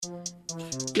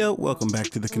Yo, welcome back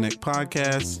to the Connect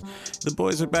Podcast. The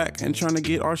boys are back and trying to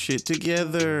get our shit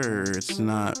together. It's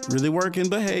not really working,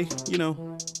 but hey, you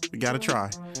know, we gotta try.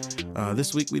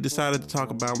 This week we decided to talk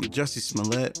about Jussie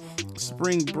Smollett,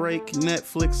 Spring Break,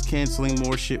 Netflix canceling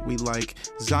more shit we like,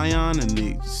 Zion and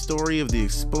the story of the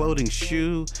exploding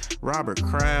shoe, Robert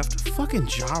Kraft, fucking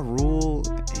Ja Rule,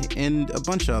 and a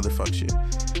bunch of other fuck shit.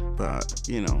 But,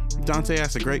 you know, Dante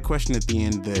asked a great question at the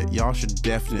end that y'all should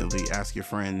definitely ask your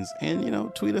friends and, you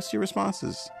know, tweet us your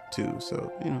responses to.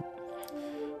 So, you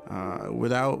know,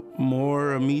 without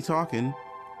more of me talking,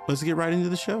 let's get right into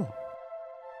the show.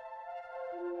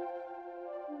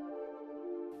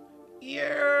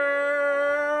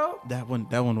 Yeah, that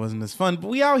one wasn't as fun, but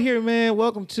we out here, man.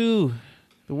 Welcome to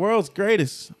the world's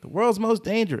greatest, the world's most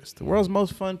dangerous, the world's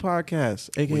most fun podcast,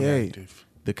 aka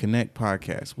the Connect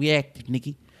Podcast. We active,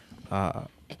 Nikki.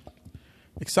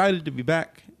 Excited to be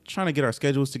back, trying to get our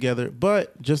schedules together,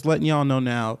 but just letting y'all know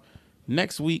now,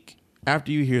 next week after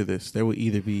you hear this, there will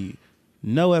either be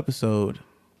no episode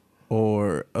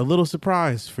or a little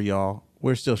surprise for y'all.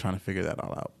 We're still trying to figure that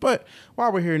all out. But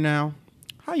while we're here now,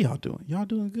 how y'all doing? Y'all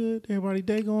doing good? Everybody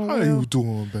day going well? How you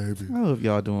doing, baby? I hope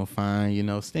y'all doing fine, you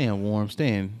know, staying warm,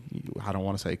 I don't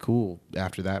want to say cool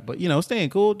after that, but, you know,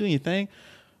 staying cool, doing your thing.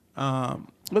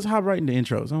 Let's hop right into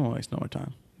intros. I don't want to waste no more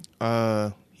time.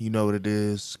 You know what it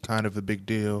is, kind of a big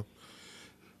deal.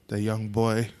 The young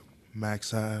boy,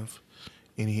 Max Ave,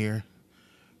 in here,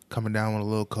 coming down with a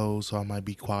little cold, so I might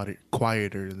be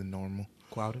quieter than normal.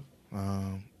 Clouded?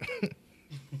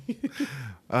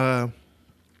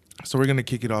 So we're going to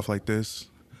kick it off like this.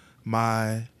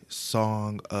 My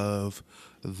song of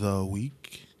the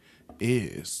week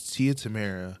is Tia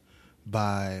Tamera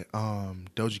by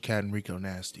Doja Cat and Rico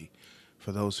Nasty.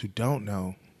 For those who don't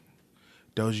know,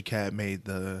 Doja Cat made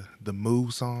the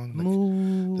Moo song,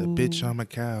 the bitch I'm a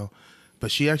cow. But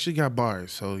she actually got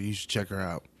bars, so you should check her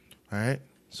out. All right?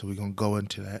 So we're going to go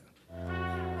into that.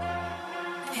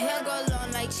 Hair go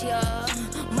long like Chia,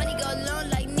 money go long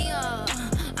like Nia.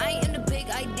 I am the big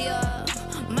idea.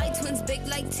 My twins big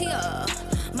like Tia.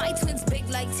 My twins big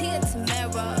like Tia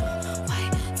Tamera.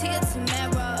 Wait, Tia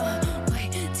Tamera.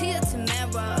 Wait, Tia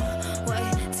Tamera.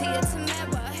 Wait, Tia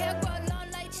Tamera. Hair go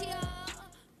long like Chia.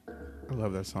 I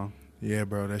love that song. Yeah,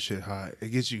 bro, that shit hot. It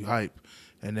gets you hype.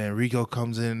 And then Rico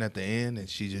comes in at the end, and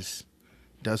she just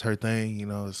does her thing. You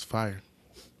know, it's fire.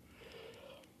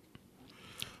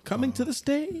 Coming to the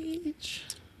stage.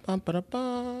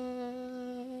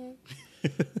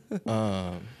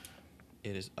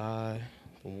 It is I,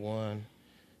 the one,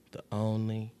 the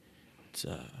only,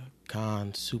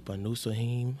 Khan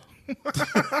Supanusahim.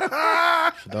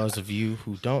 For those of you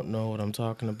who don't know what I'm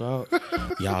talking about,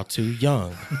 y'all too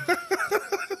young.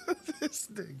 This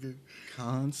nigga.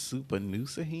 Khan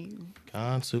Supanusahim.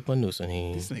 Khan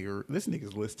Supanusahim. This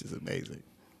nigga's list is amazing.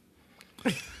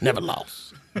 Never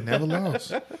lost. Never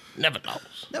lost. Never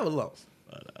lost. Never lost.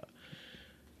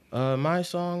 My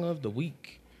song of the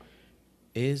week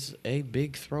is a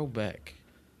big throwback,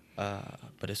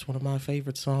 but it's one of my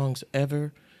favorite songs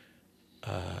ever,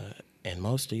 and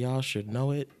most of y'all should know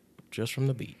it just from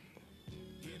the beat.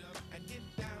 Get up and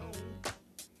get down.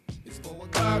 It's 4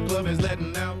 o'clock, club is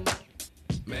letting out.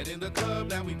 Met in the club,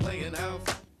 now we playing house.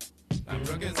 I'm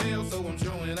drunk as hell, so I'm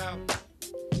showing out.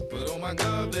 Put on my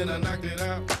glove, then I knocked it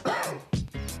out.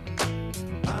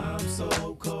 I'm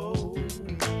so cold,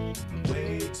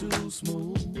 way too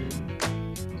smooth.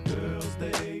 Girls,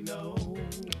 they know.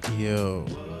 Yo,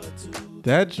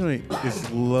 that joint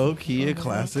is low key a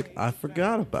classic I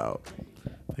forgot about.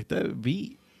 Like, that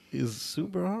beat is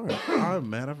super hard. Oh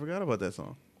man, I forgot about that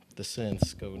song. The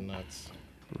synths go nuts.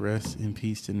 Rest in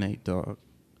peace to Nate Dogg.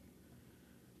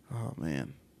 Oh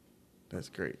man, that's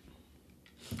great.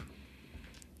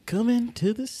 Coming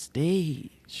to the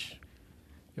stage.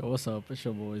 Yo, what's up? It's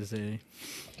your boy Zay.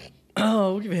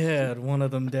 Oh, we've had one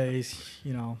of them days,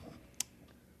 you know.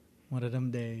 One of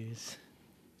them days.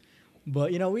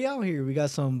 But, you know, we out here. We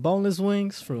got some boneless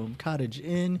wings from Cottage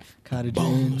Inn. Cottage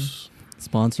Boneless. Inn.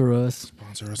 Sponsor us.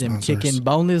 Sponsor us. Them Sponsor us. chicken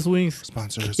boneless wings.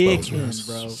 Sponsor us. Kicking, Sponsor us.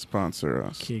 bro. Sponsor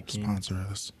us. Kicking. Sponsor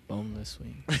us. Boneless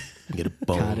wing. Get a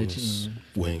Cottage boneless Inn.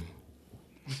 wing.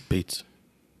 Pizza.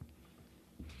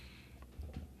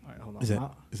 All right, hold on.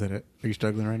 Is that it? Are you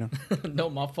struggling right now? No,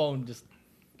 my phone just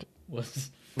was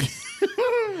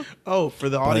Oh, for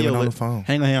the Blame audio, it on the phone.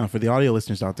 hang on, for the audio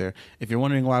listeners out there, if you're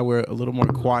wondering why we're a little more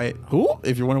quiet,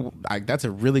 if you're wondering, that's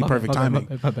a really perfect timing.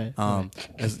 My bad.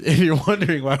 If you're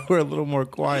wondering why we're a little more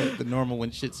quiet than normal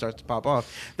when shit starts to pop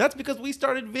off, that's because we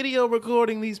started video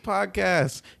recording these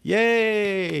podcasts.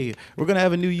 Yay! We're gonna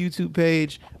have a new YouTube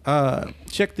page.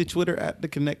 Check the Twitter at the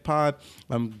Connect Pod.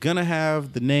 I'm gonna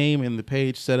have the name and the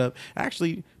page set up.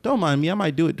 Actually, don't mind me. I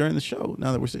might do it during the show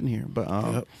now that we're sitting here.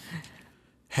 But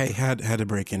hey, had to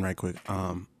break in right quick.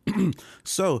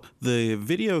 So the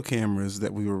video cameras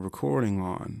that we were recording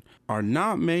on are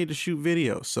not made to shoot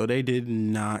video, so they did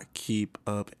not keep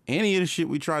up any of the shit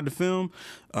we tried to film.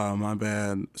 My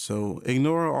bad. So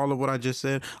ignore all of what I just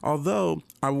said. Although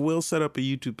I will set up a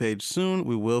YouTube page soon.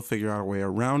 We will figure out a way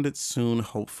around it soon.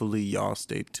 Hopefully y'all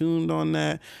stay tuned on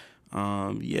that.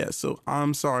 So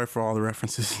I'm sorry for all the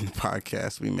references in the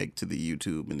podcast we make to the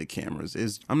YouTube and the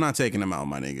cameras. I'm not taking them out,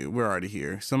 my nigga. We're already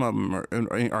here. Some of them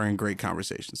are in great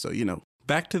conversation. So,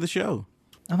 back to the show.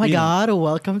 Oh my God,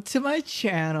 welcome to my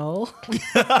channel.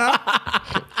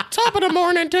 Top of the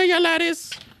morning to you,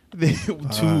 ladies.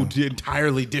 Two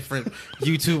entirely different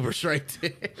YouTubers right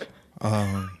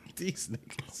there. These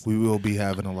niggas. We will be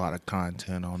having a lot of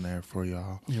content on there for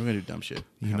y'all. Yeah, we're gonna do dumb shit.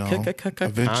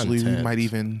 Eventually we Content. might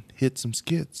even hit some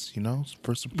skits,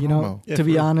 for some promo. To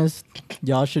be honest,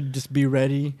 y'all should just be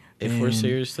ready. If we're and-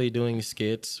 seriously doing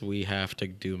skits, we have to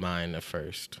do mine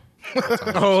first.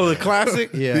 Oh, the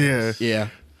classic? Yeah.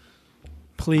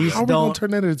 please How are we gonna don't. turn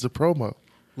that into promo?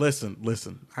 Listen.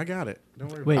 I got it. Don't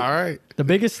worry. Wait, All right. the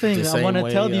biggest thing The I same want to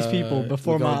way, tell these people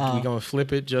before we my. gonna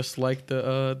flip it just like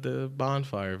the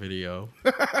bonfire video.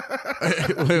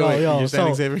 Wait, yo, you're saying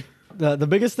so- Xavier? The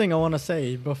biggest thing I want to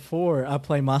say before I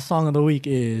play my song of the week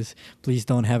is please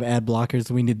don't have ad blockers.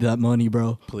 We need that money,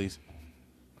 bro. Please.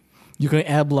 You can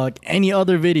ad block any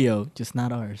other video, just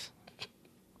not ours.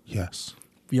 Yes.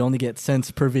 We only get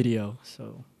cents per video,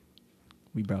 so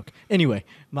we broke. Anyway,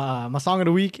 my song of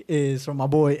the week is from my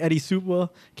boy Eddie Supa.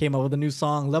 Came up with a new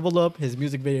song, Level Up. His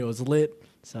music video is lit,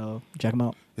 so check him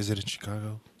out. Is it in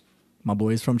Chicago? My boy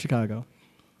is from Chicago.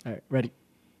 All right, ready?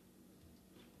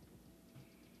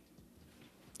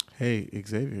 Hey,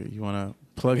 Xavier, you want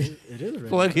to plug it? It is ready.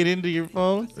 Plug it into your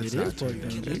phone? It is plugged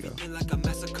in. There you go. Like a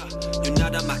massacre. You're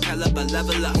not on my caliber,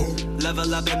 level up.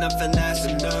 Level up and I'm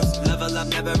finessing. Level up,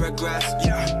 never regress.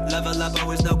 Level up,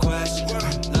 always no question.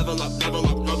 Level up, level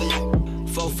up, level up.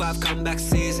 4-5 comeback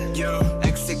season.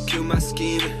 Execute my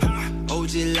scheming.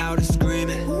 OG loud and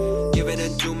screaming. Give it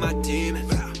into my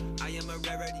demons. I am a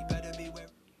rarity, better beware.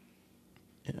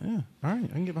 Yeah. All right.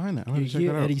 I can get behind that. I'm You going to check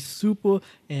hear that out. Eddie Supa,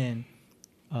 and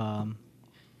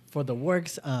for the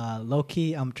works, low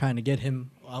key, I'm trying to get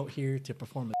him out here to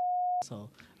perform. So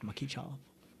I'm gonna keep y'all.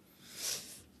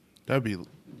 That'd be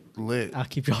lit I'll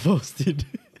keep y'all posted.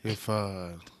 if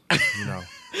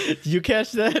You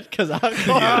catch that? Cause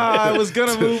I was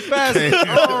going to move fast.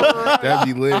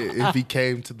 that'd be lit if he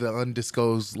came to the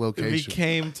undisclosed If location. he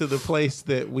came to the place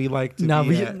that we like to Nah, be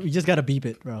we at. just gotta beep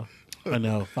it, bro. I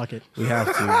know. Fuck it. We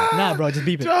have to. Nah, bro, just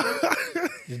beep it.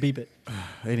 Just beep it.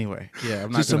 Anyway, yeah.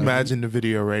 I'm not Just gonna, imagine the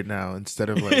video right now instead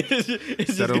of like It's instead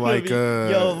just of gonna like be,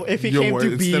 yo, if he your came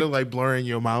to instead beep, of like blurring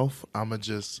your mouth, I'ma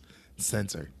just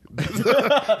censor.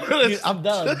 I'm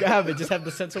done. Have it. Just have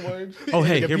the censor words. Oh,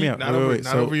 hey, hear me out. Not, Wait, over, wait,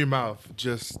 not so, over your mouth,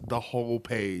 just the whole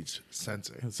page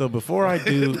censor. so before I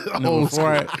do, Old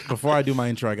before I do my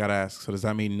intro, I gotta ask. So does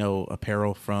that mean no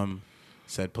apparel from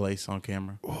said place on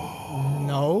camera?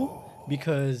 No,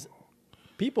 because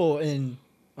people in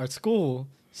our school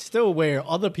still wear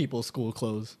other people's school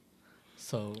clothes.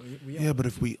 So we Yeah, but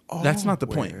if we all That's not the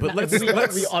wear- point. But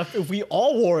if we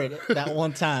all wore it that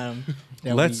one time,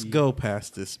 then let's we- go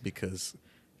past this because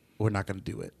we're not gonna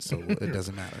do it, so it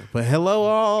doesn't matter. But hello,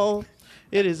 all.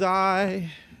 It is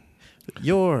I,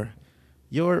 your,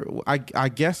 I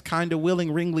guess, kind of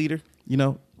willing ringleader.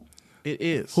 It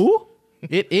is. Who?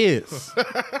 It is.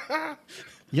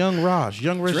 Young Raj,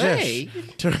 Young Rajesh.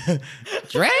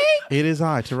 Dre? It is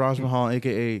I, Taraj Mahal,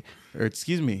 aka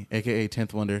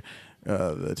 10th Wonder,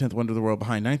 the 10th Wonder of the world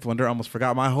behind 9th Wonder. I almost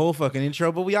forgot my whole fucking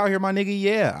intro, but we out here, my nigga.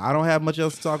 Yeah, I don't have much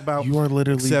else to talk about. You are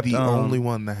literally except, the only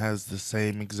one that has the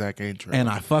same exact intro. and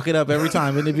I fuck it up every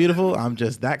time. Isn't it beautiful? I'm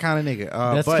just that kind of nigga.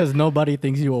 That's but because nobody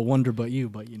thinks you a wonder but you.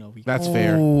 But we. that's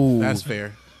fair. Oh. That's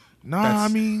fair. nah, that's-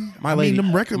 I mean, my lady-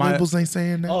 them record my- labels ain't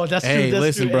saying that. Oh, that's true. Hey, That's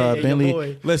listen, true. bro, Hey, Bentley. your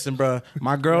boy. Listen, bro.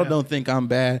 My girl don't think I'm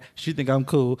bad. She think I'm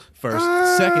cool. First,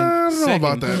 I don't know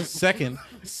about that.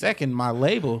 Second, my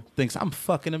label thinks I'm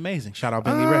fucking amazing. Shout out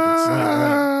Bentley I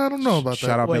Records. don't don't know about Shout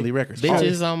that. out Bentley Records.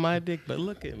 Bitches on my dick, but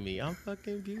look at me. I'm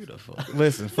fucking beautiful.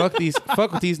 Listen, fuck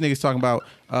what these niggas talking about.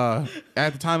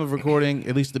 At the time of recording,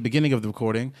 at least the beginning of the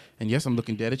recording, and yes, I'm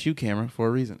looking dead at you, camera, for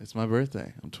a reason. It's my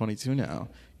birthday. I'm 22 now.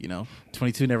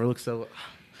 22 never looked so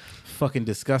fucking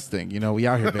disgusting. We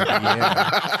out here, baby.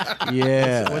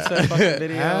 Yeah. What's that fucking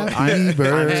video? Happy I'm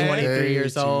birthday 23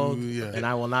 years to old, you. and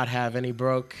I will not have any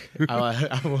broke.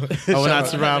 I will not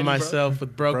surround myself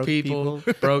with broke people,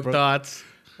 broke thoughts,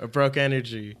 or broke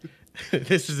energy.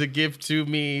 This is a gift to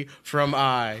me from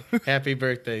I. Happy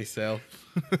birthday, self.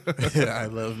 I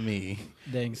love me.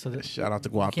 Dang, so Shout out to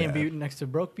Guap. can't be next to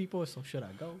broke people, so should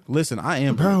I go? Listen, I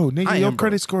am Bro, nigga, I your am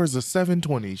credit broke. score is a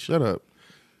 720. Shut up.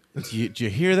 Did you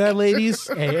hear that, ladies?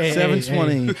 Hey,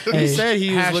 720. hey. He said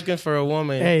he was looking for a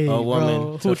woman. Hey, a woman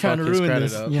bro, to who trying fuck to his ruin credit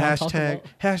this? up. Yeah. talk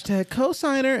Hashtag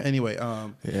cosigner. Anyway,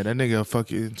 Yeah, that nigga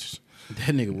fucking.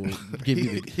 that nigga will give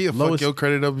you the He'll fuck lowest your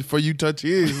credit up before you touch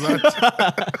his.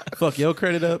 fuck your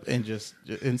credit up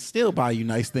and still buy you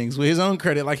nice things with his own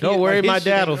credit. Like Don't worry, like his my shit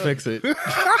dad ain't will up. fix it.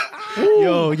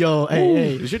 Yo,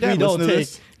 hey, Does your dad we don't listen to take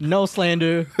this? no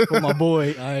slander for my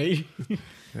boy. All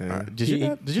right, Does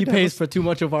your dad he pays for too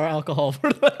much of our alcohol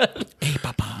for that.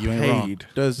 You ain't Paid. wrong.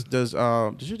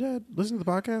 Does your dad listen to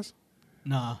the podcast?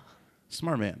 Nah,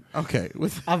 Smart man. Okay.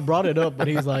 I've brought it up, but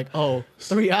he's like, "Oh,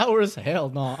 3 hours? Hell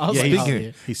no." I was Yeah, like, he's oh, speaking,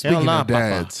 yeah. he's Hell speaking nah, of papa.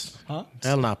 dads.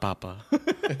 Hell nah, papa.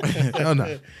 Hell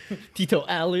no. Tito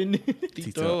Allen.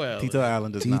 Tito Allen. Tito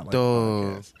Allen does not like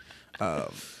Tito. the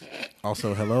podcast.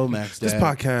 Also, hello, Max. This Dad.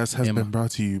 podcast has Emma. been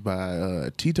brought to you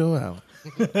by Tito Allen.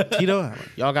 Tito Allen.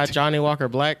 Y'all got Johnny Walker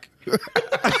Black?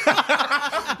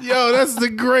 Yo, that's the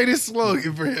greatest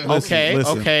slogan for him. Okay,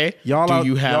 listen. okay. Y'all Do out-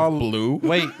 you have y'all- blue?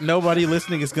 Wait, nobody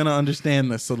listening is gonna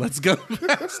understand this, so let's go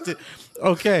past it.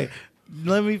 Okay.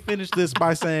 Let me finish this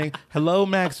by saying, hello,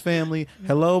 Max family.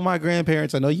 Hello, my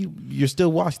grandparents. I know you're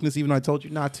still watching this, even though I told you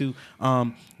not to.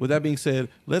 With that being said,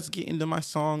 let's get into my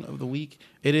song of the week.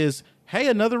 It is, hey,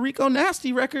 another Rico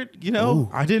Nasty record.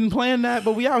 I didn't plan that,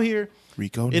 but we out here.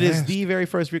 Rico It is Nasty. the very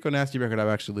first Rico Nasty record I've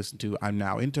actually listened to. I'm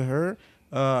now into her.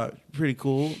 Pretty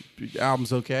cool.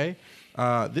 Album's okay.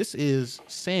 This is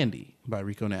Sandy by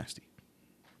Rico Nasty.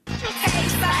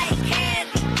 Taste like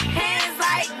candy, hands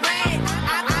like bread.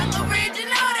 I'm original,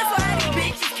 that's why these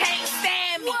bitches can't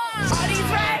stand me. All these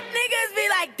rap niggas be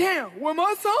like, damn, where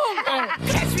my song at?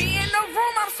 Catch me in the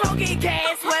room, I'm smoking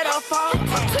gas, where the fuck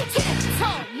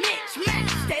at? Mitch,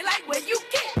 Max, they like where you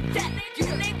get that. You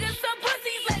niggas some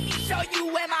pussies, let me show you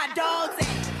where my dogs at.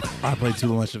 I played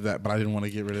too much of that, but I didn't want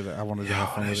to get rid of that. I wanted to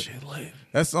have fun with it.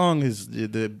 That song is,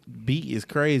 the beat is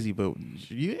crazy, but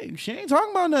she ain't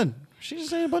talking about nothing. She's just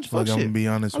saying a bunch of Look, fuck I'm shit. gonna be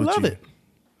honest I with love you. it.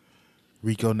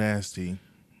 Rico Nasty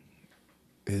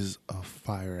is a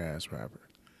fire ass rapper.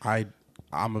 I'm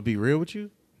gonna be real with you.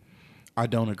 I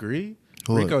don't agree.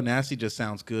 Look. Rico Nasty just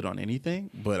sounds good on anything,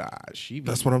 but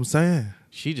That's what I'm saying.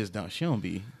 She just don't. She don't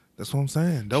be. That's what I'm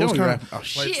saying. She Those don't be kind rapping. of Oh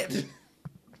shit!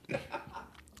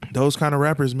 those kind of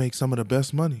rappers make some of the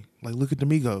best money. Like, look at the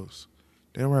Migos.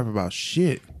 They don't rap about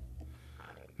shit.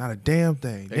 Not a damn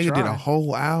thing. They Nigga did try. a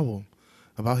whole album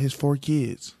about his 4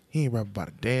 kids. He ain't rap about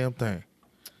a damn thing.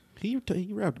 He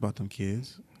rapped about them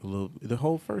kids a little. The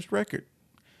whole first record.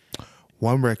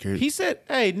 One record. He said,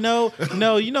 "Hey, no,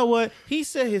 you know what?" He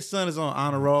said his son is on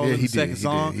honor roll. Yeah, in he the did, second he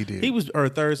song. did, he did. He was or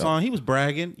third song. He was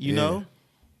bragging. You Yeah. know,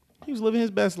 he was living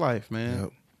his best life, man. Yep.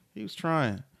 He was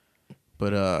trying,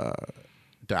 but I'm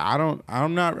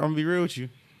gonna be real with you.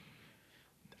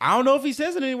 I don't know if he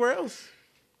says it anywhere else.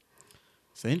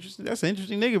 It's interesting. That's an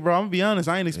interesting nigga, bro. I'm gonna be honest.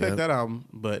 I ain't expect Yep. that album,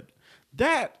 but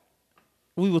that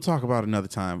we will talk about another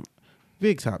time.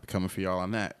 Big topic coming for y'all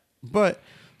on that. But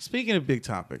speaking of big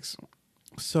topics,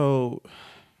 so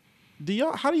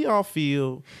how do y'all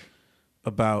feel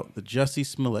about the Jussie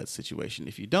Smollett situation?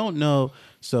 If you don't know,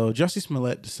 so Jussie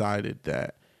Smollett decided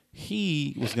that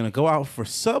he was gonna go out for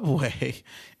Subway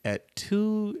at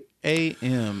 2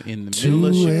 a.m. in the middle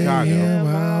of 2 Chicago. a.m.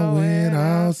 I went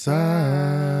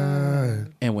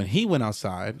outside. And when he went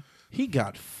outside, he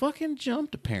got fucking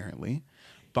jumped apparently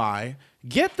by,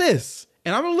 get this,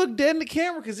 and I'm gonna look dead in the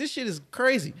camera because this shit is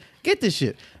crazy. Get this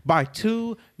shit, by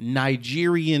 2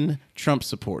 Nigerian Trump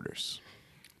supporters.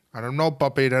 I don't know,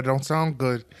 puppy. That don't sound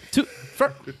good.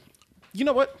 You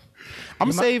know what? I'm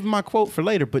gonna save my quote for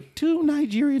later, but 2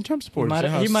 Nigerian Trump supporters.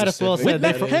 He might have well With said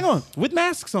that. hang on, with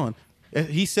masks on.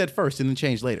 He said first and then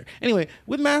changed later. Anyway,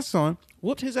 with masks on,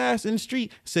 whooped his ass in the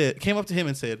street, came up to him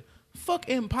and said, "Fuck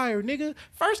Empire, nigga."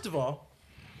 First of all,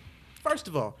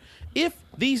 if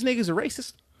these niggas are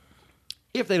racist,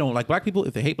 if they don't like black people,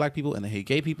 if they hate black people and they hate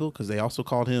gay people, because they also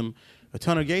called him a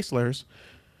ton of gay slurs,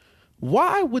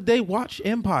 Why would they watch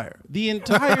Empire? The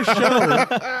entire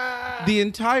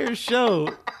show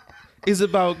is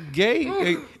about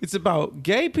gay. It's about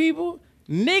gay people,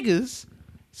 niggas,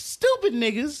 stupid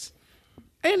niggas,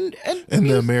 and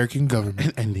the American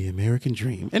government and the American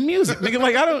dream and music. Nigga,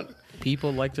 like I don't.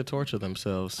 People like to torture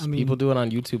themselves. I mean- People do it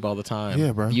on YouTube all the time.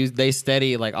 Yeah, bro. They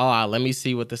steady like, oh, let me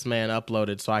see what this man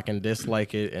uploaded so I can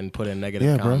dislike it and put a negative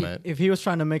Yeah, bro. comment. If he was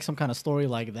trying to make some kind of story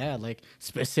like that, like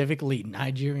specifically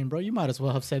Nigerian, bro, you might as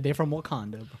well have said they're from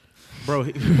Wakanda, bro. Bro,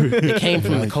 It came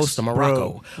from the coast of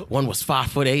Morocco. One was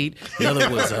 5'8", the other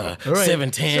was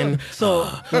 7'10", So,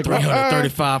 like,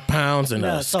 335 pounds, and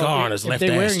yeah, a scar on his if left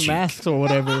they're ass wearing cheek. masks or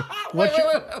whatever,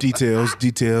 details.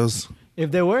 if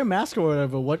they're wearing masks or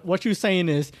whatever, what you saying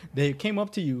is they came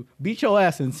up to you, beat your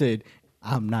ass, and said,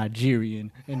 "I'm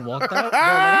Nigerian," and walked out. Bro, like,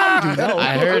 how did you know?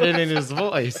 I heard it in his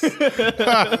voice.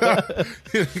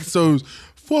 So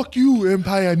fuck you,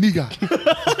 Empire nigga.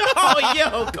 oh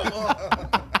yo, come on.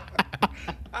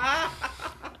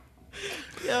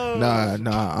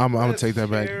 Nah, I'm gonna take that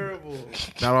back.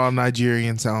 Not all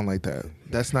Nigerians sound like that.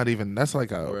 That's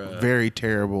like a very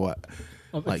terrible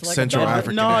It's like a Central bad-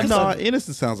 African No, accent.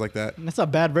 Innocent sounds like that. That's a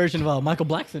bad version of Michael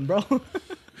Blackson, bro.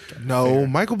 No,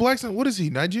 Michael Blackson. What is he?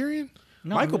 Nigerian?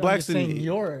 No, Michael I'm just Blackson- saying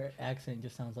your accent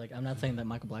just sounds like. I'm not saying that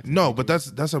Michael Blackson. No, but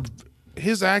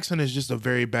his accent is just a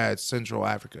very bad Central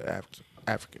African accent.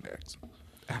 African.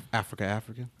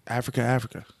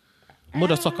 Africa.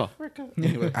 Mother sucker.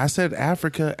 Anyway, I said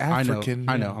Africa, African.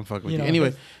 I know. I'm fucking with you. You know,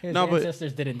 Anyway, his no, but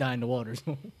ancestors didn't die in the waters.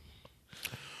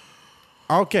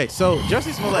 okay. So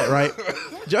Jussie Smollett, right?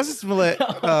 Jussie Smollett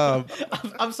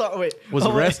I'm sorry. Wait, was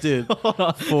wait. arrested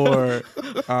for.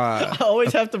 I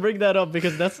always have to bring that up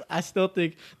because I still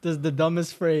think that's the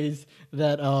dumbest phrase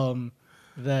that Killmonger.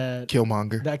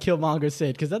 that Killmonger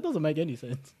said, because that doesn't make any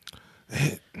sense.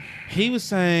 He was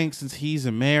saying since he's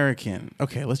American.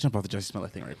 Okay, let's jump off the Jussie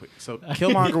Smollett thing right quick. So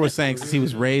Killmonger was saying since he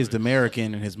was raised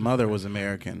American and his mother was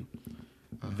American,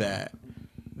 that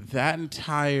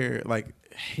entire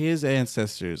his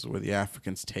ancestors were the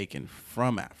Africans taken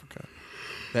from Africa.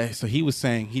 So he was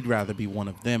saying he'd rather be one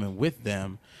of them and with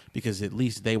them because at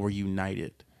least they were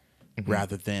united,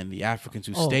 rather than the Africans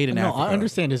who stayed in Africa. I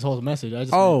understand his whole message. I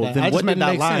just Oh, meant that, then I just what meant didn't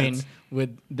that make line sense?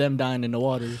 with them dying in the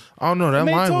waters. Oh no, that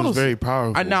Made line total was very sense.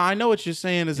 powerful. I know what you're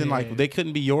saying is in Yeah. they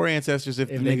couldn't be your ancestors if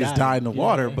the If they niggas died. died in the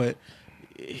water, Yeah. but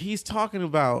he's talking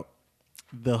about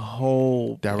the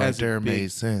whole That right as a there big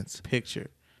made sense. picture,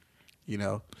 you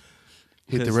know.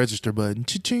 Hit the 'Cause- register button.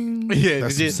 Cha-ching. Yeah,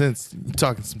 That's it some did. sense. You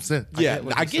talking some sense. Yeah,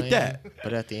 what I you're get saying, that.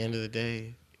 But at the end of the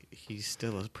day, he's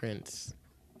still a prince,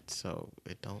 so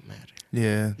it don't matter.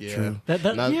 Yeah, Yeah. true.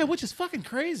 Not- Yeah, which is fucking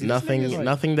crazy. This Nothing, nigga's like-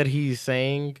 nothing that he's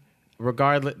saying.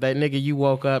 Regardless, that nigga, you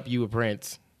woke up, you a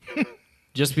prince.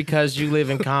 Just because you live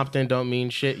in Compton don't mean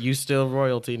shit. You still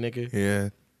royalty, nigga. Yeah.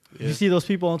 You see those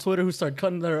people on Twitter who start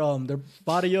cutting their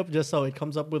body up just so it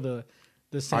comes up with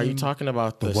the same. Are you talking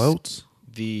about The the welts?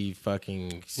 the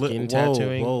fucking Whoa, skin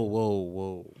tattooing?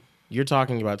 Whoa. You're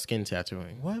talking about skin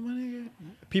tattooing. What, my nigga?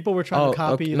 People were trying to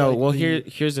copy. okay. No. like, Well, the-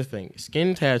 here's the thing.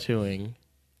 Skin tattooing.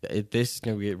 This is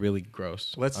gonna get really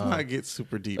gross. Let's not get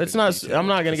super deep. It's in not. detail, I'm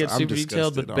not gonna get because I'm super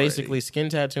detailed, but disgusted already. basically, skin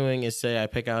tattooing is say I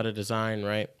pick out a design,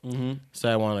 right? Mm-hmm.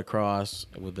 Say I want a cross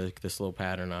with this little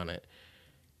pattern on it.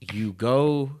 You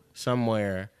go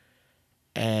somewhere,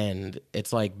 and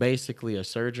it's like basically a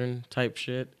surgeon type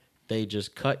shit. They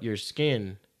just cut your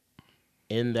skin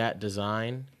in that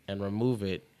design and remove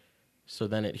it, so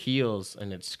then it heals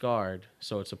and it's scarred,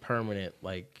 so it's a permanent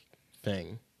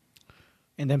thing.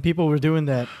 and then people were doing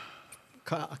that,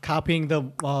 copying the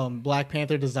Black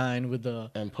Panther design with the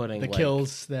And putting, the like-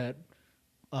 kills that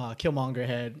Killmonger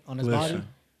had on his body.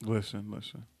 Listen.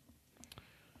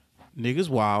 Niggas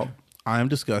wild. I am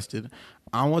disgusted.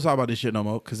 I don't want to talk about this shit no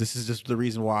more because this is just the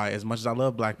reason why, as much as I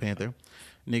love Black Panther,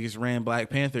 niggas ran Black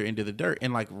Panther into the dirt.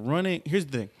 And running, here's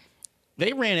the thing.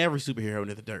 They ran every superhero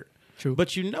into the dirt. True.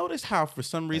 But you notice how for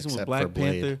some reason Except with for Black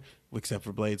Blade. Panther, except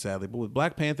for Blade sadly, but with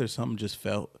Black Panther something just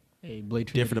felt Hey, Blade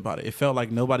different about it. It felt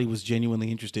like nobody was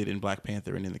genuinely interested in Black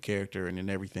Panther and in the character and in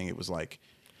everything. It was like,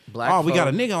 Black we got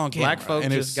a nigga on camera. Black folk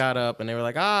And just it's- got up and they were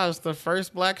like, it's the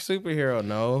first black superhero.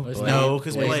 No. It's Blade- No,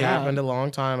 'cause Blade Blade- happened a long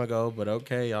time ago, but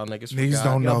okay, y'all niggas Niggas forgot.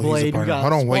 don't know he's Blade, a you partner. got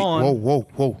Hold on, wait, Spawn.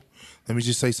 whoa. Let me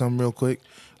just say something real quick.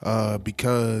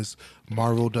 Because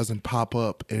Marvel doesn't pop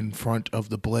up in front of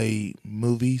the Blade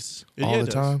movies Yeah, all it the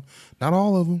does. time. Not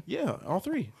all of them. yeah, all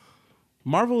three.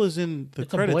 Marvel is in the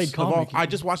It's a credits Blade of all. comic. I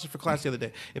just watched it for class the other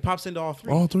day. It pops into all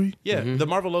three. All three? Yeah, the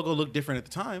Marvel logo looked different at the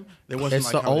time. There wasn't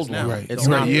It's like the how it is old now. one. Right. It's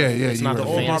Right, not. yeah, It's not you're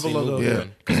the The right. old fancy Marvel logo. Yeah.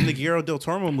 Because in the Guillermo del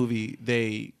Toro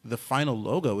movie, the final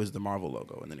logo is the Marvel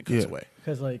logo, and then it cuts Yeah. away.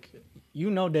 because you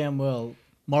know damn well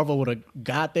Marvel would have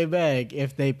got their bag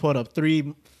if they put up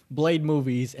 3 Blade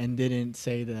movies and didn't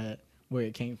say that where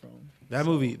it came from. That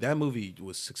movie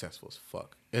was successful as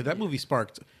fuck. That movie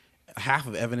sparked half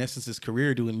of Evanescence's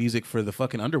career doing music for the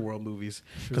fucking Underworld movies,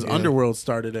 because Underworld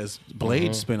started as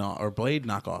Blade spin-off or Blade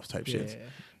knockoff type shit.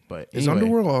 But Is anyway,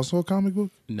 Underworld also a comic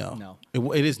book? No.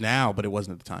 It is now, but it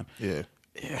wasn't at the time. Yeah.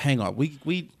 Hang on, we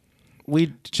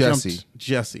Jesse.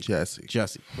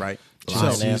 Jesse, right?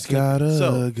 Jesse's got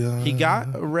a gun. He got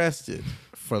arrested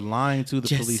for lying to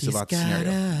the police about the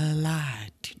scenario.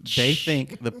 They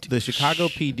think the Chicago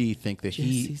PD think that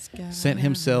he sent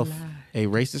himself a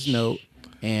racist note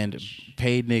and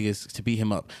paid niggas to beat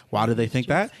him up. Why do they think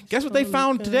that? Guess what they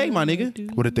found today, my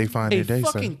nigga? What did they find A today,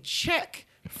 fucking sir? check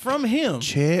from him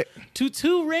Check. to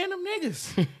 2 random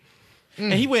niggas.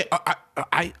 And he went,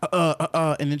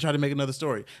 and then tried to make another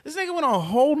story. This nigga went on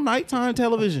whole nighttime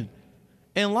television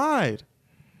and lied.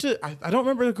 I don't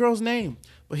remember the girl's name,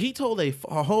 but he told a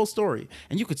whole story.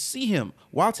 And you could see him,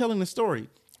 while telling the story,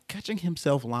 catching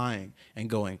himself lying and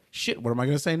going, shit, what am I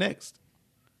going to say next?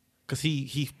 Because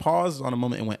he paused on a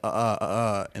moment and went,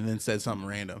 and then said something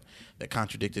random that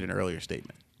contradicted an earlier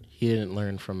statement. He didn't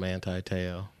learn from Manti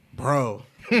Te'o. Bro.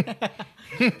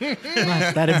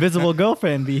 That invisible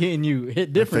girlfriend be hitting you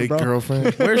hit different, Fake bro.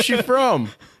 girlfriend. Where's she from?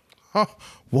 Huh?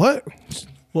 What?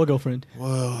 What girlfriend?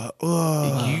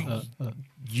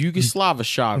 Yugoslava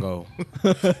Shago.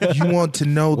 You want to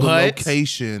know the What?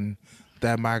 location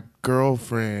that my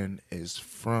girlfriend is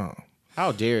from?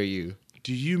 How dare you?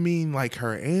 Do you mean like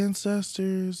her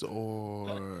ancestors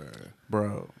or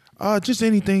Bro. just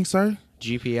anything, sir?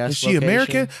 GPS Is she location?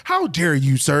 American? How dare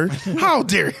you, sir? How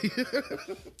dare you?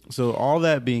 So all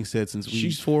that being said, since we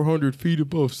 400 feet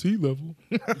above sea level.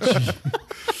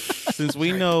 since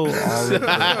we know all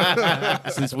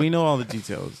the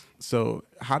details, so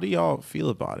how do y'all feel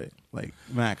about it? Like,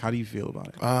 Mac, how do you feel about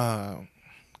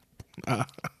it?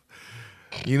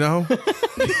 You know?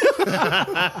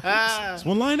 It's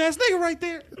one lying ass nigga right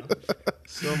there.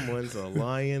 Someone's a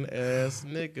lion ass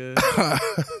nigga.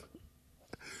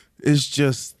 It's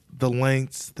just the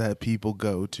lengths that people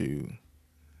go to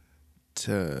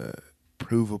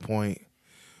prove a point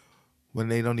when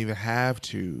they don't even have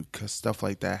to, because stuff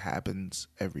like that happens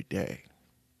every day.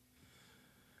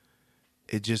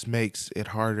 It just makes it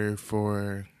harder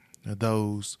for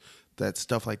those that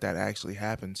stuff like that actually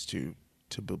happens to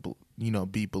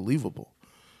be believable.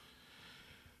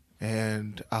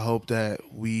 And I hope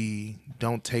that we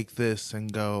don't take this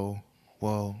and go,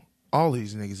 well, all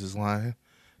these niggas is lying,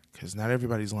 because not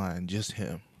everybody's lying, just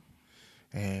him.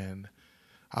 And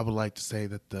I would like to say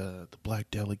that the black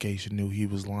delegation knew he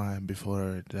was lying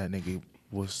before that nigga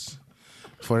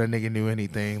knew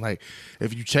anything. Like,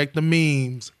 if you check the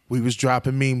memes, we was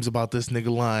dropping memes about this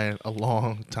nigga lying a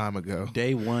long time ago.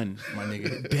 Day one, my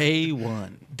nigga. Day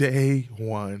one. Day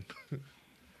one.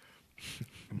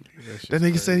 That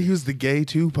nigga said he was the gay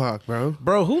Tupac, bro.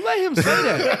 Bro, who let him say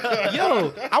that?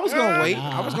 Yo, I was gonna wait.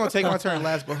 I was gonna take my turn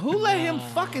last, but who let him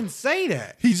fucking say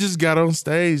that? He just got on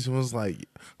stage and was like,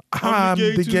 I'm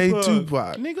the gay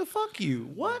Tupac. Nigga, fuck you.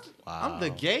 What? I'm the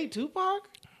gay Tupac?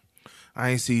 I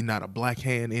ain't seen not a black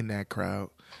hand in that crowd.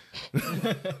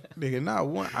 Nigga, not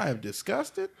one. I am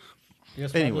disgusted.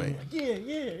 Yes, Anyway.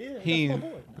 yeah.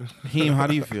 Heem, how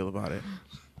do you feel about it?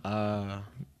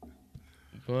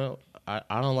 Well,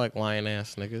 I don't like lying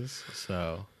ass niggas,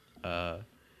 so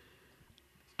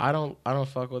I don't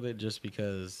fuck with it just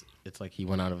because it's like he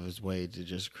went out of his way to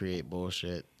just create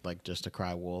bullshit, like just to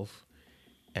cry wolf,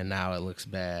 and now it looks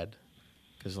bad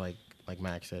because like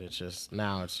Max said, it's just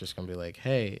gonna be like,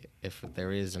 hey, if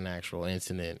there is an actual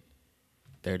incident,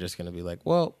 they're just gonna be like,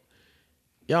 well,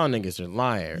 y'all niggas are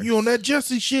liars. You on that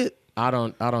Jesse shit? I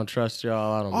don't trust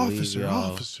y'all. I don't believe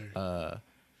y'all. Officer.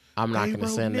 I'm not Hey, gonna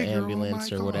bro, send the nigger on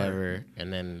ambulance my or car. whatever,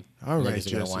 and then All right, niggas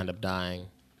are gonna Jesse. wind up dying.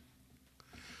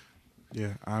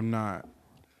 Yeah, I'm not.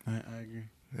 I agree.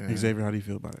 Yeah. Xavier, how do you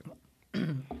feel about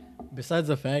it? Besides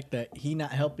the fact that he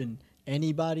not helping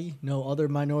anybody, no other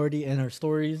minority in her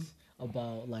stories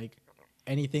about like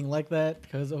anything like that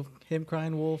because of him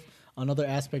crying wolf. Another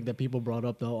aspect that people brought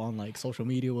up though on like social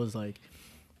media was like,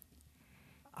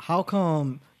 how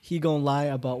come he gonna lie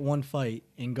about one fight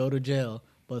and go to jail,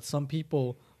 but some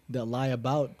people that lie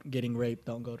about getting raped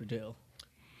don't go to jail?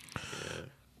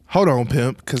 Hold on,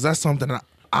 pimp, because that's something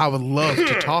I would love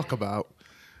to talk about.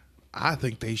 I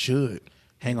think they should.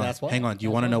 Hang on. That's why. Hang on. Do you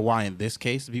That's want to why. know why in this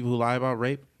case the people who lie about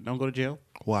rape don't go to jail?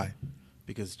 Why?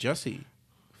 Because Jesse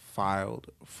filed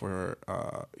for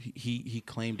he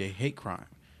claimed a hate crime,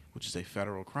 which is a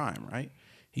federal crime, right?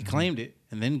 He claimed it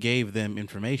and then gave them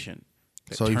information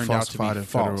that So he turned out to falsified be a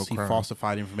federal false. He crime.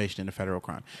 falsified information in a federal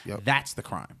crime. Yep. That's the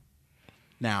crime.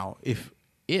 Now, if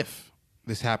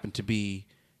this happened to be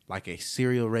like a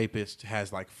serial rapist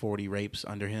has like 40 rapes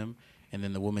under him, and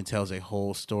then the woman tells a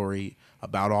whole story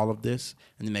about all of this,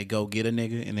 and then they go get a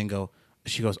nigga, and then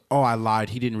she goes, oh, I lied.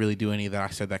 He didn't really do any of that.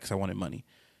 I said that because I wanted money.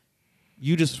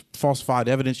 You just falsified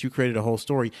evidence. You created a whole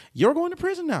story. You're going to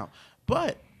prison now.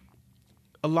 But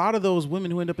a lot of those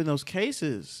women who end up in those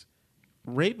cases,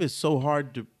 rape is so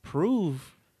hard to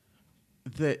prove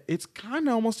that it's kind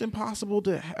of almost impossible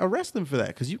to arrest them for that,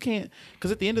 because you can't.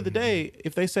 Because at the end of the day,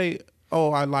 if they say,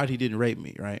 "Oh, I lied, he didn't rape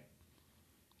me," right?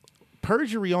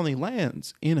 Perjury only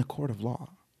lands in a court of law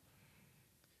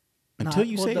until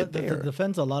you say it there. The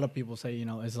defense, a lot of people say,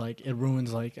 is like it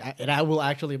ruins, like it will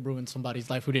actually ruin somebody's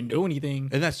life who didn't do anything,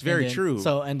 and that's very true.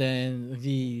 So, and then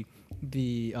the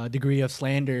degree of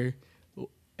slander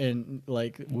and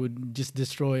like would just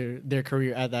destroy their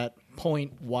career at that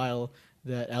point while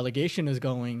that allegation is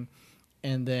going,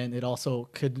 and then it also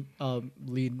could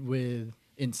lead with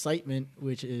incitement,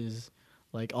 which is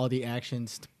like all the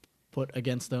actions put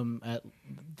against them at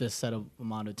this set of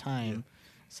amount of time. Yeah.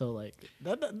 So like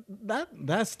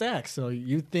that stacks. So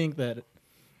you think that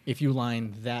if you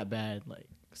line that bad, like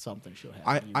something should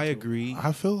happen. I agree.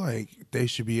 I feel like they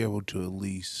should be able to at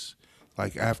least,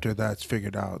 like after that's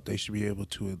figured out, they should be able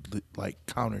to like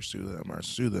countersue them or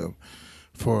sue them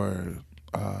for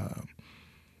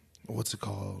what's it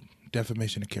called?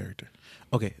 Defamation of character.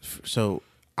 Okay, so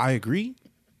I agree.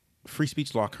 Free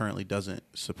speech law currently doesn't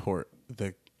support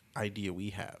the idea we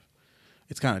have.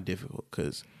 It's kind of difficult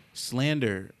because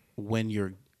slander, when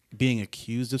you're being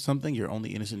accused of something, you're only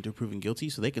innocent until proven guilty,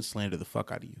 so they can slander the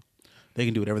fuck out of you. They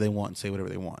can do whatever they want and say whatever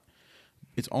they want.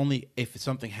 It's only if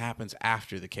something happens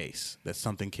after the case that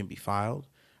something can be filed.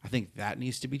 I think that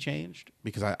needs to be changed,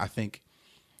 because I think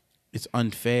it's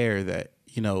unfair that,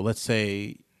 let's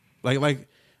say, like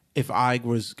if I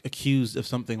was accused of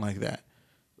something like that,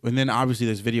 and then obviously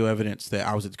there's video evidence that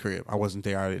I was at the crib. I wasn't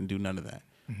there. I didn't do none of that.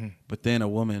 Mm-hmm. But then a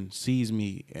woman sees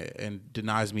me and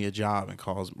denies me a job and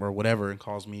calls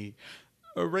me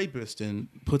a rapist and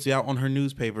puts it out on her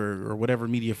newspaper or whatever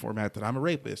media format that I'm a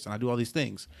rapist and I do all these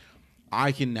things.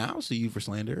 I can now sue you for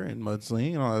slander and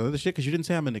mudslinging and all that other shit because you didn't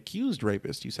say I'm an accused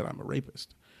rapist. You said I'm a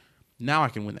rapist. Now I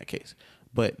can win that case.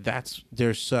 But that's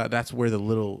where the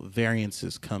little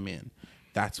variances come in.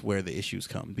 That's where the issues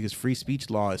come, because free speech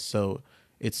law is so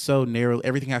narrow.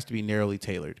 Everything has to be narrowly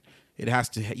tailored. You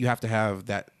have to have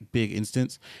that big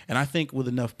instance. And I think with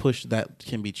enough push that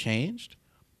can be changed.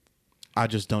 I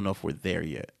just don't know if we're there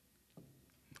yet.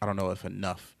 I don't know if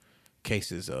enough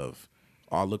cases of,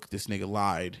 oh, look, this nigga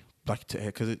lied.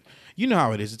 Because you know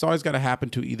how it is. It's always got to happen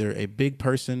to either a big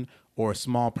person or a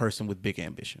small person with big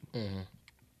ambition. Mm-hmm.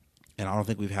 And I don't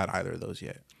think we've had either of those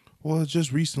yet. Well, it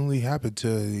just recently happened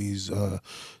to these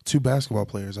two basketball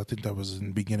players. I think that was in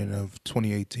the beginning of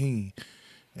 2018.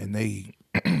 And they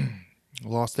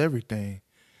lost everything.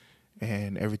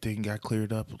 And everything got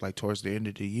cleared up like towards the end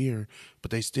of the year. But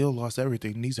they still lost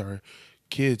everything. These are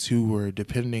kids who were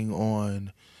depending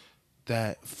on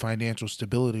that financial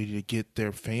stability to get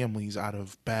their families out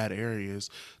of bad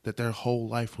areas, that their whole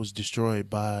life was destroyed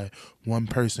by one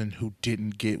person who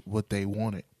didn't get what they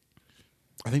wanted.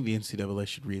 I think the NCAA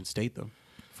should reinstate them,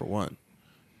 for one.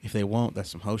 If they won't,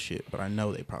 that's some hoe shit, but I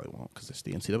know they probably won't because it's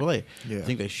the NCAA. Yeah. I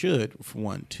think they should, for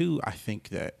one. Two, I think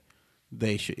that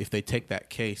they should, if they take that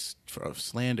case of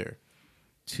slander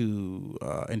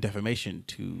and defamation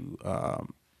to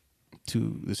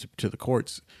the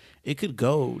courts, it could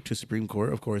go to Supreme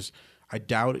Court. Of course, I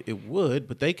doubt it would,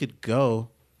 but they could go,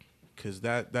 because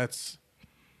that's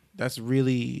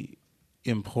really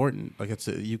important. Like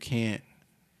you can't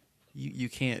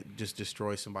just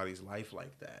destroy somebody's life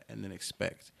like that and then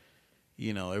expect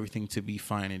everything to be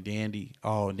fine and dandy.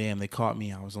 Oh damn, they caught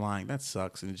me, I was lying. That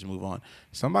sucks, and just move on.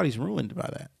 Somebody's ruined by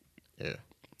that.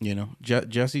 Yeah.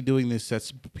 Jesse doing this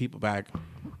sets people back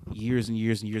years and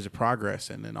years and years of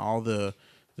progress, and then all the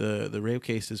rape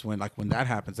cases, when that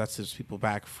happens, that sets people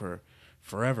back for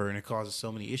forever, and it causes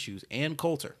so many issues. Ann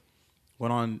Coulter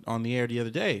went on the air the other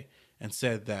day and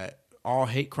said that all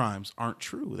hate crimes aren't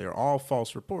true. They're all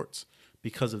false reports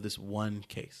because of this one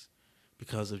case,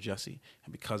 because of Jesse,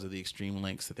 and because of the extreme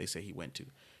lengths that they say he went to.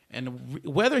 And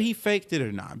whether he faked it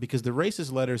or not, because the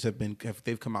racist letters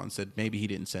they've come out and said maybe he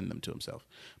didn't send them to himself,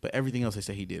 but everything else they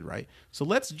say he did, right? So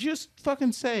let's just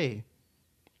fucking say,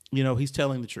 he's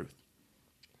telling the truth.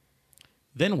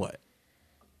 Then what?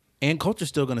 Ann Coulter's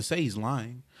still going to say he's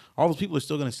lying. All those people are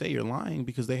still going to say you're lying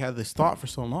because they had this thought for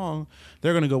so long.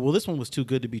 They're going to go, well, this one was too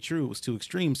good to be true. It was too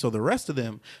extreme. So the rest of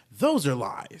them, those are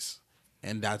lies.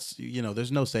 And that's,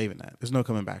 there's no saving that. There's no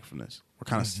coming back from this. We're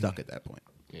kind of stuck at that point.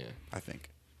 Yeah. I think.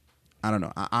 I don't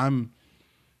know.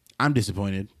 I'm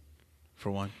disappointed,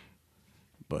 for one.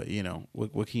 But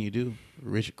what can you do?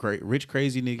 Rich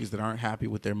crazy niggas that aren't happy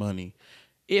with their money.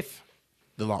 If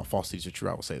the law of falsities are true,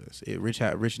 I will say this: rich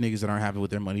niggas that aren't happy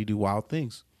with their money do wild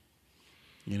things.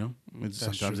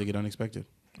 Sometimes they get unexpected.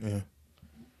 Yeah.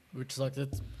 Which like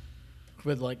that's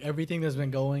with like everything that's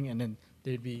been going, and then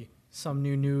there'd be some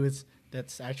new news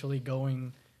that's actually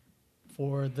going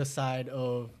for the side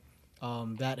of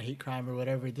that hate crime or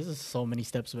whatever. This is so many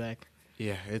steps back.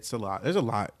 Yeah, it's a lot. There's a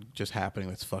lot just happening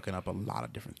that's fucking up a lot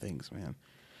of different things, man.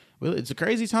 Well, it's a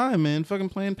crazy time, man. Fucking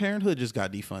Planned Parenthood just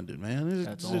got defunded, man.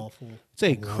 That's awful. It's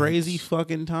a crazy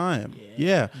fucking time.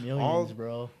 Yeah. Millions,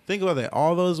 bro. Think about that.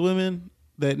 All those women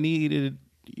that needed,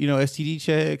 STD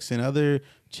checks and other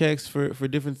checks for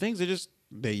different things,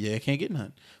 they can't get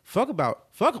none. Fuck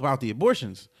about the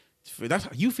abortions. That's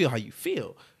how you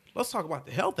feel. Let's talk about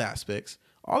the health aspects.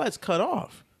 All that's cut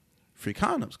off. Free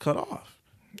condoms cut off.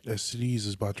 STDs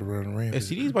is about to run rampant.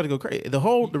 STDs about to go crazy.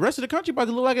 The rest of the country about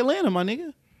to look like Atlanta, my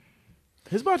nigga.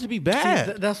 It's about to be bad.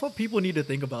 See, that's what people need to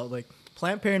think about. Like,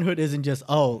 Planned Parenthood isn't just,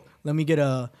 let me get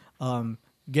a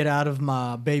get out of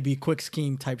my baby quick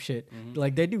scheme type shit. Mm-hmm.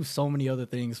 Like, they do so many other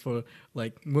things for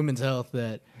like women's health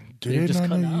that do they not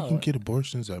know you can get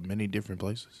abortions at many different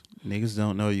places? Niggas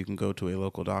don't know you can go to a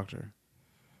local doctor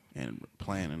and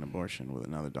plan an abortion with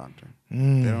another doctor. They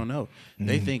don't know.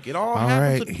 They think it all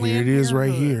happens with Planned Here it is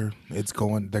right Parenthood.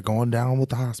 here. They're going down with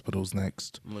the hospitals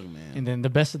next. Look, man. And then the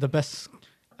best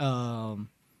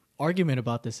argument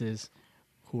about this is,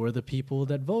 who are the people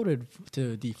that voted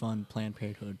to defund Planned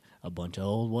Parenthood? A bunch of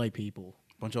old white people.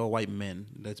 A bunch of old white men.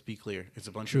 Let's be clear. It's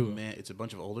a bunch of men. It's a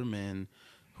bunch of older men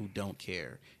who don't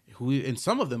care. And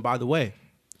some of them, by the way,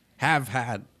 have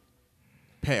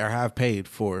paid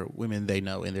for women they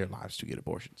know in their lives to get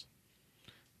abortions.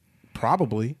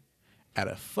 Probably at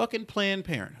a fucking Planned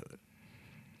Parenthood.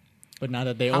 But now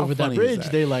that they're How over that funny is bridge,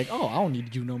 that? they're like, I don't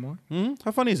need you no more. Mm-hmm.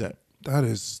 How funny is that?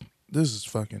 This is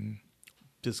fucking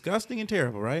Disgusting and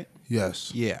terrible, right?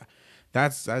 yes. Yeah.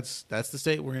 That's the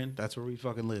state we're in. That's where we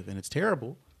fucking live. And it's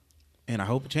terrible. And I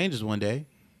hope it changes one day.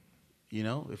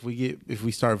 If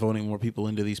we start voting more people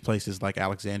into these places like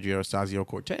Alexandria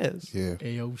Ocasio-Cortez, Yeah.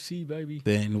 AOC, baby.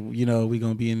 then we're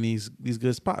gonna be in these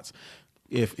good spots.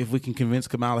 If we can convince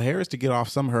Kamala Harris to get off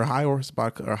some of her high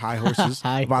horses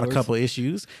about a couple of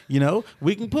issues,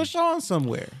 we can push on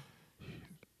somewhere.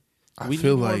 We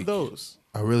feel need more of like those.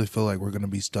 I really feel like we're gonna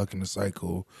be stuck in a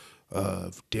cycle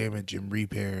of damage and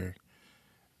repair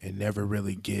and never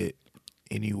really get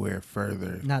anywhere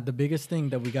further. Now, the biggest thing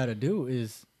that we got to do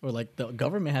is, or like the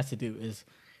government has to do is,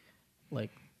 like,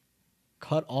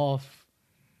 cut off,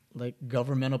 like,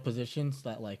 governmental positions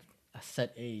that, like, a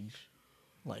set age,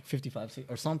 like 55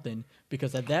 or something,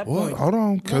 because at that point... Hold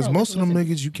on, because most of them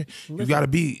listen. niggas, you got to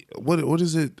be, what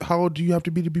is it, how old do you have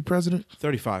to be president?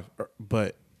 35,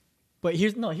 but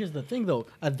here's the thing though.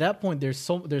 At that point, there's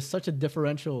such a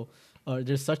differential,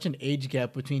 there's such an age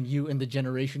gap between you and the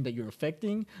generation that you're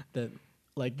affecting that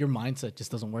like your mindset just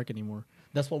doesn't work anymore.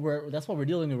 That's what we're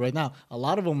dealing with right now. A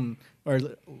lot of them are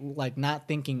like not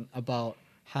thinking about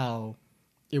how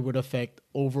it would affect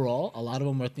overall. A lot of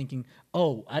them are thinking,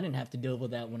 "Oh, I didn't have to deal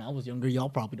with that when I was younger. Y'all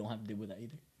probably don't have to deal with that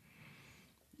either."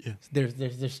 Yeah,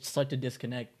 there's such a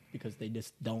disconnect because they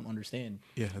just don't understand.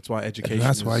 Yeah, that's why education. And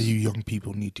that's why you young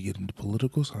people need to get into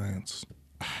political science.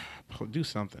 Do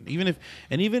something. Even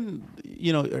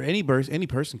or any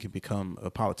person can become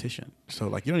a politician. So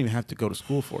like you don't even have to go to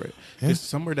school for it. Yeah. Just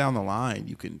somewhere down the line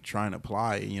you can try and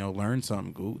apply. Learn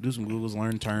something. Do some Googles.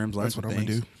 Learn terms. Learn That's some what things. I'm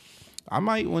gonna do. I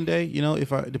might one day,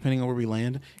 depending on where we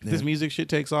land, if this music shit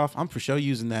takes off, I'm for sure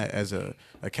using that as a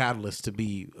catalyst to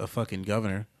be a fucking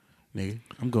governor. Nigga,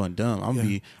 I'm going dumb. I'm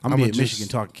be at Michigan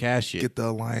talking cash shit. Get the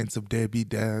Alliance of Deadbeat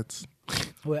Dads.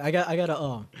 Wait, I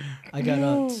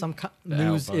got some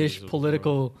news-ish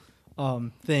political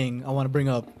thing I want to bring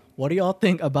up. What do y'all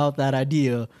think about that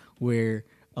idea where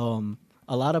a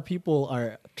lot of people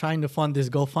are trying to fund this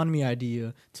GoFundMe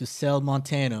idea to sell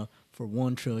Montana for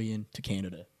 $1 trillion to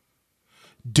Canada?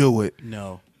 Do it.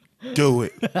 No. Do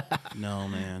it. No,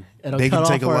 man. They can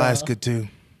take Alaska too.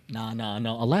 No.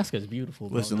 Alaska is beautiful.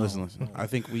 Bro. Listen. I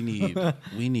think we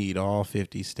need all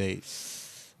 50 states.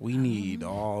 We need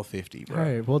all 50, bro. All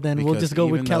right. Well, then we'll Because just go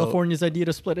with even California's idea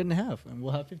to split it in half, and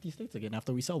we'll have 50 states again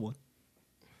after we sell one.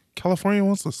 California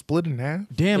wants to split in half.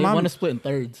 Damn, They want to split in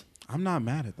thirds. I'm not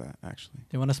mad at that actually.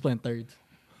 They want to split in thirds.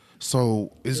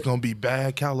 So it's gonna be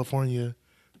bad California,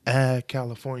 ag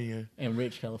California, And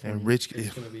rich California. and rich.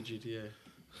 It's gonna be GTA.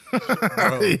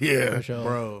 Yeah. For sure.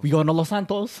 Bro. We going to Los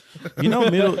Santos?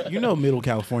 Middle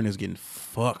California is getting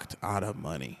fucked out of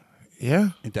money Yeah.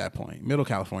 at that point. Middle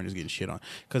California is getting shit on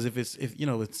because if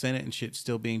with Senate and shit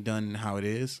still being done how it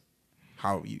is,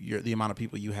 how the amount of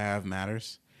people you have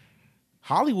matters.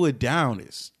 Hollywood down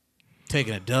is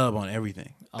taking a dub on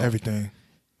everything. Everything.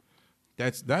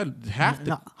 That have to.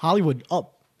 No, Hollywood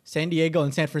up. San Diego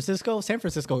and San Francisco. San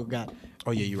Francisco got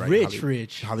Oh yeah, you're right.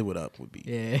 rich. Hollywood up would be.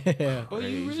 yeah. Oh,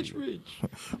 you rich.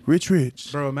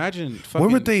 Rich. Bro, imagine Where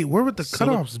would fucking the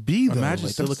cutoffs be though? Imagine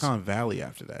Like, that's- Silicon Valley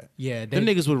after that. Yeah, Them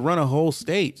niggas would run a whole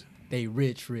state. they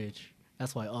rich.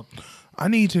 That's why up. I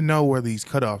need to know where these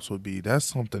cutoffs would be. That's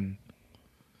something.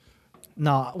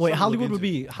 No, wait. Something to Hollywood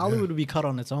look would be cut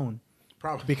on its own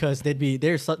Probably. because that's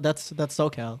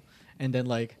SoCal, and then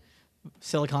like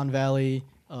Silicon Valley,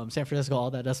 San Francisco,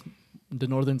 all that. That's the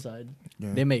northern side.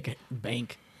 Yeah. They make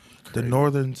bank. The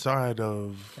northern side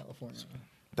of California.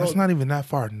 that's not even that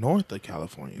far north of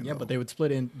California. Yeah, though. but they would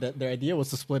split it in. Their idea was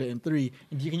to split it in three.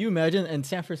 And can you imagine in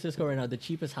San Francisco right now, the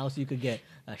cheapest house you could get,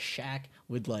 a shack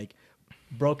with like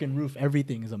broken roof,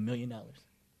 everything is $1 million.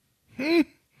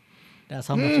 That's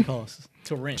how much it costs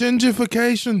to rent.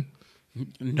 gentrification.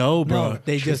 No, bro. No,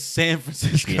 they It's just- San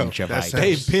Francisco. That's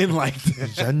They've been like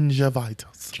this.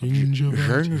 Gingivitis.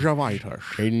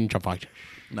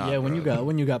 Nah, Yeah, when bro.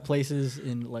 you got places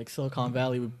in like Silicon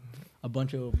Valley with a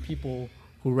bunch of people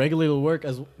who regularly work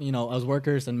as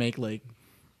workers and make like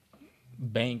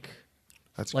bank,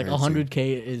 That's like crazy.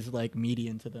 100K is like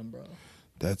median to them, bro.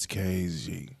 That's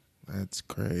crazy. That's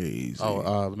crazy.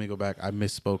 Oh, let me go back. I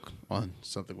misspoke on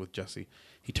something with Jesse.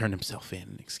 He turned himself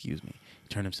in. Excuse me. He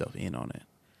turned himself in on it.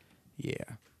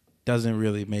 Yeah. Doesn't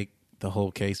really make the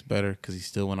whole case better because he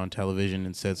still went on television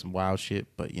and said some wild shit.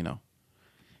 But he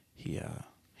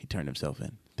turned himself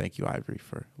in. Thank you, Ivory,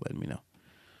 for letting me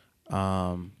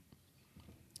know.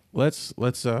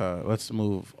 Let's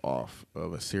move off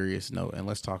of a serious note and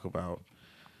let's talk about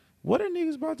what are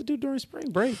niggas about to do during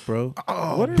spring break, bro.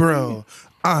 Oh, What are bro,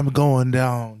 I'm going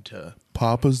down to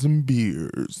Papa's and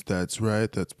Beers. That's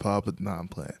right. That's Papa. Nah, I'm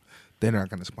playing. They're not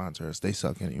going to sponsor us. They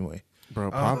suck anyway.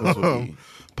 Bro, Papa's would be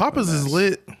Papa's a is mess.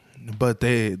 lit, but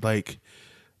they like,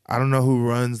 I don't know who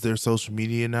runs their social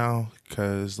media now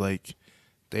because like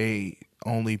they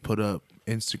only put up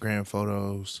Instagram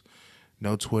photos,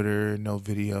 no Twitter, no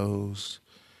videos.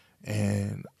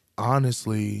 And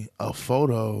honestly, a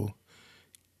photo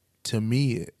to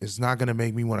me is not going to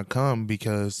make me want to come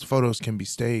because photos can be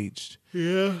staged.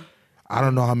 Yeah. I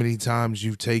don't know how many times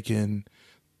you've taken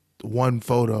one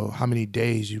photo, how many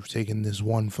days you've taken this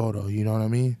one photo. You know what I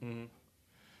mean?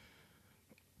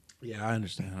 Yeah, I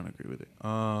understand. I don't agree with it.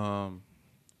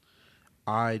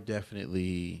 I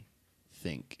definitely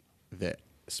think that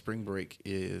spring break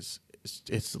it's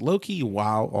low key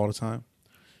wild all the time,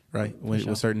 right?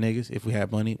 With certain niggas, if we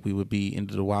had money, we would be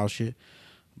into the wild shit.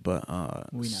 But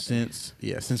We not since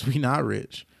we not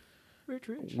rich,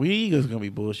 we just gonna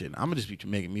be bullshitting. I'm gonna just be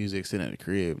making music, sitting at the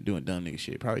crib, doing dumb nigga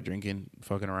shit, probably drinking,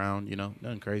 fucking around,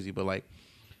 nothing crazy. But like,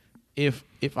 if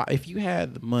you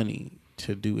had the money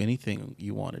to do anything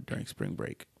you wanted during spring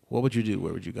break, what would you do?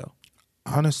 Where would you go?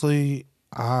 Honestly,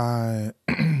 I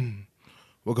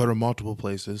would go to multiple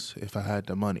places if I had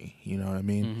the money. You know what I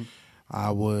mean?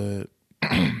 I would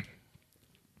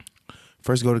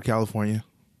first go to California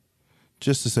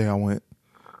just to say I went.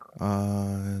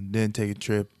 Then take a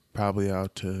trip probably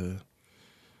out to,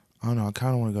 I don't know, I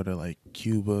kind of want to go to like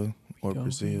Cuba or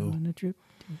Brazil. On a trip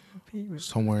to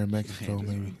Somewhere in Mexico,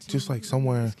 maybe. Just like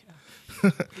somewhere,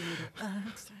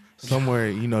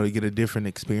 to get a different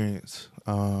experience.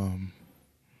 And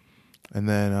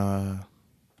then,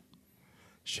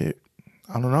 shit,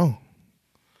 I don't know.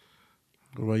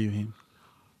 What about you, him?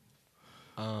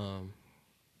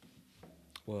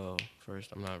 Well,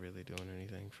 first, I'm not really doing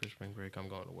anything for spring break. I'm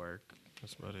going to work.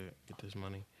 That's about it. Get this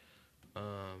money.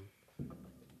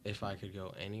 If I could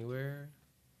go anywhere,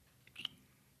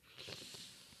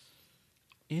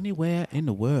 Anywhere in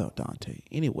the world, Dante.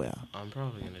 Anywhere. I'm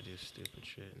probably gonna do stupid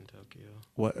shit in Tokyo.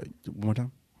 What? One more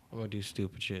time? I'm gonna do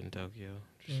stupid shit in Tokyo.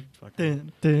 Just fucking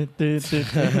Dun, dun, dun, dun,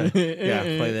 dun. yeah,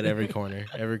 play that every corner.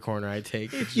 Every corner I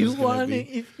take. If you want it,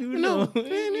 if you know.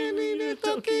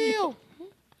 Tokyo.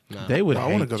 Nah. They would. I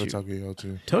want to hate go to you. Tokyo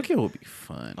too. Tokyo would be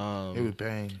fun. It would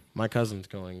bang. My cousin's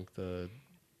going the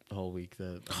whole week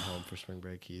that I'm home for spring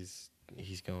break. He's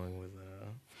going with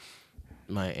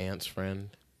my aunt's friend.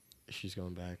 She's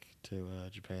going back to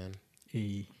Japan,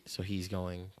 Hey, so he's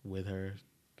going with her,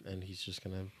 and he's just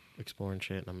gonna explore and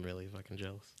shit. And I'm really fucking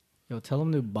jealous. yo, tell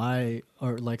him to buy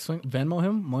or like Venmo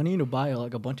him money to buy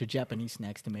like a bunch of Japanese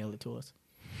snacks to mail it to us.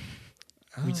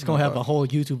 We just gonna have a whole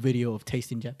YouTube video of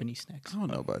tasting Japanese snacks. I don't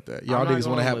know about that. I'm Y'all not niggas want to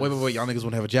going have with- Y'all niggas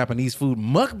want to have a Japanese food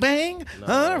mukbang?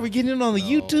 Huh? Are we getting in on the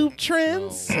YouTube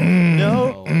trends?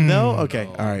 No. No. Okay.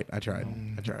 All right. I tried.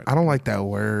 I don't like that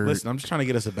word. Listen, I'm just trying to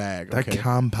get us a bag. that Okay.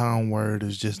 compound word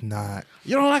is just not.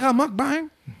 You don't like a mukbang?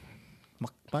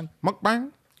 Mukbang.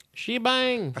 Mukbang? She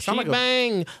bang. sound She like a-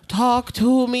 bang. Talk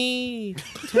to me.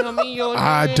 Tell me your name.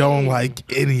 I don't like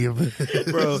any of it.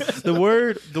 Bro, the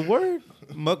word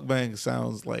mukbang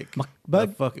sounds like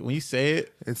Mukbang? when you say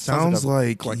it, It sounds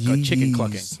like a chicken Yeezy's-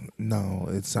 clucking. No,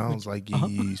 it sounds like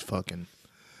Yeezy's fucking.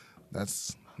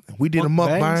 That's we did a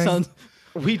Mukbang mukbang. sounds-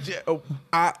 We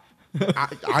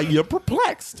you're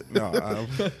perplexed. No,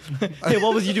 Hey,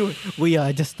 what was you doing? We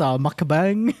just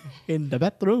mukbang in the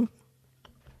bathroom.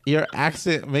 your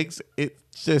accent makes it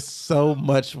just so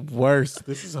much worse.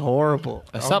 This is horrible.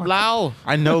 What's up, Lau?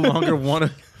 I no longer want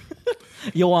to.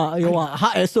 You want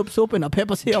hot soup and a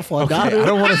pepper here for a I dollar?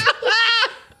 don't want to.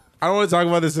 I don't want to talk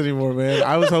about this anymore, man.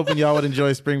 I was hoping y'all would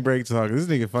enjoy spring break talk. This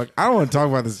nigga fuck. I don't want to talk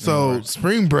about this. So anymore.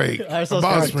 spring break. Alright, so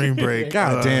About sorry. spring break.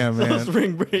 God damn, man.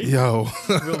 Spring break. Yo,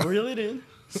 We'll reel it in.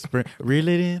 Spring, reel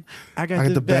it in. I got, I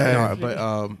got the bag.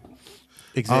 No,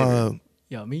 but Xavier,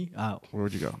 Yo, me?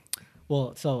 where'd you go?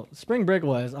 Well, so spring break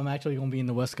was I'm actually gonna be in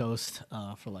the West Coast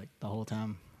for like the whole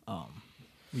time.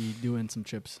 We doing some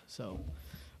trips, so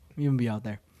we gonna be out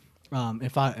there.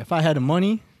 If I had the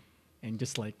money and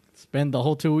just like spend the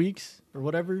whole 2 weeks or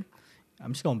whatever,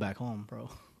 I'm just going back home, bro.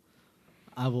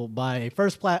 I will buy a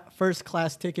first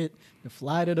class ticket to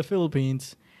fly to the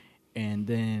Philippines, and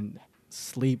then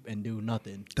sleep and do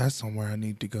nothing. that's somewhere I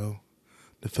need to go.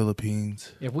 The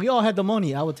Philippines. If we all had the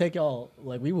money, I would take y'all.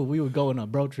 Like we would go on a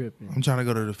bro trip. And, I'm trying to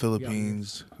go to the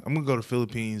Philippines. I'm gonna go to the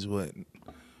Philippines with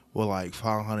like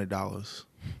 $500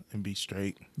 and be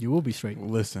straight. you will be straight.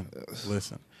 Listen.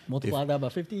 Multiply that by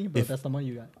 50, but that's the money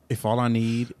you got. If all I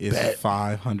need is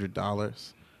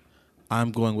 $500,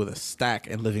 I'm going with a stack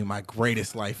and living my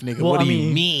greatest life, nigga. Well, What I do you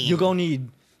mean, mean? you're gonna need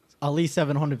at least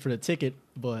 $700 for the ticket,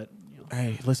 but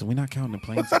Hey, listen, we're not counting the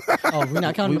planes. oh, we're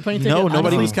not counting the plane ticket. No,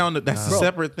 nobody Honestly, was counting. That's a Bro.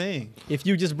 separate thing. If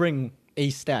you just bring a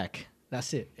stack,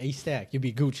 that's it. A stack, you'll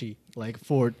be Gucci like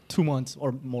for 2 months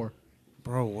or more.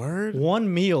 Bro, word?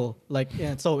 One meal, like,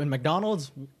 and so in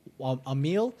McDonald's, a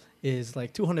meal is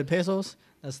like 200 pesos.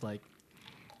 That's like,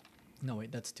 no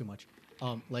wait, that's too much.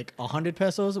 Like 100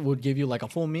 pesos would give you like a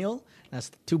full meal.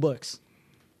 That's $2.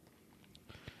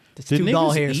 That's Do $2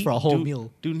 niggas hairs eat- for a whole do-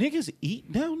 meal. Do niggas eat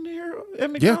down there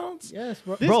at McDonald's? Yes,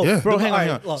 bro. This- bro, yeah. Bro, hang on. alright,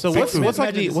 Hang on. look, So fix what's it. like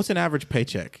Imagine this. what's an average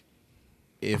paycheck?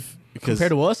 If because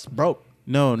compared to us, broke.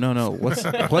 no. What's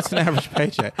an average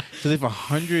paycheck? Because if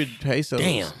 100 pesos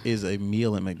Damn. is a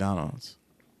meal at McDonald's,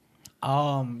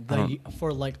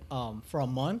 For like for a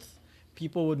month,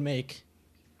 people would make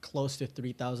close to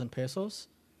 3,000 pesos.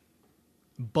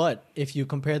 But if you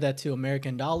compare that to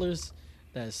American dollars,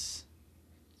 that's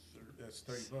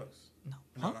 $30. no,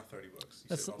 huh? not $30.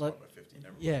 That's like,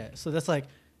 yeah. So that's like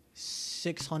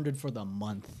 600 for the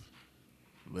month.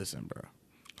 Listen, bro.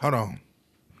 Hold on.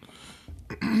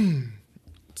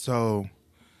 So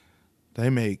they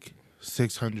make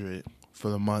 600 for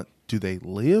the month. Do they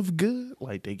live good?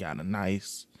 Like they got a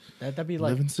nice That'd be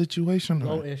like living situation?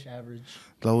 or low-ish average.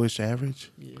 Lowish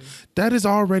average? Yeah. That is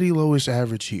already lowish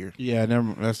average here. Yeah,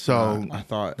 never. That's So I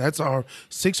thought. that's our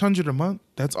 600 a month.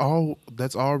 That's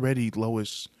already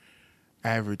lowish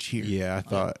average here. Yeah, I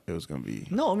thought it was gonna be.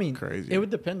 No, I mean Crazy. it would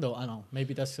depend though. I don't know.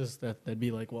 Maybe that's just that'd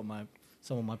be like what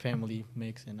some of my family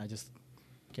makes, and I just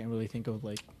can't really think of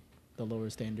like the lower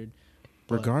standard.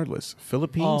 But- Regardless,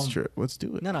 Philippines Um, trip. Let's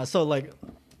do it. No. So like,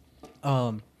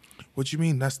 What you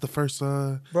mean? That's the first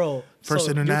bro, first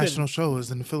so international show is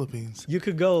in the Philippines. You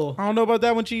could go. I don't know about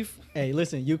that one, Chief. Hey,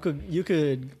 listen, you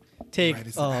could take Right,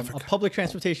 it's in a Africa. public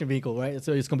transportation vehicle, right?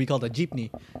 So it's gonna be called a jeepney.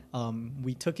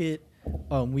 We took it,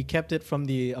 we kept it from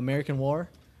the American War.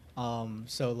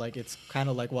 So like it's kind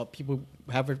of like what people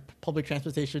have for public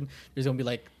transportation. There's gonna be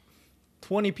like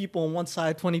 20 people on one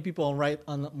side, 20 people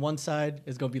on one side.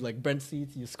 It's gonna be like bench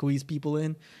seats. You squeeze people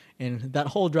in, and that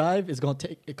whole drive is gonna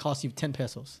it costs you 10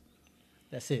 pesos.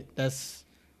 That's it. That's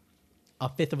a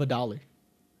fifth of a dollar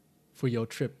for your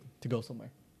trip to go somewhere.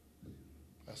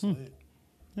 That's lit.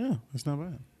 Yeah, it's not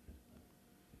bad.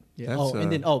 Yeah. That's,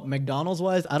 And then McDonald's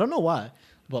wise, I don't know why,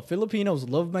 but Filipinos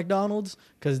love McDonald's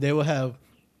because they will have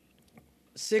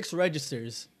 6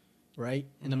 registers, right,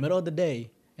 in the middle of the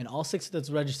day, and all 6 of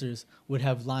those registers would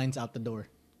have lines out the door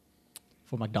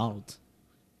for McDonald's.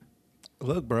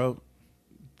 Look, bro,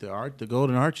 the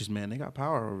Golden Arches, man, they got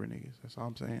power over niggas. That's all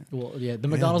I'm saying. Well, yeah, the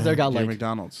McDonald's there got Yeah, like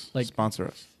McDonald's, like- sponsor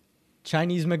us.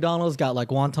 Chinese McDonald's got like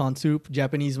wonton soup.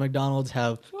 Japanese McDonald's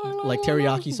have like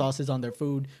teriyaki sauces on their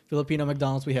food. Filipino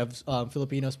McDonald's, we have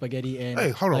Filipino spaghetti and Hey,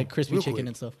 hold on, like crispy real chicken quick.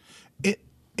 and stuff.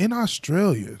 In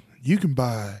Australia, you can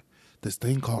buy this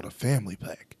thing called a family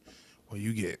pack, where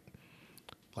you get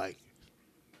like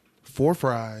 4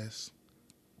 fries,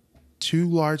 2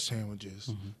 large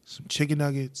sandwiches, some chicken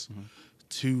nuggets,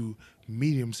 2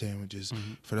 medium sandwiches.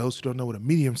 For those who don't know what a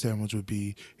medium sandwich would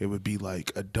be, it would be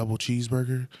like a double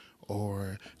cheeseburger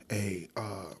or a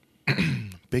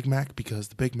Big Mac, because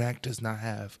the Big Mac does not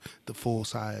have the full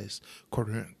size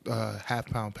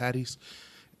half-pound patties.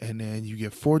 And then you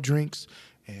get 4 drinks,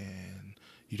 and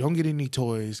you don't get any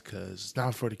toys because it's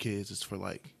not for the kids. It's for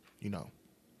like,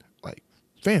 like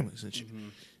families and shit.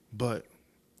 But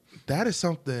that is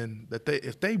something that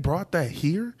if they brought that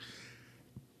here,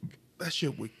 that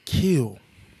shit would kill.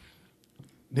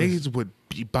 Niggas would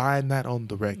be buying that on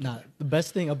the regular. Nah, the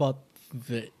best thing about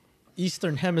the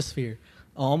Eastern Hemisphere,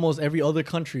 almost every other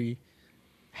country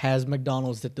has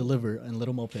McDonald's that deliver in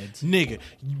little mopeds. Nigga,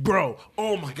 bro,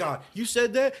 oh my God. You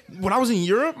said that? When I was in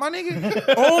Europe, my nigga?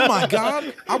 Oh my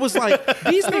God. I was like,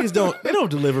 these niggas don't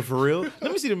deliver for real.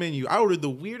 Let me see the menu. I ordered the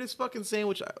weirdest fucking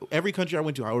sandwich. Every country I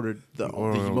went to, I ordered the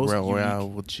most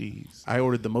unique. with cheese. I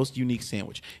ordered the most unique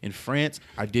sandwich. In France,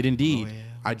 I did indeed.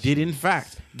 I did in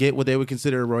fact get what they would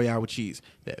consider a Royale with cheese.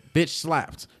 That bitch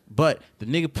slapped. But the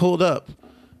nigga pulled up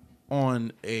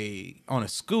on a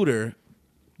scooter.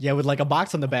 Yeah, with like a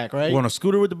box on the back, right? We're on a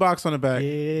scooter with the box on the back,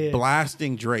 Yeah.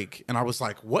 blasting Drake. And I was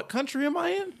like, what country am I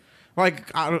in?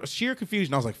 Like, sheer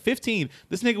confusion. I was like, 15.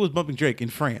 This nigga was bumping Drake in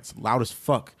France, loud as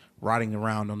fuck, riding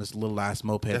around on this little ass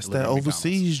moped. That's delivering that McDonald's.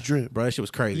 overseas drip. Bro, that shit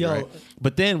was crazy, Yo. right?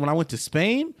 But then when I went to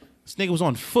Spain, this nigga was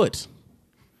on foot.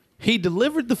 He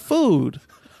delivered the food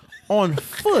on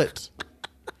foot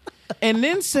and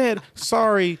then said,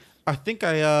 sorry, I think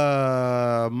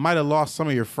I might have lost some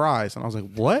of your fries. And I was like,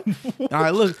 what? And I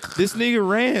looked, this nigga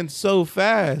ran so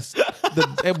fast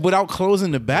without closing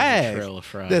the bag Trail of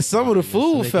fries that some of the behind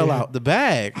food this fell nigga. out the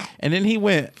bag. And then he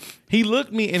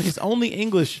looked me, and his only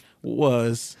English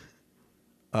was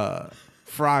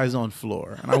fries on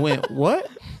floor. And I went, what?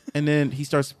 And then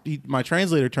my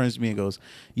translator turns to me and goes,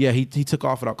 yeah, he took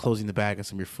off without closing the bag and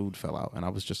some of your food fell out. And I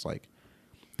was just like,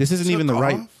 this isn't even the Took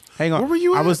right. off? Hang on. Where were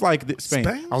you I at? was like, Spain.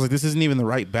 Spain? I was like, this isn't even the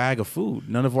right bag of food.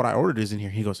 None of what I ordered is in here.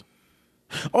 He goes,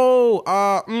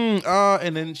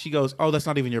 and then she goes, oh, that's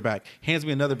not even your bag. Hands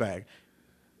me another bag.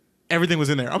 Everything was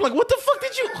in there. I'm like, what the fuck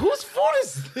whose food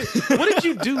is this? What did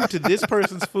you do to this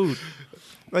person's food?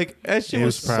 Like, that shit He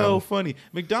was was proud. so funny.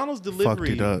 McDonald's delivery.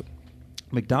 Fucked it up.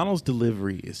 McDonald's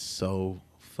delivery is so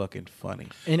fucking funny.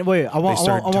 And wait, I want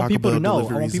started Taco people to Bell know. I want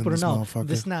deliveries people in to know. this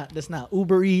motherfucker. This not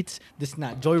Uber Eats. This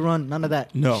not Joy Run. None of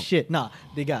that No. shit. Nah,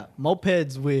 they got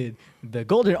mopeds with the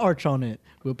golden arch on it,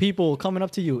 with people coming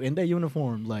up to you in their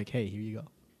uniform, like, "Hey, here you go."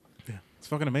 Yeah, it's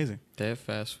fucking amazing. They have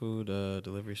fast food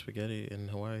delivery spaghetti in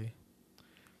Hawaii.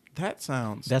 That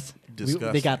sounds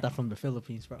They got that from the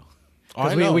Philippines, bro. Oh, I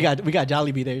 'Cause know. we got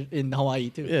Jollibee there in Hawaii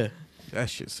too. Yeah. That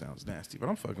shit sounds nasty, but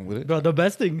I'm fucking with it. Bro, the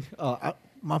best thing,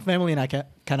 my family and I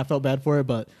kind of felt bad for it,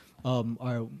 but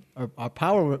our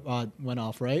power went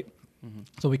off, right?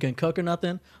 So we couldn't cook or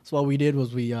nothing. So what we did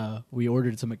was we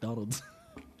ordered some McDonald's.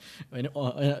 And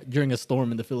during a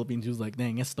storm in the Philippines, he was like,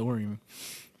 "Dang, it's storming."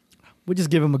 We just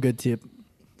give him a good tip.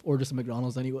 Order some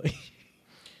McDonald's anyway.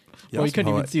 Bro, you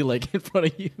couldn't even see like in front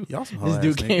of you. Y'all some This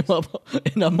dude hoe-ass came up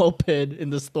in a moped in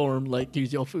the storm, like,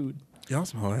 "Here's your food." Y'all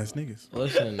some whole ass niggas.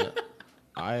 Listen,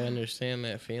 I understand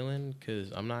that feeling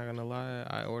because I'm not going to lie.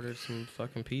 I ordered some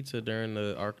fucking pizza during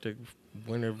the Arctic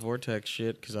winter vortex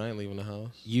shit because I ain't leaving the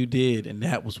house. You did, and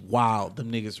that was wild.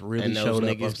 Them niggas really And those showed up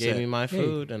niggas upset. gave me my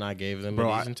food and I gave them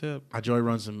Bro, a decent tip. I joy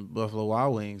run some Buffalo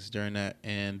Wild Wings during that,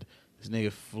 and this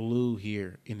nigga flew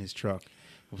here in his truck.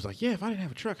 It was like, yeah, if I didn't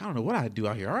have a truck, I don't know what I'd do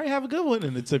out here. All right, have a good one.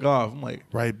 And it took off. I'm like,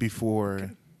 Right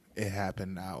before it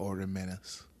happened, I ordered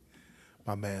Menace.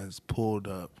 My man's pulled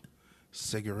up,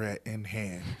 cigarette in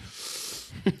hand.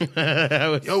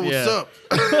 Yo, what's up?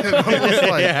 And I was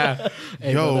like,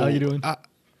 Hey, yo, brother, how you doing?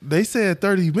 They said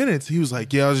 30 minutes. He was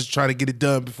like, yeah, I was just trying to get it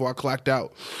done before I clocked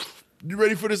out. You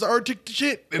ready for this Arctic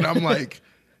shit? And I'm like,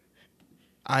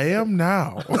 I am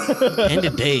now. End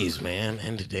of days, man.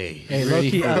 End of days. Hey,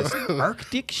 low-key,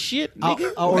 Arctic shit, I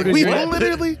nigga.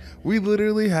 ordered we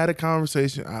literally had a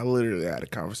conversation. I literally had a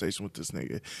conversation with this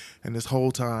nigga, and this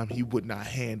whole time he would not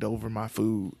hand over my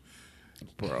food,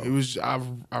 bro. It was I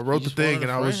wrote the just thing, wanted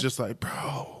and a I was friend. just like,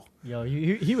 bro, Yo,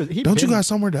 he was. don't you got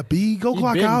somewhere to be? Go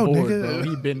clock been out, bored, nigga. Bro.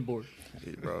 He been bored.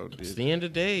 Bro, It's the end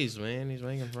of days, man. He's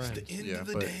making friends. End yeah, of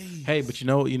the but day. hey, but you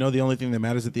know the only thing that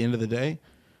matters at the end of the day,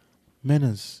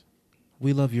 Menace,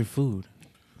 we love your food.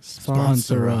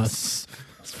 Sponsor us.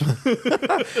 We're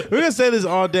gonna say this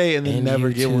all day and then And never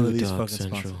you get too, one of these Dog fucking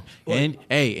Central. sponsors. And you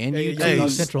Hey, too. Dog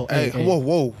Central. Hey, Hey,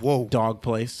 whoa. Dog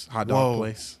place, hot dog Whoa.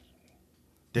 place,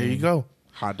 There you go.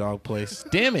 hot dog place.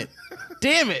 Damn it.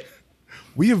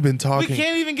 We have been We talking.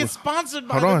 can't even get sponsored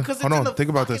by Hold them on, because it's hold in on. the Think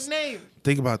about fucking this. name.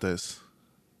 Think about this.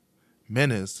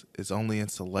 Menace is only in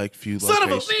select few Son of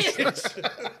a locations. bitch.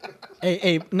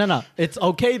 hey, no. It's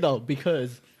okay though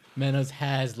because Menace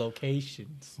has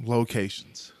locations.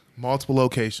 Locations. Multiple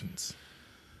locations.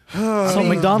 So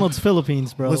McDonald's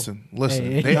Philippines, bro. Listen.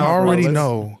 Hey, They no, bro, already listen.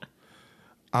 know.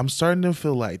 I'm starting to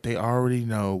feel like they already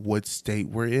know what state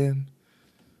we're in.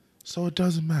 So it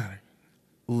doesn't matter.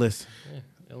 Listen.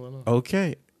 Illinois.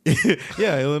 Okay.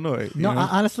 Yeah, Illinois. you No, know?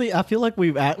 honestly, I feel like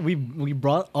we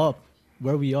brought up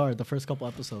where we are the first couple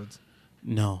episodes.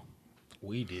 No,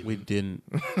 We did. we didn't.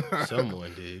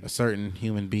 Someone did. A certain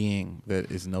human being that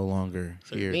is no longer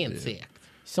here. did.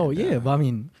 So yeah, but I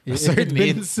mean, A certain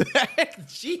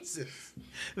insect. Jesus.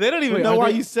 They don't even know why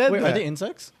you said Wait, that. are they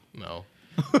insects? No.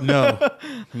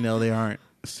 No, they aren't.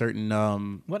 A certain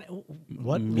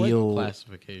What meal.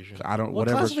 Classification. I don't. What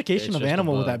whatever. classification It's of just a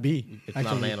animal would bug. that be? It's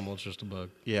not an animal. It's just a bug.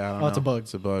 Yeah, I don't Oh, it's a know. bug.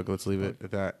 It's a bug. Let's leave it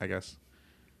at that, I guess.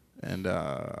 And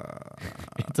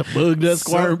It's a bug that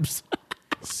squirms.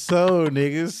 so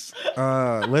niggas,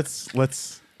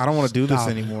 let's. I don't want to do this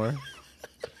Stop. anymore.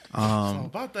 So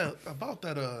about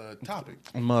that topic.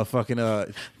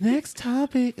 Motherfucking next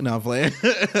topic. No, I'm playing.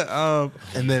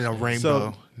 And then a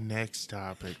rainbow. So- Next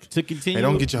topic. To continue. Hey,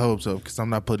 don't get your hopes up because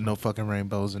I'm not putting no fucking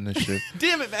rainbows in this shit.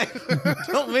 Damn it, man.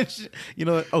 Don't mention. You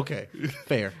know what? Okay,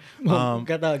 fair. got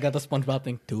the SpongeBob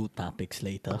thing. 2 topics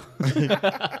later.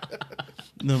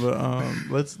 No,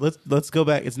 but let's go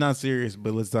back. It's not serious,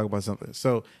 but let's talk about something.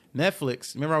 So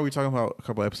Netflix. Remember how we were talking about a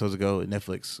couple episodes ago?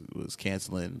 Netflix was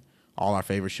canceling all our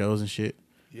favorite shows and shit.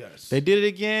 Yes. They did it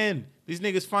again. These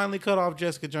niggas finally cut off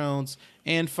Jessica Jones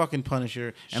and fucking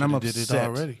Punisher, and I'm Shoulda upset. did it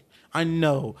already. I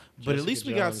know, but at Jessica least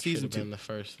we got Jones season should've been 2. the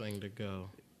first thing to go.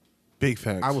 Big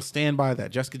facts. I will stand by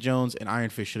that. Jessica Jones and Iron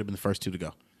Fist should have been the first 2 to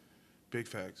go. Big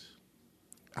facts.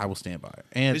 I will stand by it.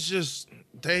 And It's just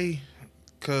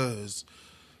because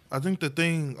I think the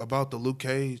thing about the Luke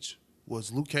Cage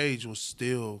was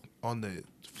still on the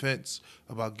fence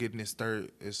about getting his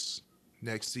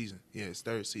next season. Yeah, his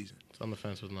 3rd season. It's on the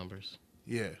fence with numbers.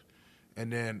 Yeah.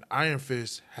 And then Iron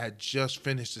Fist had just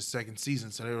finished the 2nd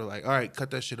season, so they were like, all right, cut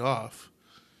that shit off.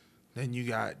 Then you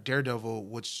got Daredevil,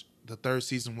 which the 3rd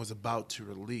season was about to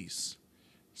release.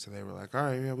 So they were like, all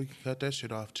right, yeah, we can cut that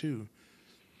shit off too.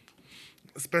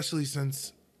 Especially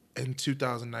since in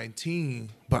 2019.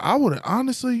 But I would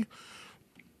honestly,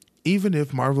 even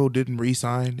if Marvel didn't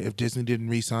re-sign, if Disney didn't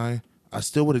re-sign, I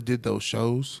still would have did those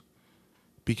shows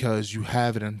because you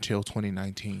have it until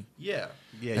 2019. yeah,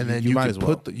 And then you might could as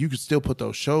well. you could still put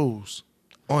those shows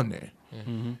on there.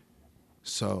 Mm-hmm.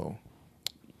 So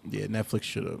Yeah, Netflix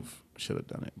should have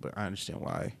done it, but I understand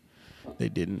why they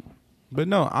didn't. But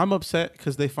no, I'm upset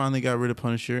because they finally got rid of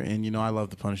Punisher, and you know I love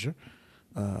the Punisher.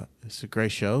 It's a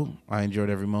great show. I enjoyed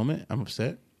every moment. I'm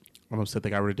upset they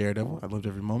got rid of Daredevil. I loved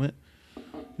every moment.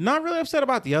 Not really upset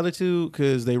about the other 2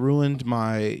 because they ruined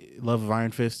my love of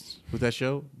Iron Fist with that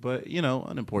show. But you know,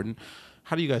 unimportant.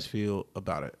 How do you guys feel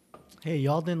about it? Hey,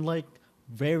 y'all didn't like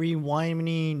very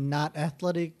whiny, not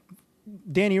athletic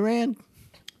Danny Rand?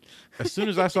 As soon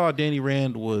as I saw Danny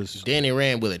Rand was Danny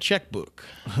ran with a checkbook.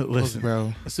 listen,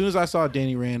 bro. As soon as I saw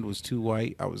Danny Rand was too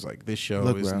white, I was like, this show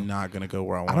Look, is bro. not gonna go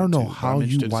where I want. I don't know it to, but how I'm you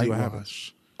interested to see what happens.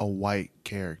 whitewash a white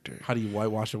character. How do you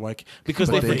whitewash a white? Because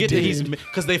But they they forget that he's did.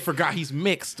 because they forgot he's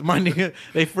mixed. My nigga,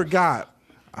 they forgot.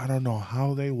 I don't know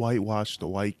how they whitewashed the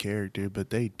white character, but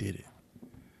they did it.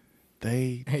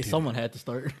 They Hey, did someone had to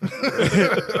start.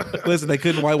 Listen, they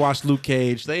couldn't whitewash Luke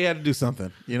Cage. They had to do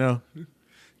something, you know. it.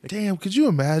 Damn, could you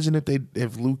imagine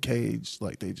if Luke Cage,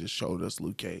 like they just showed us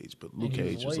Luke Cage, but Luke he was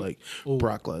Cage was white? like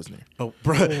Brock Lesnar. Oh,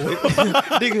 bro,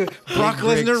 nigga, Brock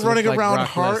Griggs Lesnar looks running like around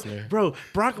Brock Lesnar. Bro,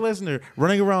 Brock Lesnar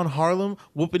running around Harlem,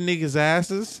 whooping niggas'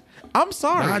 asses. I'm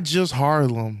sorry. Not just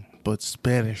Harlem, but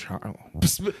Spanish Harlem.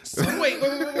 Wait.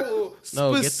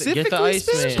 No, get the Specifically Iceman.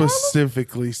 Spanish Harlem?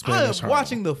 Specifically I Spanish am Harlem.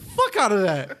 watching the fuck out of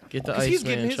that. Get the 'Cause he's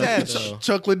Iceman, getting his Chuck ass. Liddell.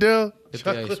 Chuck Liddell. Get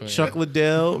the Iceman. Chuck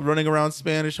Liddell running around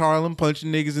Spanish Harlem,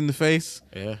 punching niggas in the face.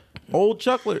 Yeah. Old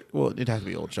Chuck Liddell. Well, it'd have to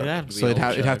be old Chuck. It'd have to be so it'd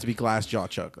old have Chuck. to be glass jaw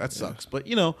Chuck. That sucks. But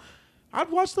you know, I'd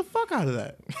watch the fuck out of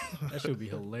that. That should be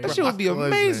That hilarious. shit would be Brock Lesnar.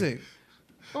 amazing.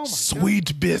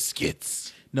 Sweet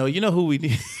biscuits. No, you know who we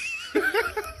need.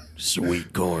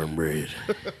 Sweet cornbread.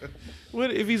 What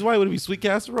if he's white? Would it be sweet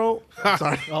casserole?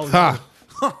 Sorry. Oh,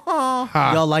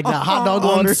 Ha. y'all like that hot dog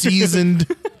water? Unseasoned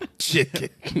chicken.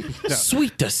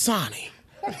 Sweet Dasani.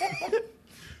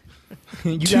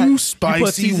 You Too you spicy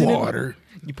put seasoning- water.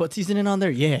 You put seasoning on there?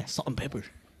 Yeah, salt and pepper.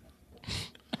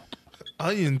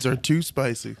 Onions are too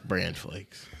spicy. Bran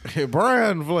flakes.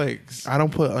 Bran flakes. I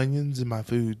don't put onions in my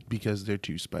food because they're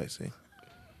too spicy.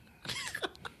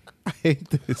 I hate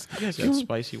this. You guys got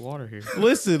spicy water here.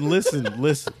 Listen.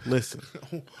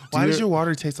 Why does your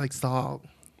water taste like salt?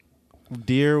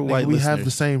 Dear white we listeners, have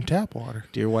the same tap water.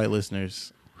 dear white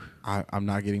listeners, I'm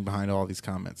not getting behind all these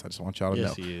comments. I just want y'all to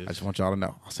Yes, know. he is. I just want y'all to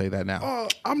know. I'll say that now.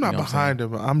 I'm not You know what I'm behind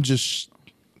them. I'm just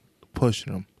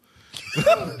pushing them.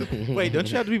 Wait, don't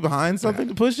you have to be behind something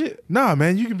to push it? Nah,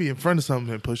 man, you can be in front of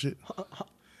something and push it.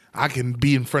 I can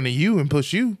be in front of you and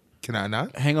push you. Can I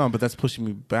not? Hang on, but that's pushing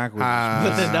me backwards.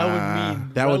 But then that would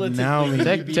mean That would now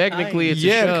mean- Technically, it's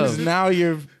yeah, a because shove. now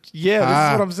you're. Yeah,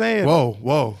 this is what I'm saying.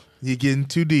 Whoa. You're getting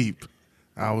too deep.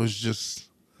 I was just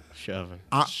Shoving.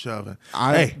 shoving.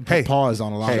 I hey. pause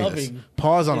on a lot of this. Shoving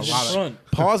Pause on a is lot of.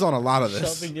 front. Pause on a lot of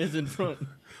this. Shoving is in front.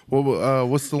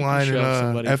 What's the line in Shove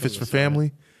somebody F from is the for side.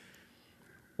 family?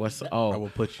 What's the, oh?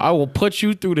 I will put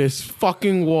you- through this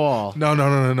fucking wall. No.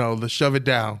 The shove it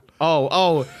down.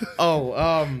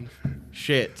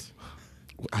 Shit.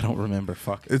 I don't remember.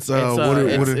 Fuck. It's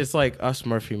It's like us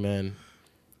Murphy men.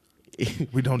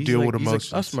 we don't He's deal like- with he's like,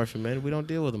 emotions. us Murphy men, we don't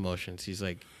deal with emotions. He's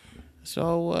like,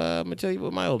 so I'm gonna tell you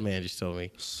what my old man just told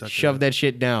me. Suck it Shove up. that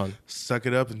shit down. Suck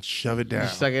it up and shove it down.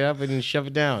 Suck it up and shove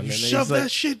it down. You And then shove he's that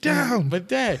like, shit down. But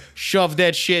Dad, shove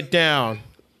that shit down.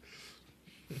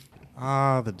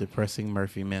 The depressing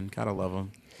Murphy men. Gotta love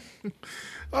them.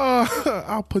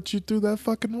 I'll put you through that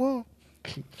fucking wall.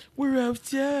 We're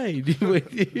outside.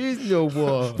 There's no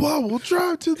wall. Well, we'll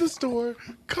drive to the store,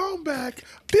 come back,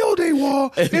 build a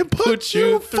wall, and put put you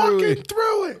you through fucking it.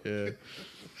 through it. Yeah.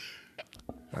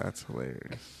 That's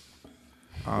hilarious.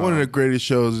 One of the greatest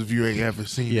shows if you ain't ever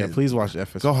seen Yeah, it. please watch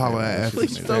FS. Go holler at F.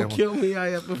 Please don't kill me. I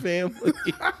have a family.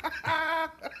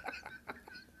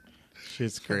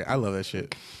 Shit's great. I love that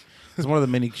shit. It's one of the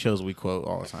many shows we quote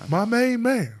all the time. My main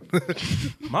man.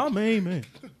 My main man.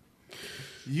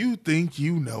 You think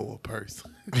you know a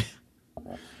person.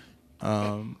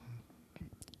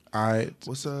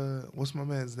 What's my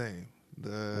man's name?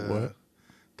 What?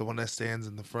 The one that stands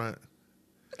in the front.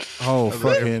 Oh of the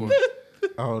fucking. airport.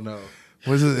 Oh no.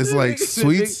 What is it? It's like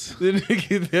Sweets. The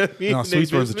nigga that be No, in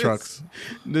Sweets their runs the business.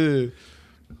 trucks.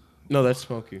 No, that's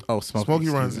Smokey. Oh, Smokey. Smokey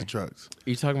excuse runs me. the trucks.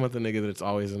 You talking about the nigga that's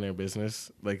always in their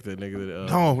business? Like the nigga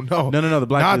that... No. No. The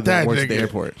black Not dude that that works nigga. at the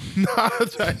airport. Not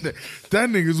that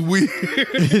nigga's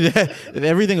weird.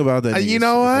 Everything about that. You nigga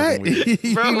know is what? fucking weird.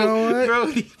 You know what?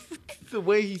 Bro, the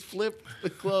way he flipped the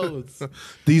clothes.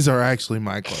 These are actually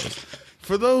my clothes.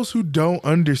 For those who don't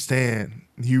understand,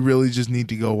 you really just need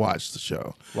to go watch the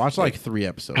show. Watch like 3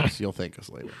 episodes. You'll thank us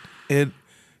later.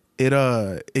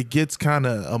 It gets kind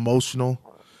of emotional.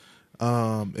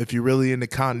 If you're really into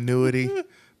continuity,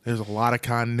 there's a lot of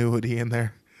continuity in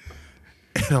there,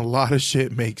 and a lot of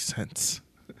shit makes sense.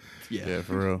 Yeah,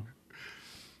 for real.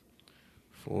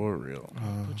 For real.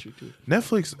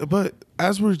 Netflix, but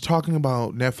as we're talking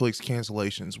about Netflix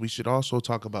cancellations, we should also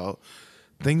talk about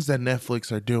things that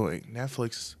Netflix are doing.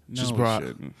 Netflix just brought.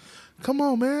 Come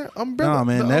on, man! No,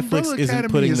 man. the Netflix Umbrella isn't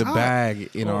Academy putting is the hot. bag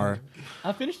in our.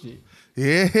 I finished it.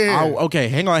 Yeah. Okay,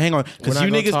 hang on, We're because not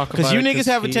you gonna niggas, talk because about you it niggas 'cause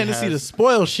have a he tendency to has-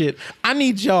 spoil shit. I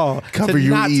need y'all Cover to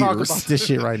your not talk ears. about this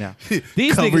shit right now.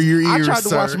 These Cover niggas, your I ears, tried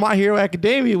to watch sir. My Hero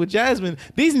Academia with Jasmine.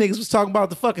 These niggas was talking about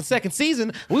the fucking second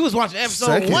season. We was watching episode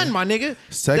Second. 1, my nigga. They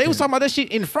Second. was talking about that shit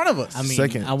in front of us. I mean,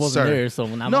 Second, I wasn't sir. there, so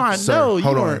when I no, I Sir, know you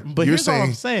hold weren't. on. But here's all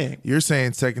I'm saying. You're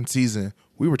saying second season.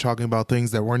 We were talking about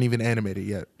things that weren't even animated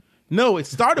yet. No, it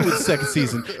started with the second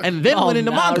season and then Oh, went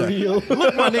into not manga. real.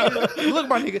 Look, my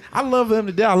nigga. I love them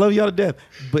to death. I love y'all to death.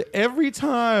 But every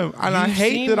time, and I You've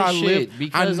hate seen that the I shit live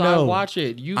because I know. watch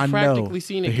it. You've I know. practically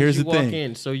seen it. But here's you the walk thing.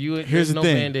 in, so you Here's there's the no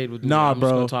thing. band-aid with Nah, I'm bro.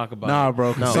 just gonna talk about nah, it.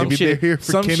 bro. 'cause No. Some Maybe they're here shit,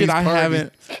 for some shit Kenny's I party.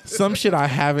 haven't, some shit I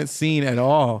haven't seen at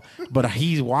all. But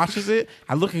he watches it.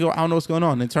 I look and go, I don't know what's going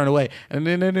on, and then turn away. And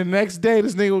then the next day,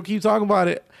 this nigga will keep talking about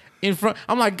it in front.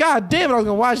 I'm like, God damn it, I was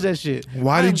gonna watch that shit.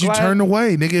 Why I'm did you glad- turn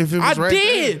away, nigga? If it was I right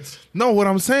did. there? No, what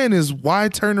I'm saying is, why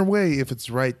turn away if it's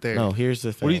right there? No, here's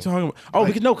the thing. What are you talking about? Oh,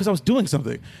 because I was doing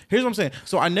something. Here's what I'm saying.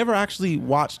 So I never actually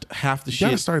watched half the You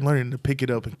gotta shit. start learning to pick it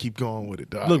up and keep going with it,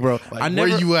 dog. Look, bro, Like, I never-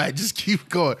 where you at? Just keep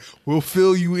going. We'll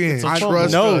fill you in. I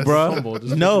Trust no, us. bro. Fumble.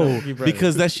 Just No, keep running.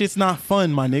 because that shit's not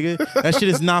fun, my nigga. That shit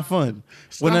is not fun.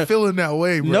 Stop When feeling that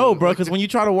way, bro. no, bro, because when you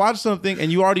try to watch something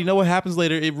and you already know what happens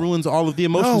later, it ruins all of the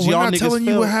emotions No, we're y'all not niggas telling you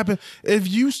felt. what happened. If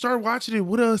you start watching it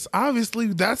with us, obviously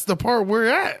that's the part we're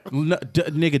at. No,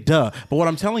 nigga, duh. But what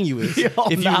I'm telling you is, Yo,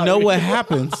 if you nah, know we- what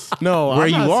happens No, where I'm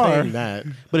you not are, saying that.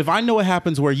 but if I know what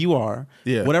happens where you are,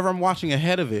 Yeah. whatever I'm watching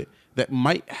ahead of it that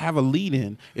might have a lead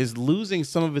in is losing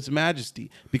some of its majesty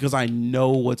because I know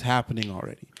what's happening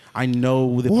already. I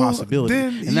know the possibility,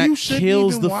 Then and that you shouldn't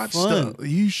kills even the watch fun.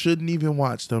 You shouldn't even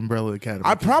watch the Umbrella Academy.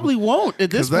 I probably won't at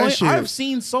this 'Cause that point. shit- I've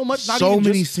seen so much. Not so even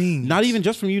many just, scenes. Not even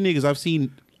just from you niggas. I've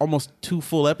seen almost 2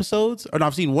 full episodes, or no,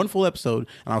 I've seen 1 full episode,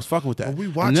 and I was fucking with that. Well, we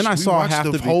watched. and then I we saw watched half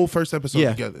the the whole first episode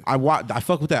together. I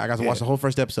fuck with that. I got to watch the whole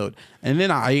first episode, and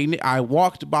then I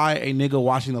walked by a nigga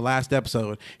watching the last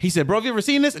episode. He said, "Bro, have you ever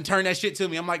seen this?" And turned that shit to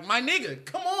me. I'm like, "My nigga,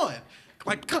 come on."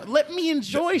 Like, let me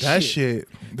enjoy that shit. shit.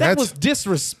 That That's was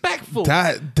disrespectful.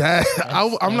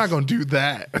 I'm not gonna do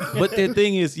that. But the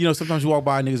thing is, sometimes you walk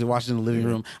by niggas and watch it in the living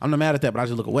room. I'm not mad at that, but I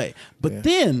just look away. But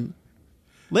then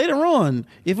later on,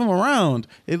 if I'm around,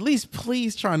 at least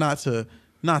please try not to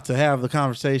have the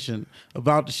conversation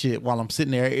about the shit while I'm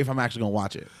sitting there if I'm actually gonna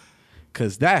watch it,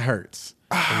 because that hurts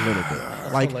a little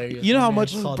bit. Like, Hilarious. you know My how man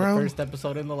much, saw bro? the first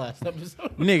episode and the last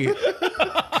episode. nigga.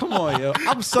 Come on, yo.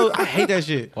 I hate that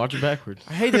shit. Watch it backwards.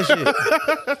 I hate that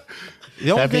shit.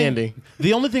 The only Happy thing, ending.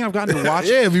 The only thing I've gotten to watch.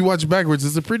 Yeah, if you watch it backwards,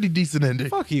 it's a pretty decent ending.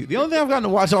 Fuck you. The only thing I've gotten to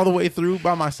watch all the way through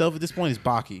by myself at this point is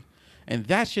Baki. And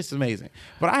that shit's amazing.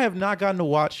 But I have not gotten to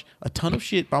watch a ton of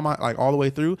shit by all the way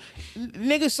through.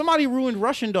 Nigga, somebody ruined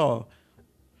Russian Doll.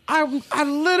 I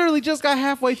literally just got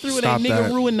halfway through Stop and a nigga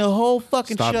that. ruined the whole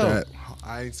fucking Stop show. that.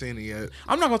 I ain't seen it yet.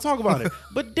 I'm not gonna talk about it.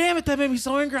 But damn it, that made me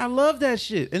so angry. I love that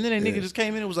shit. And then a nigga just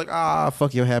came in and was like,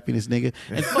 fuck your happiness, nigga.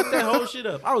 And fuck that whole shit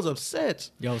up. I was upset.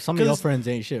 Yo, some of your 'Cause- friends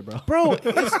ain't shit, bro. Bro,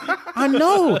 I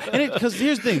know. And because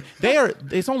here's the thing.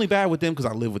 It's only bad with them because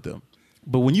I live with them.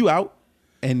 But when you out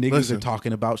and niggas Listen. are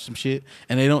talking about some shit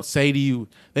and they don't say to you,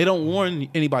 they don't warn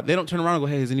anybody. They don't turn around and go,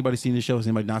 hey, has anybody seen this show? Has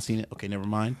anybody not seen it? Okay, never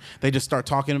mind. They just start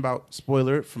talking about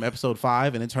spoiler from episode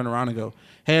 5 and then turn around and go,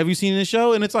 hey, have you seen this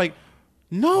show? And it's like,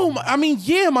 no, my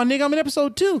nigga, I'm in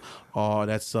episode 2. Oh,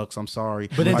 that sucks. I'm sorry.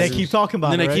 But then they keep talking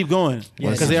about and then it, they right? keep going Yeah,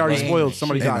 because they already it's spoiled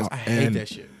somebody's And- eyes. I hate and- that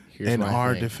shit. Here's In my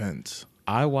our thing. defense,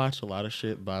 I watch a lot of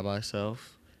shit by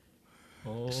myself,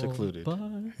 secluded.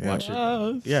 Watch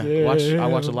it. Yeah, I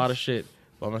watch a lot of shit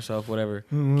by myself. Whatever.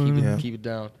 Keep it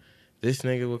down. This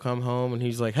nigga will come home and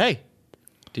he's like, "Hey,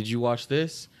 did you watch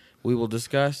this? We will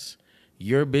discuss."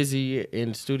 You're busy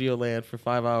in studio land for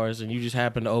 5 hours, and you just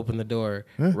happen to open the door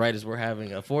right as we're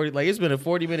having a 40. Like, it's been a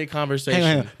 40-minute conversation.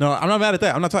 Hang on. No, I'm not mad at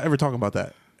that. I'm not ever talking about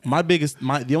that.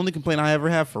 The only complaint I ever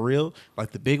have for real,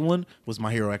 like the big one, was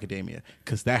My Hero Academia,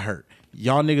 because that hurt.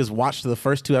 Y'all niggas watched the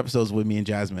first 2 episodes with me and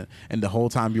Jasmine, and the whole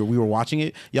time we were watching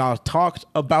it, y'all talked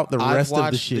about the I've rest of the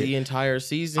watched shit. the entire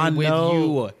season I with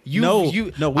know. you. No, we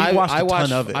watched I a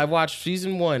ton of it. I watched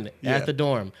season 1 Yeah. at the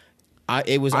dorm.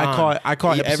 It was I on. caught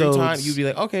every episodes. time you'd be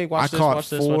like, okay, watch this, caught watch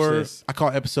this, 4. watch this. I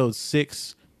caught episode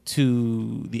 6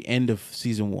 to the end of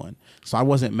season 1, so I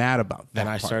wasn't mad about that. Then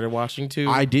I part. started watching 2.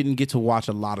 I didn't get to watch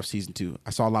a lot of season 2. I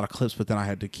saw a lot of clips, but then I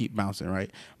had to keep bouncing, right?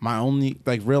 My only,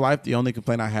 real life, the only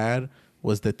complaint I had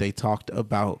was that they talked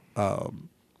about,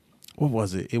 what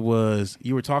was it? It was,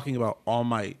 you were talking about All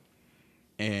Might,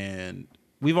 and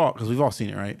we've all seen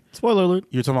it, right? Spoiler alert.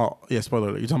 You're talking about, spoiler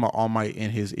alert, you're talking about All Might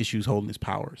and his issues holding his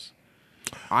powers.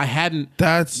 I hadn't.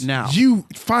 that's Now. you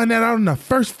find that out in the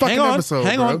first fucking episode.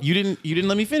 Hang bro. on. You didn't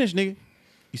let me finish, nigga.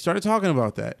 You started talking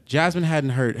about that. Jasmine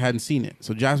hadn't seen it,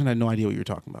 so Jasmine had no idea what you were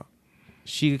talking about.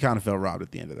 She kind of felt robbed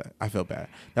at the end of that. I felt bad.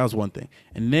 That was one thing.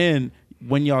 And then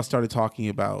when y'all started talking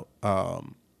about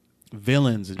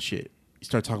villains and shit, you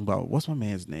started talking about, what's my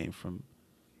man's name from?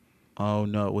 Oh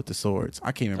no, with the swords.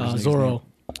 I can't remember his Zorro. name.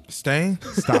 Stain.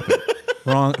 Stop it.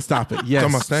 Wrong. Stop it. Yes.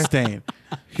 Talking about Stain? Stain.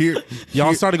 Here, Y'all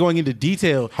here- started going into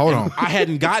detail. Hold and on. I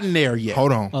hadn't gotten there yet.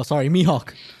 Hold on. Oh, sorry,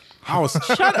 Mihawk. I was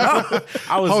shut up.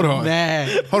 I was Hold on.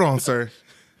 mad. Hold on, sir.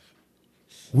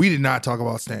 We did not talk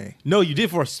about Stain. No, you did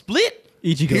for a split.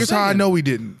 Ichigo. Here's how I know we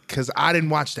didn't, because I didn't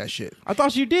watch that shit. I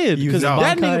thought you did because know.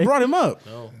 that Bankai. nigga brought him up.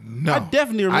 No, I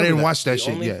definitely remember I didn't that. watch that The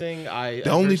shit only yet. thing I The ever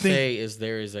only thing- say is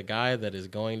there is a guy that is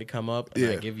going to come up, and I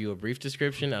Yeah. give you a brief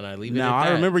description, and I leave it Now at I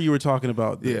that. remember you were talking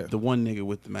about the, Yeah. the one nigga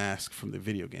with the mask from the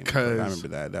video game. I 'Cause remember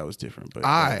that. That was different. But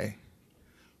I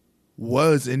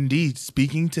was indeed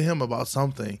speaking to him about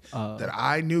something that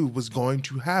I knew was going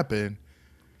to happen,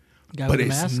 Guy but with the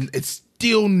mask. it's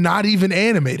still not even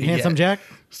animated Handsome yet. Jack.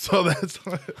 So that's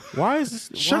why is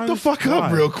this? shut the fuck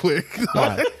up real quick.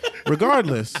 Why?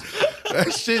 Regardless,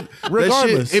 that shit.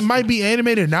 Regardless. it might be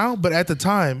animated now, but at the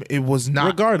time it was not.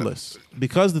 regardless,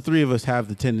 because the three of us have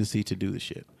the tendency to do the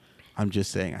shit. I'm just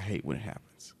saying I hate when it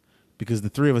happens because the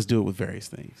three of us do it with various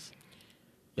things.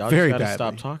 Y'all Very just gotta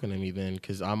badly. stop talking to me then,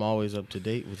 because I'm always up to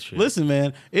date with shit. Listen,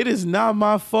 man, it is not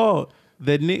my fault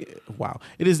that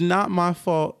it is not my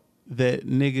fault that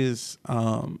niggas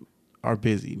are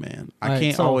busy, man. I All right,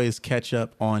 can't so- always catch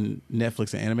up on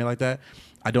Netflix and anime like that.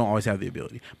 I don't always have the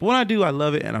ability. But when I do, I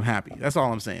love it and I'm happy. That's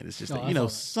all I'm saying. It's just No, that, that's all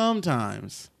right.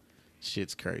 sometimes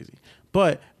shit's crazy.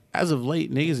 But as of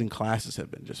late, niggas in classes have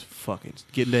been just fucking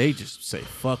they just say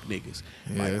fuck niggas.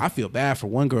 Like, I feel bad for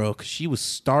one girl because she was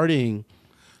starting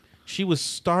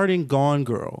Gone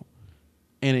Girl,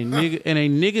 and a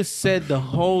nigga said the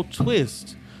whole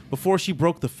twist before she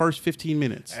broke the first 15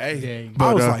 minutes. Hey,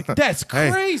 I was like, that's hey,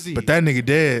 crazy. but that nigga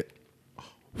dead.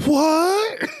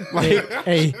 What?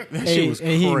 Hey, shit was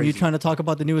you crazy. trying to talk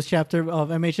about the newest chapter of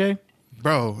MHA?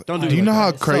 Bro, Don't do do me you know like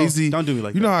how that. crazy? Don't do me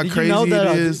like you know that. how Did crazy you know that?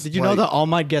 it is. Did you know that All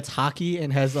Might gets hockey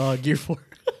and has Gear 4?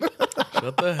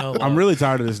 Shut the hell up. I'm really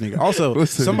tired of this nigga. Also,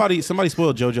 Listen. somebody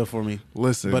spoiled JoJo for me.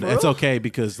 Listen, But it's okay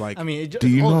because, like, I mean, Do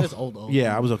you know- it's old.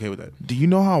 yeah, I was okay with that. do you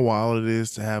know how wild it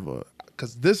is to have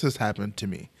because this has happened to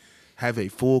me, have a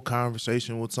full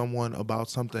conversation with someone about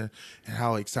something and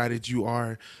how excited you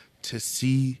are to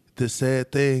see the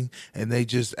said thing, and they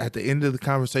just at the end of the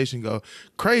conversation go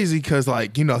crazy because,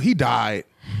 like, you know, he died,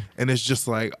 and it's just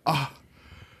like,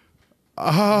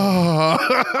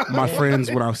 My friends,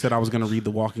 when I said I was going to read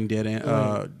the Walking Dead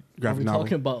Are graphic we novel,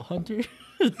 talking about Hunter?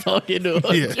 talking to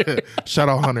Hunter. yeah. Shout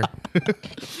out Hunter.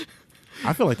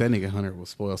 I feel like that nigga Hunter will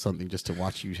spoil something just to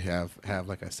watch you have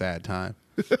like a sad time.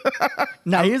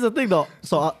 Now here's the thing though.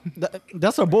 So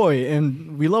that's our boy,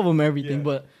 and we love him and everything.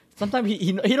 But sometimes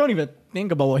he don't even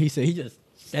think about what he said. He just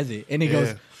says it, and he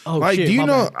goes, "Oh like, shit!" do you my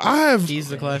know? bad." He's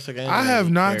the classic anime I have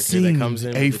not character that seen comes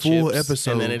in a with the full chips,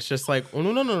 episode. and then it's just like, oh,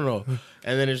 no.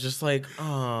 And then it's just like,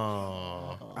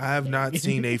 oh. I have not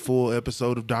seen a full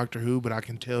episode of Doctor Who, but I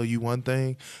can tell you one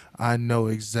thing: I know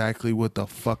exactly what the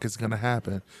fuck is gonna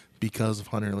happen because of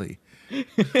Hunter Lee.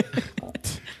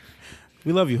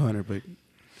 We love you, Hunter, but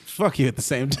fuck you at the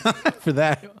same time for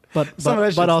that. But Some of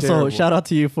that shit's also terrible. shout out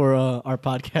to you for our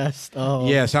podcast.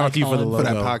 Yeah, shout out to you for the icon. logo.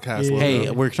 For that podcast Yeah. logo.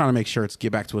 Hey, we're trying to make shirts.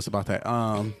 Get back to us about that.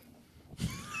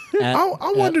 At-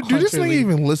 I wonder, at do this Hunter nigga Lee.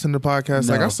 even listen to podcasts?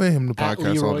 Like, No. I send him the At podcast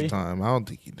all Leroy. the time. I don't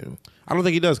think he do. I don't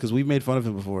think he does because we've made fun of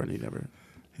him before and he never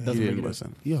Doesn't he make didn't it.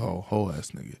 listen. He a whole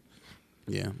ass nigga.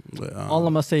 Yeah, but, All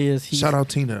I'm gonna say is Shout out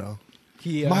Tina though.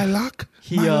 he My luck.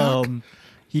 he my luck.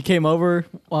 he came over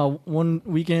one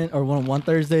weekend or one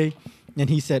Thursday, and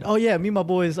he said, "Oh yeah, me and my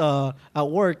boys at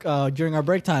work during our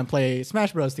break time play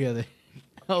Smash Bros together."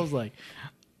 I was like,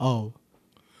 "Oh,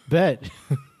 bet."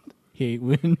 He ain't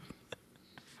win.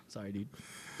 Sorry, dude.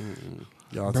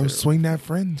 y'all Bro, terrible. swing that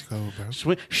friend code,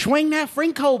 bro. Swing that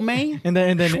friend code, man. And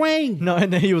then Swing. No,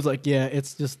 and then he was like, "Yeah,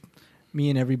 it's just me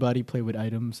and everybody play with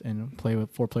items and play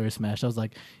with 4-player Smash." I was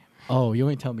like, "Oh, you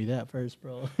ain't tell me that first,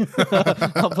 bro.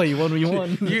 I'll play you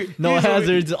 1v1. No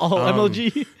hazards, all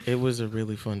MLG." It was a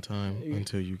really fun time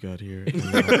until you got here. And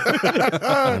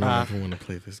I don't ever want to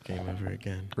play this game ever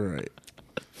again. Right.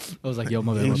 I was like, "Yo,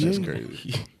 my bad, my Yeah, bad."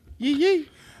 yeah. Yee.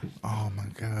 Oh my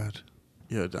god.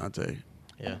 Yeah, Dante.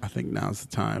 Yeah. I think now's the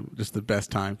time, just the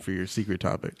best time for your secret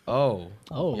topic. Oh.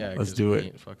 Oh. Yeah, Let's 'cause do we it.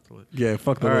 ain't fucked the list. Yeah,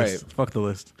 fuck the All list. right. Fuck the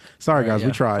list. Sorry, guys, Yeah,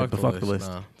 we tried, but fuck the list.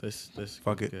 Nah, this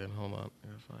Fuck it. Good. Hold on. I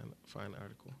gotta find the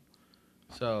article.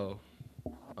 So,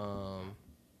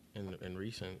 in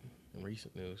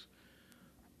recent news,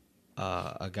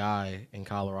 a guy in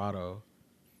Colorado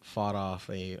fought off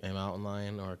a mountain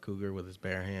lion or a cougar with his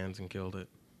bare hands and killed it.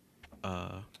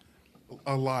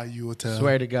 A lie you will tell.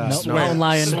 Swear to God. No, Mountain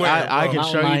Lion. I can Mountain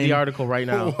show you Lion. the article right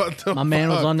now. What the My man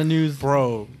was fuck? on the news.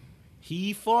 Bro,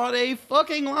 he fought a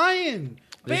fucking lion.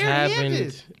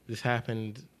 This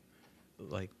happened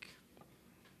like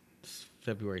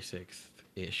February 6th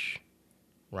ish,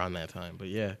 around that time. But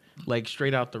yeah, like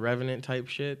straight out the Revenant type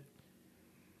shit.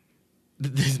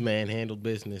 This man handled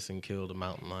business and killed a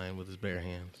mountain lion with his bare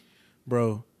hands.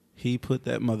 Bro, he put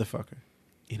that motherfucker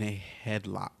in a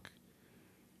headlock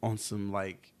on some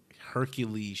like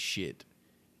Hercules shit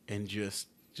and just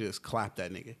clap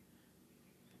that nigga.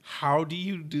 How do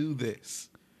you do this?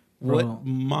 Bro. What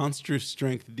monstrous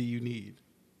strength do you need?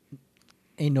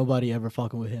 Ain't nobody ever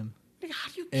fucking with him. Nigga,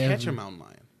 how do you catch a Ever. mountain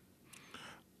lion?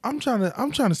 I'm trying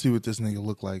to see what this nigga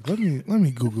look like. Let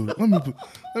me Google it. Let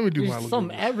me do my He's some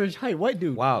Google. average height white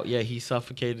dude. Wow, yeah, he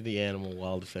suffocated the animal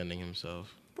while defending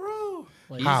himself. Bro.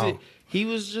 Like, How? He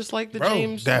was just like the Bro,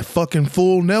 James. that fucking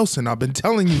full Nelson. I've been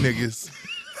telling you niggas.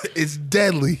 It's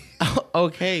deadly.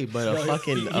 Okay, but a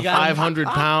fucking a got him.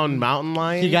 500-pound mountain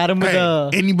lion. He got him with Hey,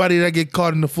 anybody that get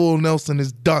caught in the full Nelson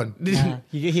is done.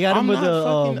 he got him with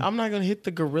I'm not gonna hit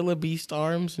the gorilla beast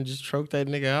arms and just choke that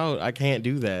nigga out. I can't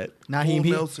do that. Nah, Full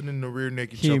he Nelson in the rear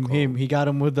naked chokehold. he got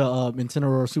him with the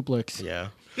Incineroar suplex. Yeah.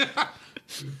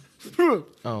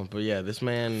 Oh, but yeah, this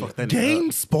man,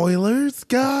 Game spoilers,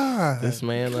 God. this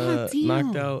man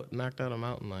knocked out a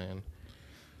mountain lion.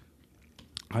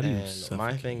 I didn't. And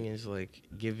my thing is like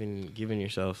giving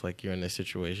yourself like you're in this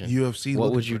situation. UFC.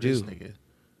 What looking would you for this do?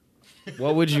 nigga.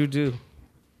 What would you do?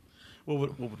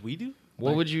 What would we do?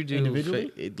 What would you do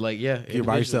individually? If If you're by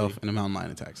individually. yourself and a mountain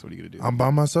lion attacks, what are you gonna do? I'm by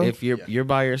myself. If you're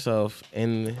by yourself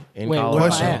in Wait, where Colorado,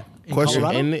 Question. am I at? In Question.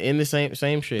 Colorado? in the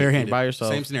same shit, Barehanded. you're by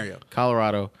yourself, Same scenario.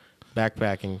 Colorado,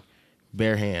 backpacking,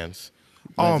 bare hands.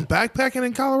 Backpacking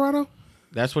in Colorado?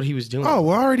 That's what he was doing. Oh,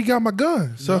 well, I already got my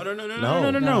gun. So,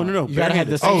 No. You gotta have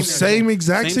the oh, same. same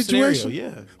exact Same situation.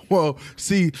 scenario, yeah. Well,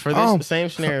 see, For this same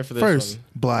scenario for this first one.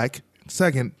 black,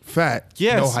 second fat,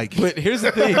 Yes, no hiking. but here's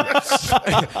the thing.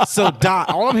 So die.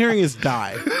 All I'm hearing is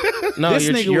die. No, This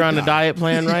nigga you're would on the die. diet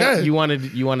plan, right? Yeah. You wanted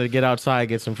to get outside,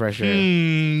 get some fresh air.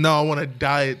 No, I want to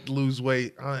diet, lose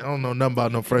weight. I don't know nothing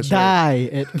about no fresh air.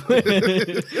 Die.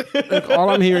 Look, all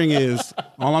I'm hearing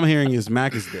is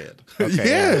Mac is dead. Okay,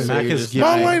 Yeah. Mac is just-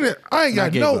 No, giving. I ain't got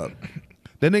Mac gave no. up.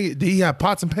 That nigga, did he have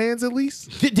pots and pans at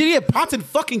least? Did he have pots and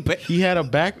fucking? He had a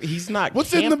back. He's not.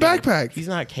 What's in the camping. backpack? He's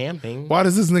not camping. Why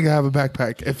does this nigga have a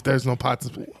backpack if there's no pots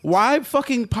and pans? Why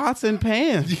fucking pots and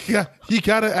pans? You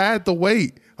gotta add the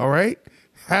weight, all right?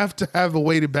 Have to have a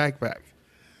weighted backpack.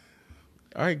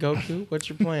 All right, Goku, what's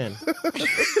your plan?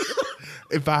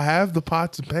 If I have the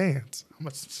pots and pans, I'm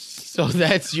gonna So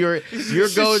that's your go-to. this Your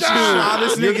nigga out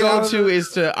of go-to is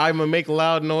to I'm gonna make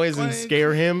loud noise and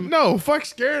scare him. no, fuck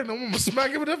scaring him. I'm gonna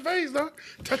smack him in the face, dog.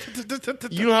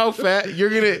 You know how fat you're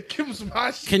gonna. Give him some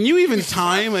hot shit. Can you even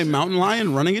time a mountain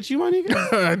lion running at you, my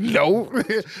nigga? No.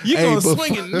 You Hey, gonna but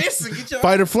swing and miss and get your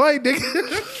Fight or flight, nigga.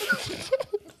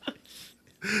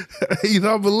 Either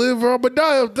I'm gonna live or I'm gonna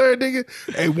die up there, nigga.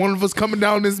 Hey, one of us coming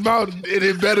down this mountain,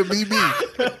 it better be me.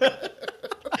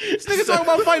 This nigga talking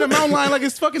about fighting a mountain lion like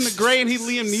it's fucking the Gray and he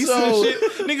Liam Neeson and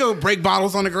shit. Nigga go break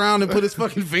bottles on the ground and put his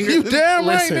fucking finger. You damn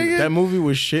right, Listen, nigga. that movie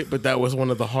was shit, but that was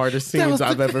one of the hardest scenes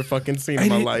I've ever fucking seen in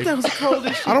my life. That was the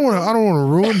coldest shit. I don't want to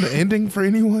ruin the ending for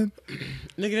anyone.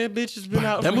 Nigga, that bitch has been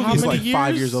out That for how movie is many like years?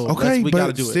 5 years old. Okay, We gotta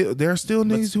but do still, it. there are still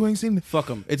niggas who ain't seen it. Fuck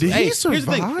him. Did he Here's the thing.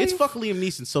 survive? It's fuck Liam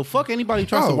Neeson. So fuck anybody who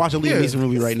tries to Oh, watch a Liam yeah. Neeson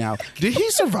movie right now. Did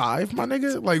he survive, my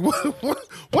nigga? Like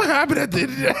what happened at the end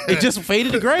of that? It just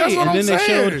faded to gray, That's what and I'm then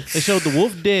saying. they showed the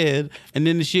wolf dead, and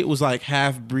then the shit was like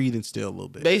half breathing still a little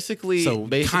bit. Basically, So,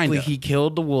 kinda. he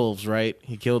killed the wolves, right?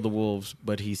 He killed the wolves,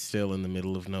 but he's still in the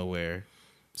middle of nowhere,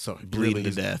 So bleeding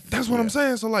to death. That's what I'm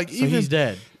saying. So like, So even he's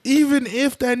dead. even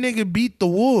if that nigga beat the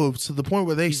wolves to the point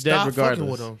where they He's dead stop fucking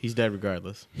with regardless. him, He's dead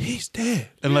regardless. he's dead.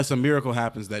 Unless a miracle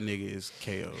happens, that nigga is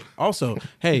KO'd. Also,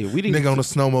 hey, we didn't. Nigga on a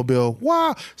snowmobile.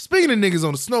 Wow. Speaking of niggas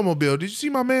on a snowmobile, did you see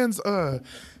my man's?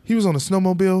 He was on a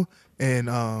snowmobile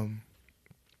and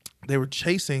they were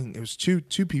chasing. It was two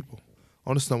people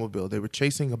on a snowmobile. They were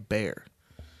chasing a bear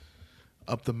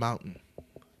up the mountain.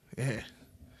 Yeah.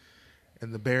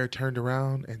 And the bear turned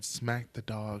around and smacked the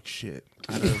dog shit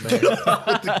out of the man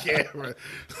with the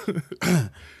camera.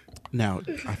 Now,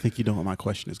 I think you know what my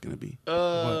question is going to be.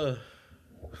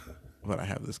 But I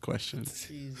have this question: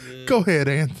 Go ahead,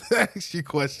 Ann. Ask your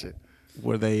question.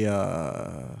 Were they?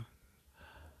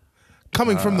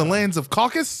 Coming from the lands of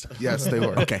Caucasus? Yes, they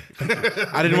were. Okay.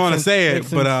 I didn't want to say it,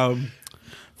 but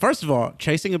first of all,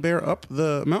 chasing a bear up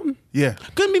the mountain Yeah.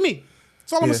 couldn't be me.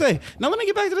 That's all I'm Yeah. gonna say. Now let me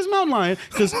get back to this mountain lion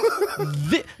because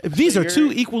these are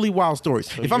two equally wild stories.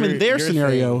 If I'm in their you're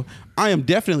scenario, I am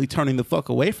definitely turning the fuck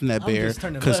away from that bear just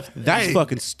turning because left. that's Hey,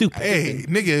 fucking stupid. Hey,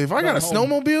 nigga, if I got a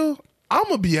snowmobile, I'm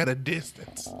gonna be at a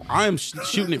distance. I am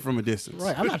shooting it from a distance.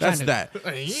 Right, I'm not That's trying that.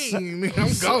 Nigga,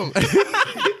 I'm gone.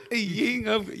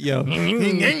 Yo,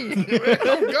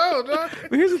 I'm gone, dog.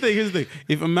 but here's the thing.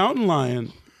 If a mountain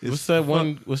lion is What's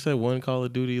that one Call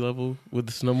of Duty level with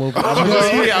the snowmobile? I'm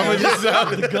gonna just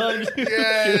out the gun.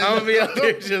 Yeah. I'm gonna be out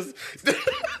there just.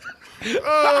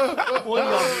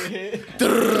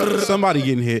 somebody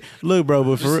getting hit, look, bro,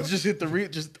 but for real, Just hit the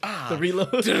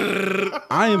reload.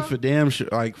 I am for damn sure,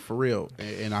 like for real,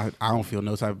 and I don't feel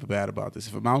no type of bad about this.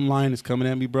 If a mountain lion is coming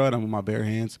at me, bro, and I'm with my bare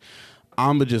hands,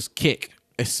 I'm gonna just kick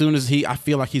as soon as I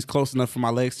feel like he's close enough for my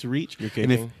legs to reach. You're And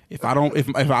kicking? if I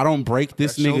don't break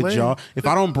this That's your nigga leg. jaw, if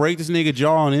I don't break this nigga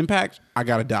jaw on impact, I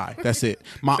gotta die. That's it.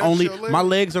 your leg. My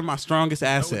legs are my strongest What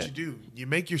asset. you do? You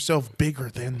make yourself bigger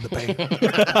than the bear.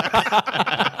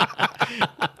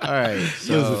 All All right.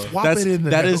 So Swap it in the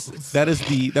nose.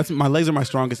 That's my legs are my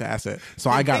strongest asset. So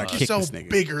I gotta Make kick yourself this nigga.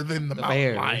 bigger than the mountain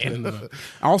bear. lion.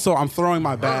 Also, I'm throwing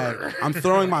my bag. I'm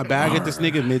throwing my bag at this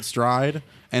nigga mid stride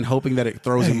and hoping that it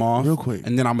throws him off. real quick.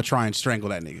 And then I'm gonna try and strangle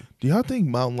that nigga. Do y'all think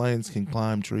mountain lions can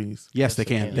climb trees? Yes, they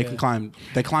can. They can climb.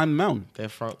 They climb the mountain. their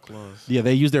front claws. Yeah,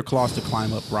 they use their claws to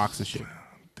climb up rocks and shit.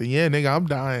 Then yeah, nigga, I'm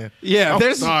dying. Yeah, I'm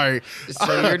there's- sorry. So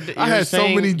you're I had so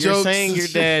saying, many You're jokes. saying you're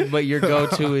dead, but your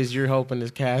go-to is you're hoping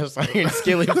this cast iron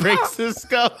skillet breaks his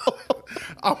skull.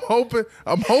 I'm hoping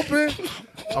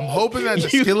that the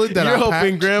You- skillet that you're I hoping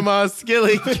packed, Grandma's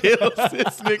skillet kills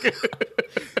this nigga.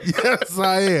 yes,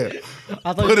 I am.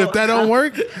 I thought But you if that don't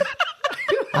work,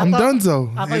 I'm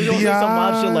donezo. I thought you were gonna say some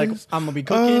wild shit like I'm gonna be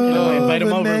cooking and I'm gonna invite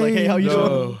him over like, hey, how you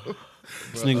doing?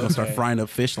 This nigga gonna start frying up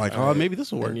fish like, oh, maybe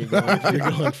this will work. And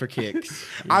you're going for kicks.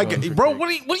 I get, bro. What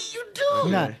are you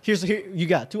doing? Nah, here you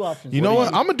got two options. You know what?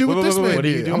 I'm gonna do what this man what are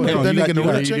you did. I'm doing? gonna put that You nigga in the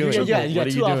got- wheelchair. you got- Yeah, you What got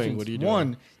are two you doing? options. What are you doing?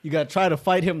 One, you gotta try to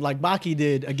fight him like Baki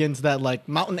did against that like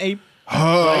mountain ape.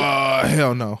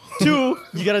 Hell no. Two,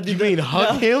 you gotta do You mean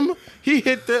hug him? He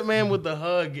hit that man with the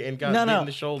hug and got hit in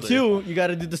the shoulder. Two, you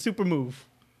gotta do the super move.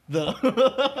 The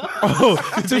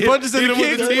Two punches and Hit a him with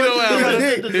kick. the Tito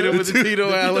Allen. Hit him with the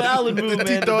Tito Allen. Allen move, man.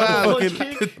 Tito The Allen.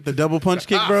 punch kick. The double punch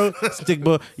kick, bro. Stick,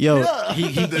 bro. Yo,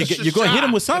 you're gonna hit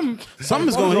him with something.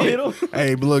 Something's gonna hit. him.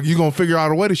 Hey, but look, you gonna figure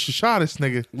out a way to shot this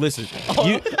nigga. Listen,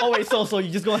 Oh wait, so you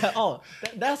just gonna have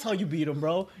that's how you beat him,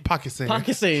 bro. Pocket sand.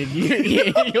 Pocket saying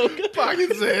you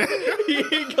Pocket sand.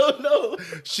 ain't gonna know.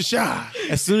 Shasha.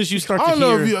 as soon as you start I to don't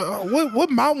know hear, if you, what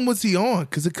mountain was he on?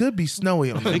 Because it could be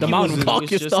snowy on there. The mountain He was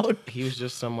pockets, dog. he was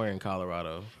just somewhere in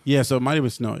Colorado. yeah, so it might have been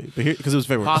snowy, but here because it was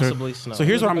February. Possibly so, snow. So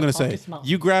here's what I'm gonna say: Pockets mountain.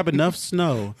 you grab enough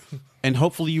snow, and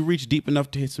hopefully you reach deep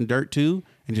enough to hit some dirt too,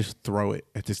 and just throw it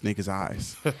at this nigga's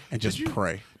eyes, and just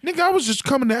pray. Nigga, I was just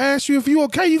coming to ask you if you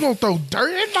okay. You gonna throw dirt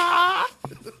in my eye?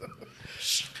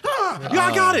 Yeah,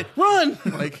 I got it. Run!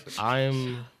 Like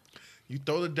I'm you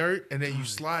throw the dirt and then you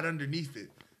slide underneath it,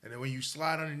 and then when you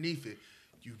slide underneath it,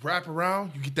 you wrap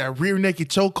around. You get that rear naked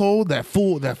chokehold, that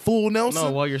full Nelson.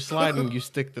 no. While you're sliding, you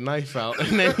stick the knife out,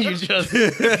 and then you just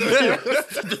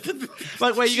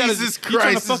Like, wait, Jesus you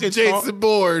trying to Christ, fucking it's Jason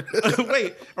Bourne.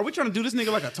 Wait, are we trying to do this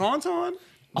nigga like a tauntaun?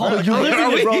 Oh, you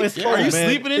living it, bro. It's cold, Are you man.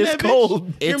 sleeping in it's that bitch?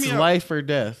 cold. Hear it's me out. life or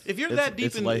death. If you're It's- that deep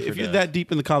it's in, life or if you're death. that deep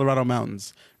in the Colorado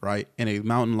mountains, right, and a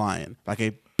mountain lion, like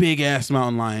a big ass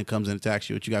mountain lion comes and attacks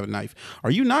you, but you got a knife,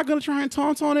 are you not gonna try and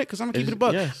taunt on it? Because I'm gonna keep it a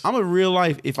buck. Yes. I'm a real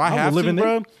life. If I will have live to, in it.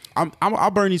 bro,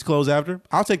 I'll burn these clothes after.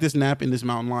 I'll take this nap in this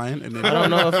mountain lion, and then I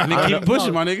don't know if and then keep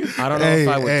pushing, my nigga. I don't know Hey, if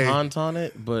I would hey. taunt on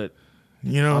it, but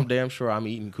You know, I'm damn sure I'm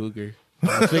eating cougar.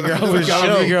 I'll figure out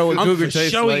what cougar for tastes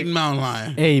sure like. eating mountain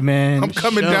lion. Hey man, I'm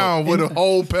coming down with a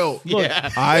whole pelt. Yeah.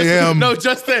 I am No,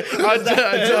 just that.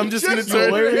 I'm just gonna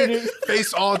turn.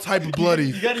 face all type of bloody.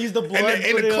 you gotta use the blood. And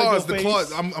put the it on claws, your the face.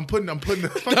 claws. I'm putting. I'm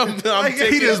He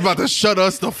taking- just about to shut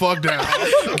us the fuck down.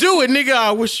 Do it, nigga.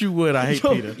 I wish you would. I hate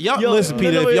Peter. Y'all Yo, listen, no,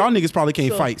 Peter. no, if wait. y'all niggas probably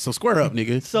can't fight, so square up,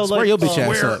 nigga. So, square like, your bitch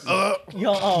ass Square up. up.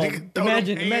 Yo, Nigga, throw them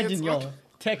imagine hands yo, up.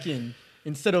 Tekken.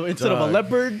 Instead of a Dog.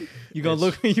 leopard, you gonna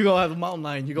look. You gonna have a mountain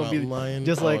lion. You gonna be Mountain lion.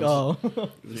 just like Oh, oh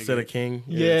Instead of king.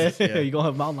 yeah. it's- You gonna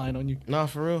have a mountain lion on you. Nah,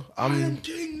 for real. I am I'm.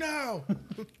 king now.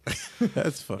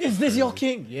 That's fucking. Is this your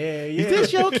king? Yeah, yeah. Is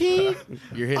this your king?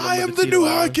 You're hitting. I him am with the Tito new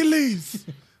Allen. Hercules.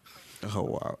 Oh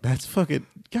wow, that's fucking.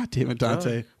 God damn it,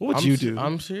 Dante. What would I'm you s- do?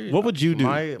 I'm serious. What would you do?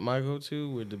 My go-to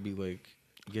would be like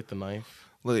get the knife.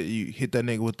 Look, you hit that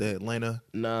nigga with the Atlanta.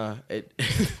 Nah, it.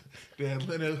 The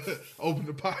Atlanta. Open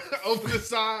the pot. Open the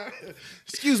side.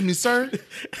 Excuse me, sir.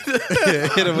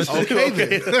 Hit him with Okay,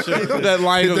 then. that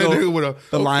lion. Hit Will that go, nigga with a.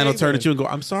 the lion will okay, turn then. at you and go,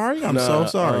 "I'm sorry. I'm Nah, so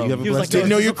sorry. You have a He was blessed like, day." Didn't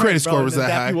know "This your is a prank, credit score bro," was and then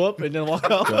that dap high. you up and then walk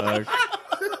out. Dog.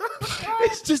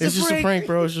 It's just It's just a prank,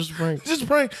 bro. It's just a prank. It's just a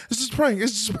prank. It's just a prank.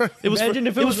 It's just a prank. It was Imagine for,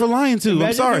 if it was for lion too. I'm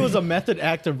Imagine sorry. if it was a method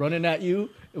actor running at you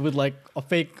with like a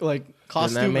fake like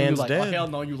costume, and man's you like, dead. oh hell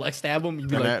no, you like stab him. You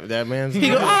be And like, that man's. He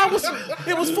go,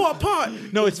 it was for a pot.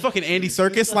 No, it's fucking Andy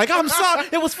Serkis. Like, I'm sorry,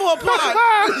 it was for a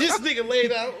pot. This nigga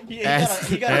laid out. he got a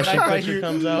Ashton knife right Kutcher here.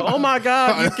 comes out. Oh my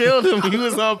God, you killed him. He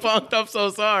was all punked. I'm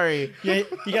so sorry. Yeah,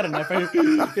 he got a knife right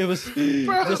here. It was just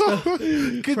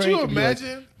a Could prank. you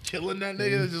imagine killing that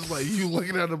nigga? Just like you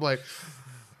looking at him like,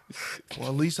 well,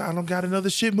 at least I don't got another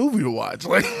shit movie to watch.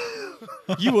 Like,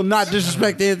 You will not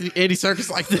disrespect Andy Serkis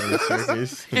like that.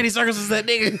 Circus. Andy Serkis is that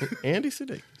nigga. Andy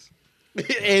Sudeikis.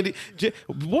 Andy,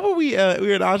 what were we? We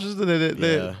were at Oshers and the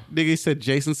Yeah. nigga said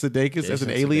Jason Sudeikis as an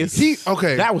Jason alias.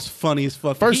 okay. That was funny as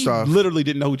fuck. First He off- literally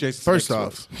didn't know who Jason. First Sudeikis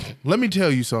off, was. let me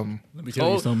tell you something. Let me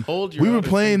tell you something. Hold your We were other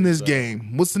playing this fingers up.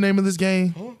 game. What's the name of this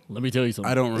game? Let me tell you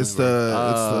something. I don't remember. It's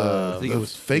the I think it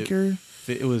was faker.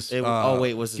 It was. Oh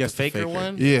wait, was it the Guess the faker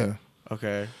one? Yeah.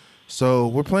 Okay. So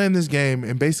we're playing this game,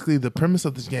 and basically the premise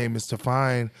of this game is to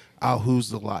find out who's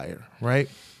the liar, right?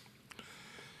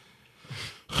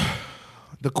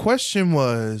 The question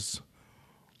was,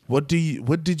 what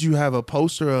did you have a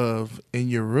poster of in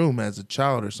your room as a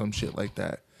child or some shit like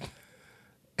that?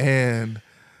 And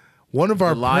one of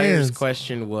our The liar's plans,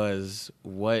 question was,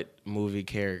 what movie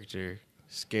character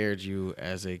scared you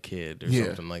as a kid, or Yeah.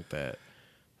 something like that?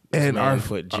 and Man our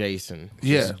put Jason.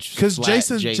 yeah, Just because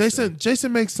flat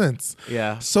Jason makes sense.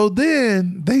 Yeah. So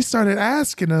then they started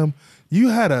asking him, you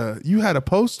had a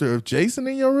poster of Jason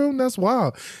in your room? That's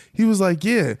wild. He was like,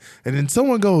 yeah. And then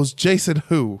someone goes, Jason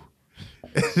who?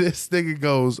 And this nigga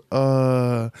goes,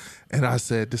 and I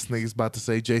said, this nigga's about to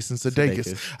say Jason Sudeikis.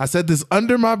 Sudeikis. I said this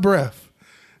under my breath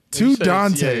to You said it,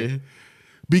 Dante yeah.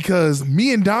 because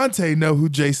me and Dante know who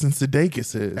Jason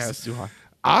Sudeikis is. That's too high.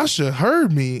 Asha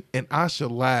heard me and Asha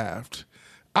laughed.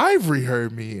 Ivory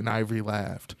heard me and Ivory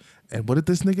laughed. And what did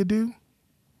this nigga do?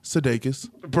 Sudeikis.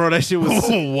 Bro, that shit was.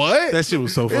 What? That shit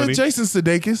was so It funny. was Jason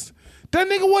Sudeikis. That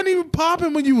nigga wasn't even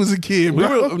popping when you was a kid, We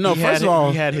bro. were, no, He first had, of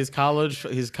all, he had his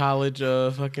college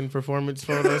fucking performance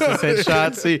photos, his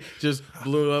headshots. He just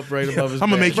blew up right above his. I'm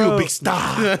gonna back. make you Bro. a big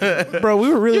star. bro, we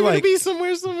were really You're gonna like, be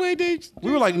somewhere, some way, Dave.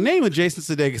 we were like, name a Jason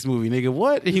Sudeikis movie, nigga.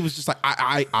 What? And he was just like,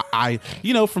 I,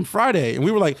 from Friday, and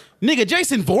we were like, nigga,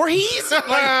 Jason Voorhees.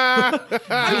 Like,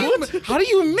 how do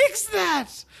you mix that?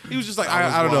 He was just like,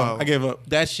 I don't know. wild. I gave up.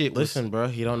 That shit. Was, Listen, bro,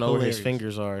 he don't know where his hilarious.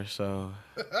 fingers are, so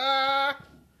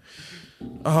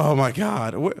oh my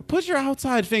god, put your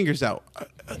outside fingers out.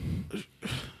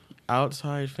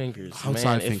 outside fingers.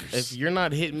 Outside Man, fingers. If you're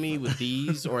not hitting me with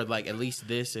these, or like at least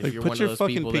this, if Like, you're put one your of those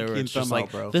fucking people that pinky were and just thumb like,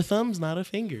 out, bro. the thumb's not a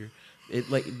finger. It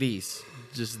like these,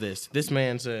 just this. This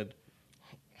man said,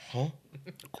 huh?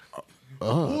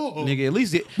 Nigga, at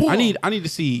least I need to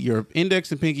see your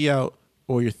index and pinky out,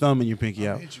 or your thumb and your pinky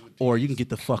out, hit you with or you can get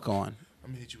the fuck on,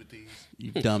 I'm gonna hit you with these.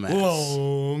 you dumbass.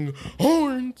 Long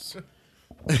horns.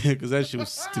 Because that shit was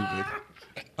stupid.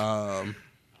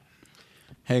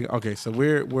 Hey, okay, so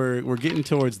we're getting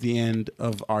towards the end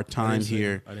of our time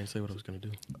here. I didn't say what I was gonna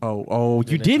do. Oh, you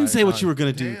The didn't entire say what time. you were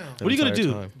gonna do. Damn. What are you gonna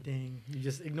do? Dang, you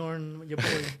just ignoring your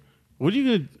boy. What are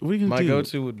you gonna My do?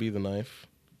 go-to would be the knife,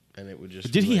 and it would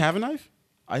just. Did be he like- have a knife?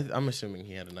 I'm assuming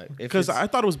he had a knife. If Because it's- I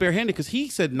thought it was barehanded. Because he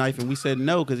said knife and we said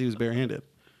no because he was barehanded.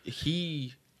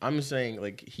 I'm saying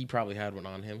like he probably had one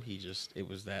on him. It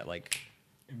was that like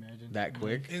Imagine that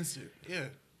quick. Instant. Yeah.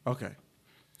 Okay.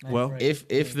 Knife Well, right.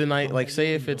 If the knife, like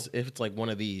say if it's like one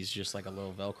of these, just like a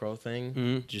little Velcro thing,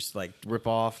 Mm-hmm. just like rip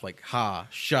off like sha,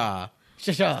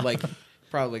 Shasha. like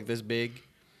probably like this big.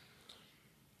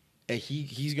 And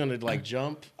he's gonna like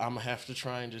jump. I'm gonna have to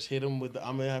try and just hit him with.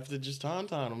 I'm gonna have to just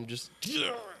tauntaun him, just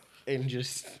and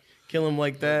just kill him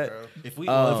like that. if we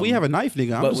have a knife,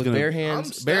 nigga, I'm But just with gonna. bare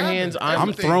hands, I'm bare stabbing hands,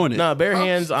 I'm throwing it. No, bare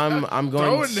hands. I'm going.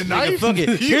 Throwing the knife. fuck it.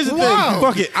 Here's the thing. Wow.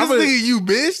 Fuck it. I'm This gonna- nigga you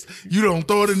missed. You don't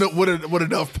throw it enough with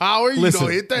enough power. You Listen,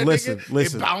 don't hit that listen, nigga.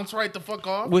 listen. It bounce right the fuck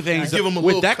off. With You anxiety, give him a with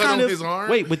little that cut kind on of his arm.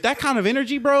 wait, with that kind of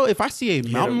energy, bro. If I see a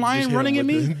mountain him- lion just hit running him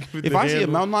at with me, with if the I see a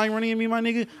handle. mountain lion running at me, my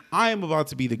nigga, I am about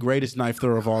to be the greatest knife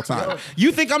thrower of all time.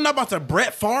 You think I'm not about to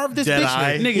Brett Favre this Dead bitch,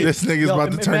 eye. nigga? This nigga's Yo,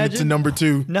 about to turn it to imagine- number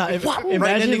 2. No, if, Whop, right in that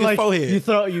imagine nigga's like forehead.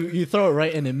 you throw it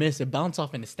right and it miss, it bounce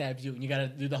off and it stabs you, and you gotta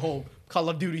do the whole Call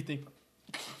of Duty thing.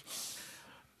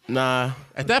 Nah,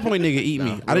 At that point, nigga, eat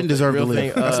me. I real didn't deserve to real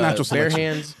live. thing, That's natural bare selection.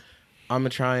 hands. I'm gonna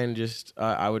try and just.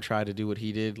 I would try to do what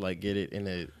he did, like get it in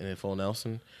a full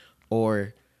Nelson,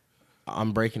 or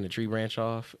I'm breaking the tree branch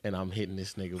off and I'm hitting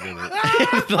this nigga with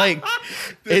it. Like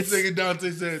This it's nigga Dante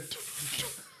said,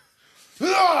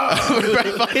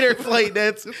 fighter flight.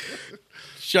 That's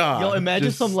Shaw. Yo, imagine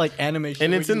Just- some like animation.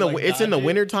 And where it's you, in the- like, it's in the dodge it,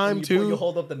 wintertime, and you too.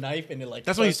 hold up the knife and it like.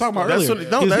 That's what he's talking about That's earlier.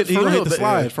 what- no, that's he for gonna real. hit the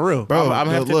slide Yeah. for real. bro, I'm gonna have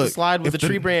to hit the look, slide with if the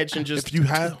tree branch and just. if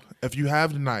you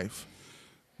have the knife,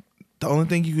 the only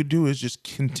thing you could do is just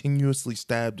continuously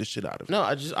stab the shit out of it. No,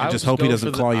 I would just hope he go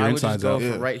doesn't for claw your I would just insides go out. for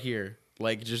Yeah. right here.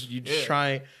 Like just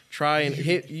try and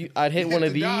hit. I'd hit one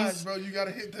of these. bro. You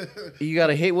gotta hit the. You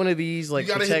gotta hit one of these. Like You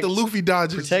gotta protect, hit the Luffy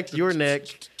dodges. protect your neck,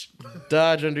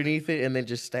 dodge underneath it, and then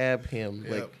just stab him.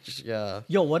 Yep. Like just, yeah.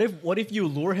 Yo, what if you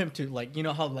lure him to like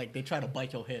how like they try to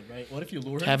bite your head, right? What if you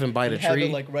lure him? Have him bite and a have tree?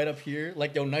 it like right up here,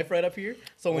 like your knife right up here.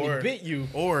 So when Or- he bit you,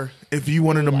 Or if you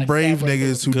one of them Like brave stab right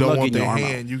niggas through. who Good luck don't want getting their your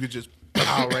arm hand, you could just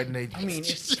pow right in their. I mean,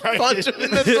 it's, Punch him in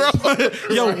the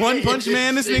throat. Yo, one punch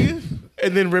man, this nigga.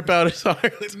 and then rip out his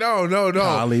heart. No.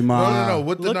 Kali Ma. No.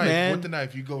 With the Look, knife. man. With the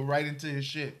knife. You go right into his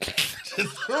shit.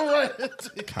 Just go right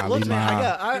into it. Kali Look, man, Ma.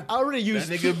 I already used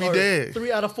That nigga be dead.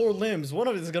 3 out of 4 limbs. One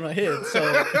of it is gonna hit. So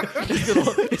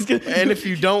it's gonna. And if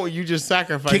you don't, you just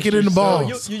sacrifice. Kick it in the yourself.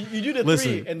 balls. You do the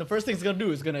Listen. 3, and the first thing it's gonna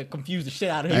do is gonna confuse the shit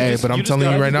out of him. Hey, but I'm telling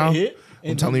you right now.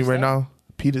 I'm telling you right now.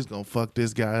 Peter's gonna fuck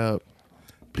this guy up.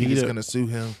 Peter's Peter- gonna sue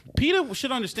him Peter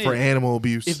should understand. for animal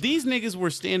abuse. If these niggas were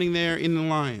standing there in the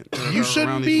lion, you around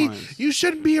shouldn't these be. lions, You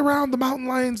shouldn't be around the mountain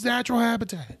lion's natural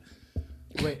habitat.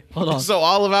 Wait, hold on. So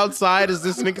all of outside is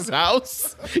this nigga's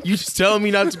house? You just telling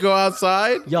me not to go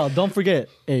outside? Y'all, don't forget.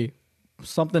 Hey,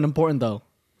 something important though.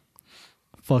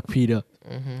 Fuck PETA.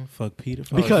 fuck Peter.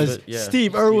 Because yeah,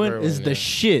 Steve Steve Irwin Irwin, is yeah. the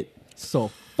shit. So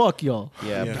fuck y'all.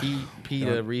 Yeah, Yeah.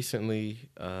 PETA recently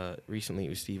it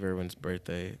was Steve Irwin's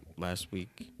birthday last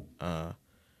week.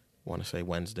 Want to say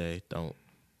Wednesday. Don't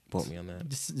quote me on that.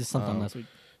 Just sometime last week.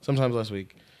 Sometimes last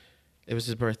week. It was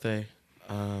his birthday.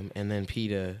 And then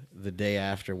PETA, the day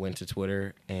after, went to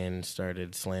Twitter and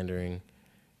started slandering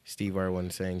Steve Irwin,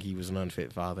 saying he was an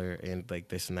unfit father and like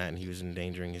this and that, and he was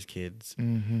endangering his kids.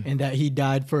 And that he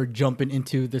died for jumping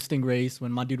into the stingrays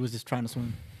when my dude was just trying to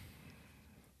swim.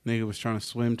 Nigga was trying to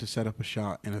swim to set up a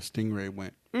shot, and a stingray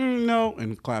went no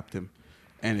and clapped him,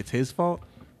 and it's his fault.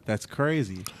 That's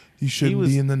crazy. You shouldn't was-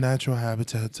 be in the natural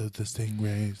habitats of the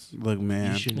stingrays. Look,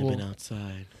 man. You shouldn't have been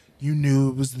outside. You knew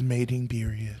it was the mating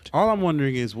period. All I'm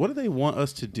wondering is, what do they want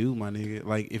us to do, my nigga?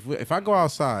 Like, if I go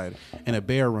outside and a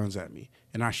bear runs at me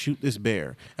and I shoot this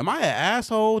bear, am I an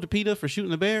asshole to PETA for shooting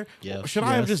the bear? Yes. Or should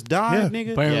I have Yes. just died, Yeah.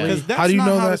 nigga? Apparently. Because that's How do you not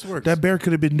know how that this works. that bear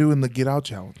could have been doing the Get Out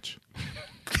challenge?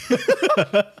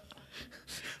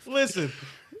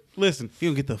 Listen, you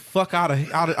gonna get the fuck out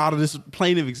of this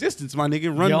plane of existence, my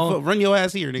nigga. Run your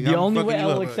ass here, nigga. The I'm only fucking way you I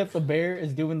will up. accept the bear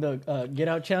is doing the get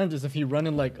out challenge is if he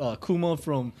running like Kuma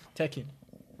from Tekken.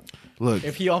 Look,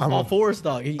 If he off all fours,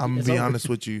 dog. I'm gonna it's be over. honest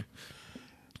with you.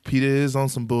 PETA is on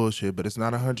some bullshit, but it's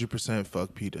not 100%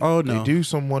 fuck PETA. Oh, no. They do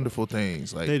some wonderful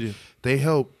things. Like They do. They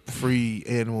help free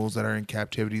animals that are in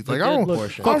captivity. Like good I don't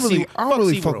portion. fuck Fuck fuck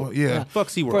SeaWorld. with yeah. Fuck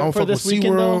SeaWorld. I don't For fuck this with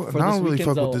weekend, though, SeaWorld, for and I this don't really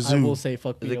weekend, fuck with the though, I zoo. will say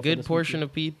fuck PETA The for good this portion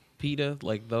weekend. of PETA,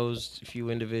 like those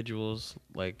few individuals,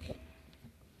 like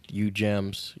you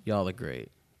gems, y'all are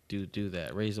great. Do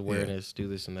that. Raise awareness, do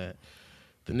this and that.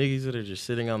 The niggas that are just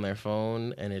sitting on their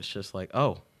phone and it's just like,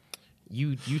 oh,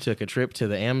 you took a trip to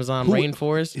the Amazon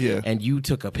rainforest Yeah. and you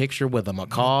took a picture with a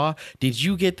macaw. Did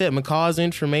you get that macaw's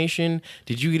information?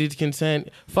 Did you get its consent?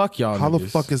 Fuck y'all How the niggas.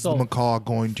 fuck is So, the macaw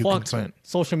going to Fuck consent?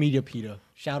 social media PETA.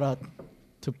 Shout out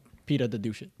to PETA to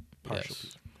do shit.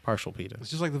 Yes. Partial PETA.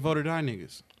 It's just like the vote or die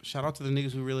niggas. Shout out to the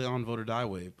niggas who really on vote or die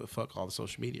wave, but fuck all the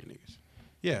social media niggas.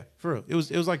 Yeah, for real. It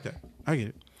was like that. I get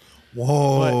it.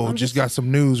 Whoa! I'm Just got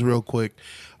some news real quick.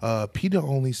 PETA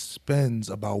only spends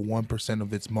about 1%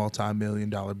 of its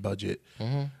multi-million-dollar budget.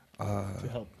 To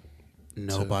help.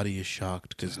 Nobody is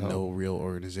shocked because no real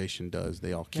organization does.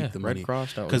 They all keep Yeah, the Red money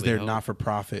Cross don't because really they're help. not for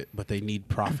profit, but they need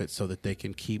profit so that they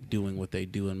can keep doing what they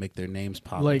do and make their names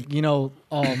pop. Like you know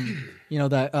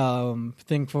that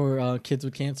thing for kids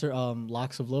with cancer,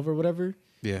 locks of love or whatever.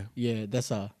 yeah, Yeah,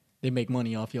 that's they make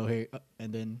money off your hair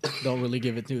and then don't really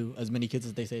give it to as many kids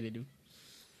as they say they do.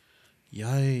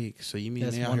 yikes! So you mean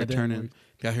That's they out one here of them turning, ones.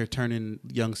 they out here turning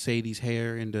young Sadie's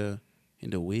hair into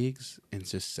wigs and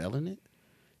just selling it?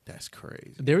 That's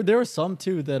crazy. There are some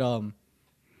too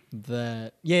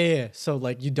that yeah. So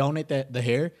like you donate the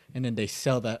hair and then they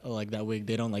sell that that wig.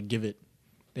 They don't give it.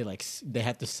 They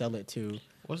have to sell it to.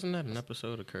 Wasn't that an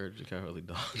episode of Courage the Cowardly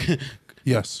Dog?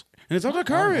 Yes. And it's under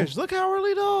courage. Look how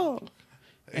early dog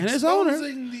and his owner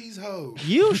Exposing these hoes.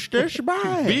 used to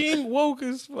buy. Being woke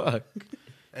as fuck.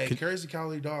 Hey, Courage the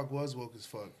Cowardly Dog was woke as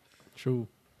fuck. True.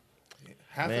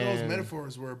 Half Man. of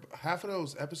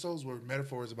those episodes were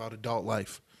metaphors about adult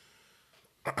life.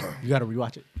 You got to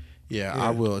rewatch it. Yeah,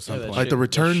 I will at some that point. Like the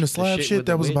return to the slab shit shit, with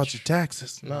that the was about witch. your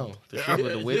taxes. No, the shit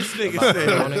with the witch. nigga about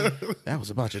said- Tony. That was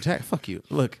about your tag. Fuck you.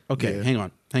 Look, okay, Yeah.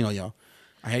 hang on, y'all.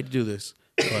 I hate to do this,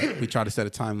 but we try to set a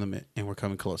time limit, and we're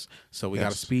coming close. So we got to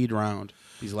Yes. speed round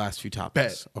these last few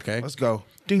topics. Bet. Okay, Let's go.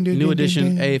 Ding, ding, New ding, edition.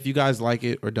 ding, ding. Hey, if you guys like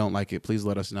it or don't like it, please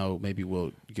let us know. Maybe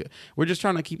we'll get. We're just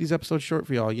trying to keep these episodes short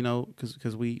for y'all,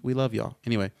 because we love y'all.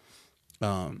 Anyway,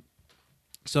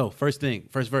 so first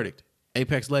verdict.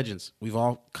 Apex Legends. We've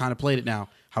all kind of played it now.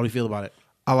 How do we feel about it?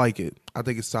 I like it. I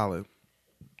think it's solid.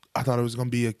 I thought it was going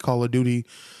to be a Call of Duty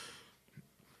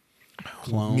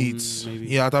Clone, meets. maybe?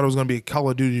 Yeah, I thought it was going to be a Call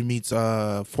of Duty meets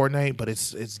Fortnite, but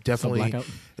it's definitely Blackout?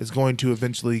 it's going to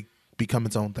eventually become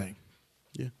its own thing.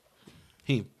 Yeah.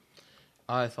 Him.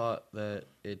 I thought that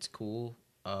it's cool,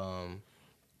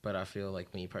 but I feel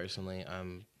like me personally,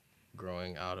 I'm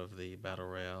growing out of the battle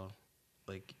royale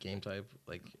like game type.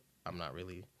 Like I'm not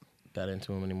really that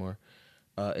into them anymore.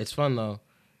 It's fun though,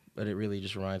 but it really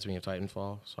just reminds me of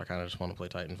Titanfall. So I kind of just want to play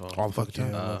Titanfall All the fucking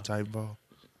time. I love Titanfall.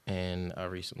 And I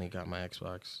recently got my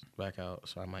Xbox back out,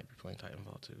 so I might be playing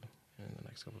Titanfall too in the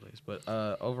next couple of days. But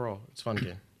overall, it's a fun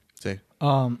game. Say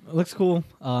It looks cool.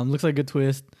 Looks like a good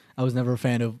twist. I was never a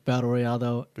fan of Battle Royale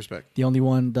though. respect. The only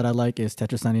one that I like is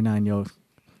Tetris 99. Yo,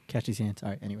 catch these hands. All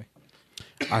right. Anyway.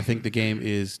 I think the game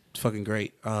is fucking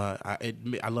great. I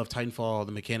love Titanfall.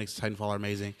 The mechanics of Titanfall are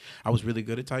amazing. I was really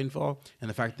good at Titanfall, and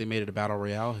the fact that they made it a battle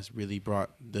royale has really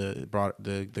brought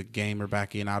the gamer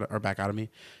back out of me.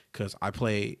 Because I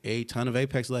play a ton of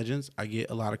Apex Legends. I get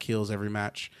a lot of kills every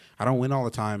match. I don't win all the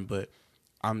time, but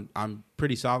I'm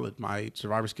pretty solid. My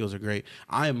survivor skills are great.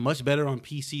 I am much better on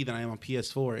PC than I am on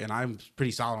PS4, and I'm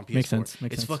pretty solid on PS4. Makes sense.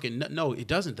 It's fucking no, it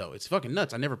doesn't though. It's fucking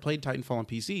nuts. I never played Titanfall on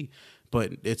PC,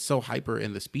 but it's so hyper,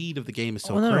 and the speed of the game is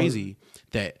so crazy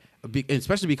that,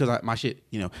 especially because my shit,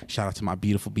 shout out to my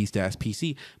beautiful beast ass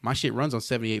PC. My shit runs on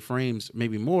 78 frames,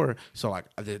 maybe more. So like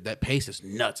that pace is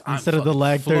nuts. Instead of the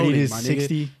lag 30 to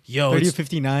 60, 30 to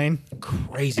 59.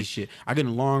 Crazy shit. I get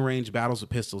in long range battles with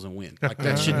pistols and win. Like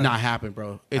that should not happen,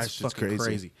 bro. It's fucking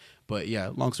crazy. But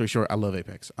yeah, long story short, I love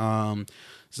Apex.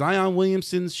 Zion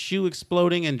Williamson's shoe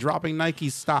exploding and dropping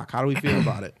Nike's stock. How do we feel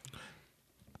about it?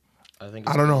 I think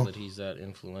it's I don't cool know. that he's that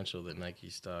influential that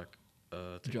Nike stock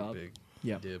took Job. a big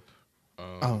Yeah. dip.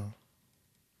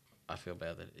 I feel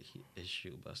bad that his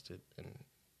shoe busted and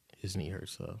his knee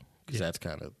hurts though, because that's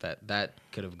kind of that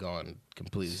could have gone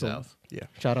completely south. Yeah.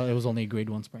 Shout out. It was only a grade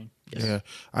 1 sprain. Yes. Yeah,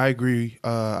 I agree.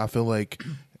 I feel like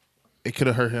it could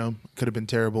have hurt him. Could have been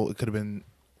terrible. It could have been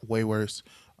way worse.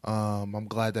 I'm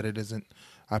glad that it isn't.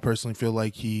 I personally feel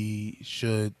like he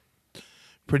should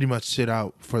pretty much sit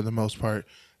out for the most part.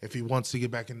 If he wants to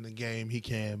get back in the game, he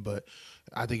can. But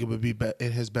I think it would be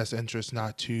in his best interest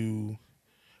not to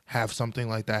have something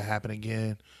like that happen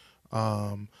again.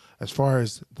 As far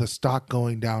as the stock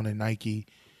going down in Nike,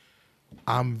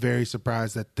 I'm very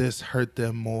surprised that this hurt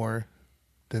them more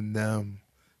than them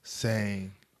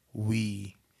saying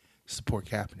we support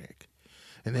Kaepernick.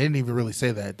 And they didn't even really say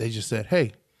that. They just said,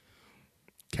 hey,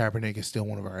 Kaepernick is still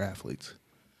one of our athletes.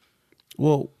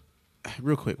 Well,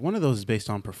 real quick, one of those is based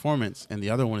on performance, and the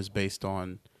other one is based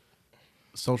on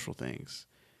social things.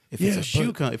 If it's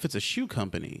a shoe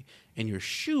company and your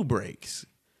shoe breaks,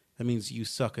 that means you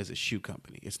suck as a shoe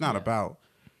company. It's not about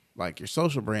like your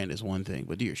social brand is one thing,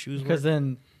 but do your shoes Because work?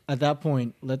 then at that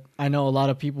point, I know a lot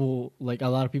of people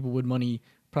with money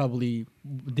probably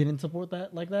didn't support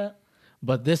that like that.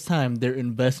 But this time, their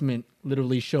investment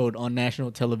literally showed on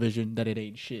national television that it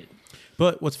ain't shit.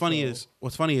 But what's funny is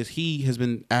he has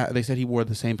been. They said he wore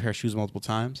the same pair of shoes multiple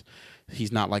times.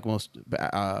 He's not like most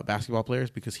basketball players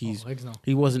because he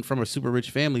wasn't from a super rich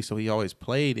family, so he always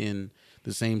played in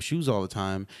the same shoes all the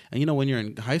time. And when you're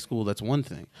in high school, that's one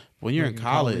thing. When you're in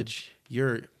college,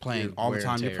 you're playing all the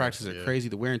time. Your practices are crazy.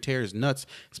 The wear and tear is nuts,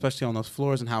 especially on those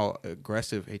floors and how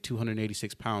aggressive a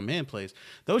 286-pound man plays.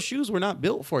 Those shoes were not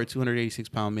built for a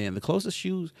 286-pound man. The closest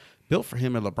shoes built for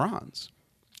him are LeBron's.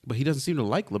 But he doesn't seem to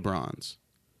like LeBron's.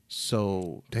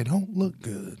 So They don't look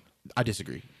good. I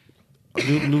disagree.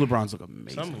 New LeBrons look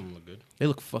amazing. Some of them look good. They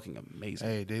look fucking amazing.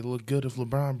 Hey, they look good if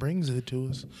LeBron brings it to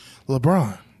us.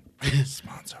 LeBron,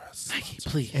 sponsor us. Nike,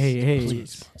 please. Hey.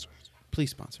 Please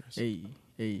sponsor us. Hey,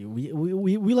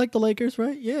 we like the Lakers,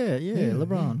 right? Yeah.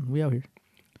 LeBron, we out here.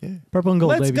 Yeah. Purple and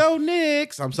gold, Let's baby. go,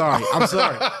 Knicks. I'm sorry.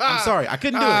 I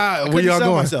couldn't do it. I couldn't Where y'all sell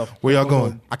going? myself. Where y'all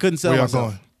going? I couldn't sell Where y'all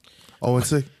myself. going?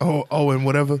 0-6. Oh, and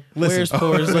whatever. Where's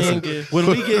Porzingis? When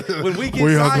we get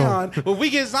Where y'all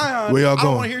Zion, Where y'all I don't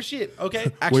going? want to hear shit.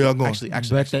 Okay. Where y'all going?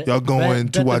 Actually, Y'all going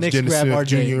to watch Dennis Smith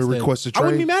Jr. request a I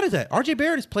wouldn't be trade? mad at that. RJ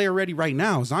Barrett is player ready right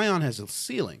now. Zion has a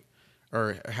ceiling,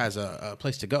 or has a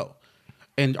place to go.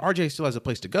 And RJ still has a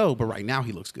place to go, but right now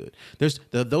he looks good.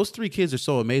 Those three kids are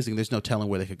so amazing. There's no telling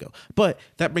where they could go. But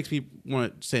that makes me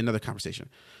want to say another conversation.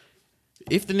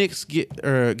 If the Knicks get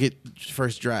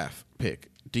first draft pick,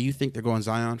 do you think they're going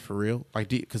Zion for real? Like,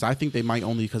 because I think they might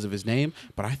only because of his name,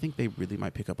 but I think they really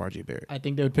might pick up RJ Barrett. I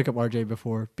think they would pick up RJ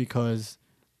before because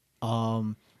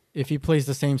if he plays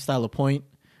the same style of point,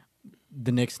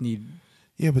 the Knicks need.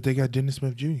 Yeah, but they got Dennis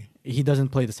Smith Jr. He doesn't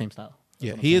play the same style.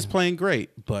 Yeah, he is playing great,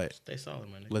 but Stay solid,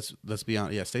 my nigga. let's be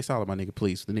honest. Yeah, stay solid, my nigga,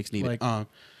 please. The Knicks need it.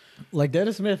 Like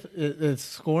Dennis Smith is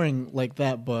scoring like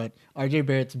that, but RJ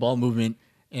Barrett's ball movement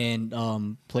and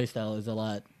play style is a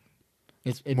lot.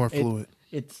 It's More fluid.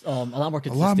 It's a lot more A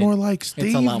consistent. lot more like It's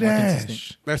Steve a lot more consistent.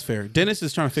 Nash. That's fair. Dennis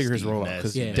is trying to figure his role out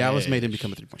because Yeah. Dallas made him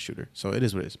become a 3-point shooter. So it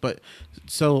is what it is. But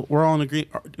so we're all in agreement.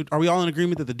 Are we all in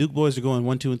agreement that the Duke boys are going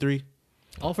 1, 2, and 3?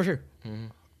 Oh, for sure.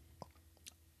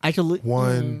 Actually,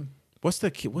 One, What's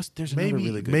the kid? There's another maybe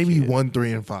really good maybe kid. 1,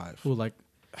 3, and 5. who like?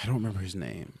 I don't remember his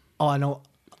name. Oh, I know.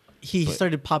 He But-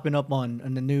 started popping up on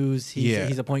the news.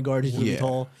 He's a point guard. He's really Yeah,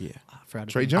 tall. yeah. I forgot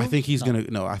his Trey name. Jones? I think he's gonna.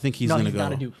 No, I think he's no, gonna he's go.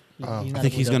 not a Duke. He's not I a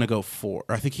think he's point gonna guard. go 4.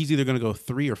 I think he's either gonna go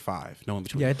 3 or 5. No in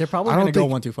between. Yeah, they're probably I gonna don't go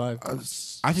think- 1 through 5.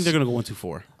 I think they're gonna go 1, 2,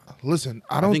 4. Listen,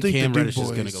 I don't think think, Cam the Duke Reddish is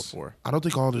boys gonna go 4. I don't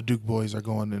think all the Duke boys are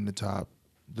going in the top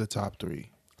 3.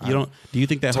 You don't? Do you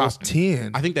think that Top whole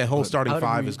 10? I think that whole but starting I would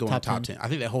 5 agree, is going top top 10. 10. I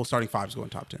think that whole starting 5 is going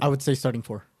top 10. I would say starting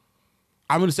 4.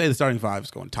 I'm going to say the starting 5 is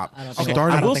going top. I don't Okay, think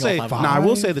Starting I will think say. all No, five. I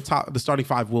will say the starting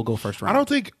 5 will go first round. I don't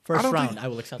think First I don't round, think- I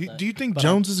will accept that. Do you think But,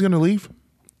 Jones is going to leave?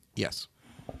 Yes.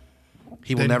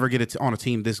 He will Then- never get it on a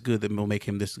team this good that will make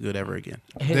him this good ever again.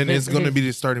 Then it's going to be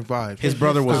the starting 5. His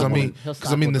brother was Because I one. mean, He'll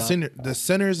because I mean, stop with the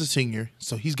center is a senior,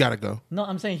 so he's got to go. No,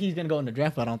 I'm saying he's gonna go in the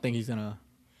draft, but I don't think he's gonna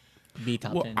be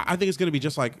top Well, 10. I think it's going to be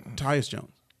just like Tyus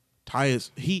Jones.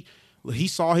 Tyus, he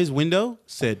saw his window,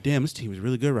 said, "Damn, this team is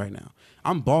really good right now.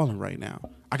 I'm balling right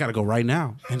now. I got to go right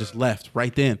now," and just left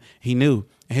right then. He knew,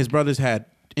 and his brothers had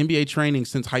NBA training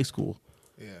since high school.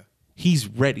 Yeah. He's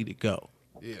ready to go.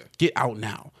 Yeah. Get out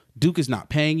now. Duke is not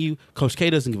paying you. Coach K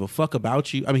doesn't give a fuck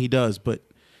about you. I mean, he does, but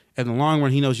in the long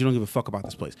run, he knows you don't give a fuck about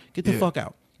this place. Get the Yeah. fuck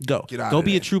out. Go. Get out Go of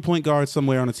be a there. true point guard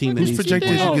somewhere on a team that Who's needs projected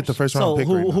to to win. get the first round so pick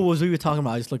who right now? who was we were talking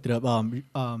about? I just looked it up.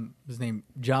 His name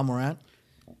John Morant.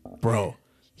 Bro,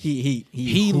 He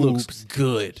looks hoops.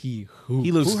 good. He hoops.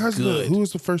 He looks Who has good. who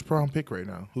is the first round pick right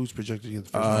now? Who's projected to get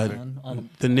the first round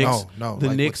pick? The Knicks, No, the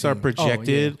like Knicks what are team?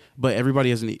 projected, Oh, yeah. but everybody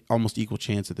has an almost equal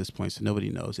chance at this point, so nobody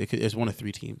knows. It's one of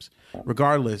 3 teams.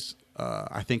 Regardless,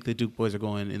 I think the Duke boys are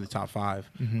going in the top 5.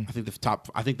 Mm-hmm.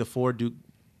 I think the 4 Duke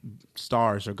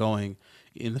stars are going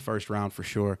in the first round for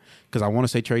sure. Because I want to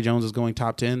say Trey Jones is going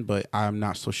top 10, but I'm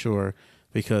not so sure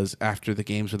because after the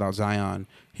games without Zion,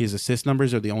 his assist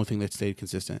numbers are the only thing that stayed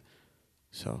consistent.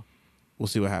 So we'll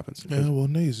see what happens. Yeah, well,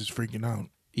 Nays is freaking out.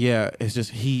 Yeah, it's just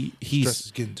Stress he's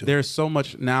is getting to him. there's so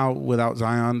much now without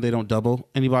Zion, they don't double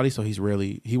anybody, so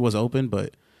he was open,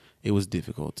 but it was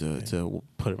difficult to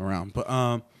put him around.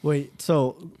 But Wait,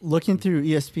 so looking through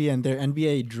ESPN, their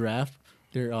NBA draft,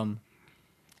 their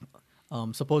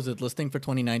supposed listing for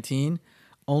 2019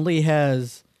 only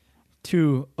has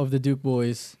 2 of the Duke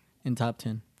boys in top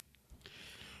 10.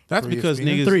 that's For because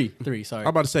ESPN? niggas. Three. Sorry. I'm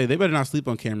about to say they better not sleep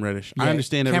on Cam Reddish. I Yeah,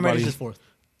 understand Cam everybody. Reddish is 4th.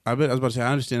 I was about to say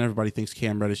I understand everybody thinks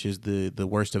Cam Reddish is the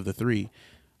worst of the 3.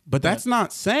 But that's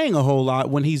not saying a whole lot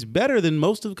when he's better than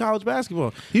most of college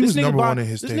basketball. He was This nigga number by- one in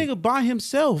his This state. nigga by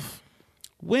himself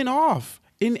went off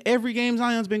in every game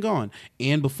Zion's been gone.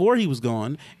 And before he was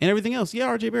gone and everything else. Yeah,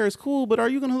 RJ Barrett's cool, but are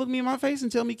you going to look me in my face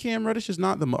and tell me Cam Reddish is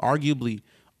not arguably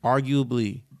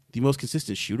the most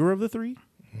consistent shooter of the 3?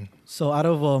 So out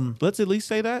of Let's at least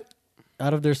say that.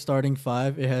 their starting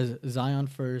 5, it has Zion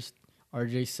 1st,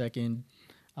 RJ 2nd,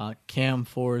 Cam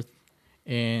 4th,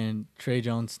 and Trey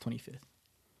Jones 25th.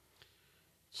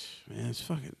 Man, it's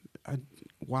fucking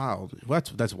wild.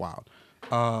 That's wild.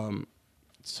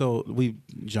 So we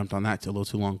jumped on that a little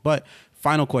too long. But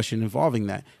final question involving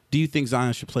that: do you think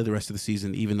Zion should play the rest of the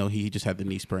season, even though he just had the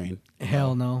knee sprain?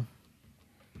 Hell no.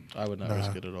 I would not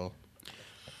risk it at all.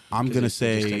 I'm 'Cause gonna it just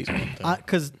say takes one thing.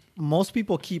 Because most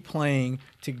people keep playing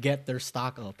to get their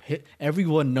stock up.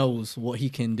 Everyone knows what he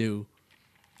can do.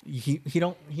 He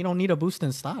don't need a boost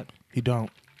in stock. He don't.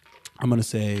 I'm gonna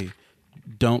say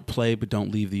don't play, but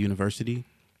don't leave the university.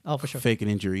 Oh, for sure. Fake an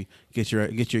injury, get your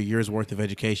year's worth of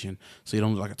education, so you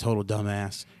don't look like a total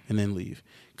dumbass, and then leave.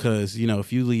 Because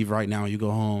if you leave right now, and you go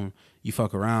home, you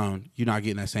fuck around, you're not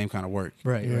getting that same kind of work.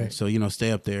 Right, Yeah. right. So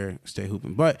stay up there, stay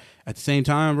hooping. But at the same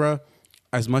time, bro,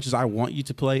 as much as I want you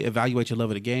to play, evaluate your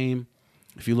love of the game.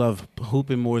 If you love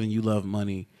hooping more than you love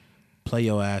money, play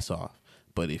your ass off.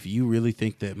 But if you really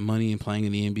think that money and playing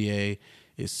in the NBA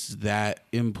is that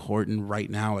important right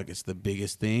now, like it's the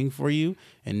biggest thing for you,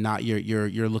 and not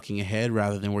you're looking ahead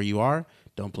rather than where you are,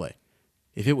 don't play.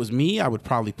 If it was me, I would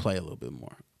probably play a little bit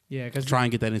more. Yeah, because Try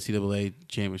and get that NCAA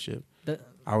championship.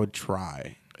 I would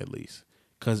try at least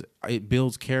because it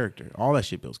builds character. All that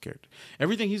shit builds character.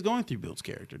 Everything he's going through builds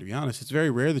character, to be honest. It's very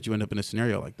rare that you end up in a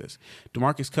scenario like this.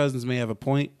 DeMarcus Cousins may have a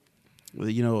point,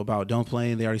 about don't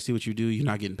play and they already see what you do. You're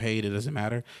not getting paid. It doesn't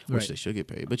matter, which Right. they should get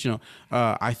paid. But,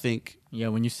 I think, yeah,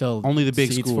 when you sell Only the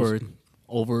big seats schools. for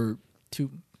over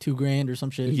two grand or some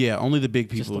shit. yeah, only the big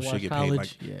Just to people should watch get college? paid.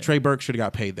 Like Yeah. Trey Burke should have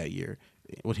got paid that year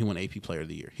when he won AP Player of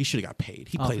the Year. He should have got paid.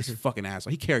 He Oh, played for his sure. fucking ass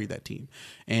off. He carried that team.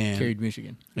 And Carried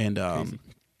Michigan. And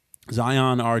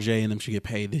Zion, RJ, and them should get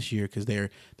paid this year because they're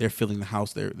filling the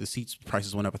house. The seats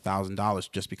prices went up $1,000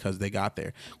 just because they got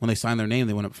there. When they signed their name,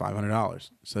 they went up $500.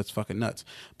 So that's fucking nuts.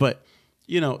 But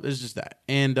there's just that.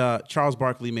 And Charles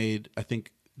Barkley made, I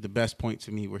think, the best point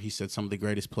to me where he said some of the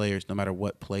greatest players, no matter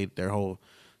what, played their whole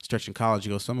stretch in college. He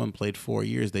goes, some of them played 4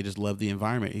 years. They just love the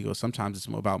environment. He goes, sometimes it's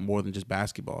about more than just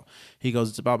basketball. He goes,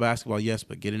 it's about basketball, yes,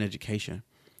 but get an education.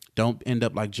 Don't end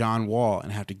up like John Wall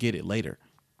and have to get it later.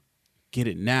 Get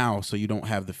it now so you don't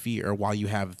have the fear, or while you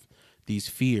have these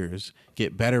fears,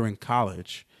 get better in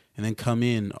college and then come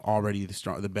in already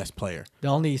the best player. The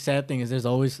only sad thing is there's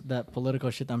always that political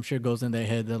shit that I'm sure goes in their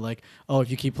head. They're like, oh, if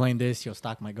you keep playing this, your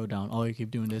stock might go down. Oh, you keep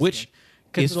doing this. Which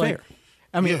is like, fair.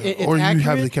 I mean, Yeah. it's Or you accurate.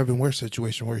 have the Kevin Ware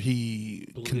situation where he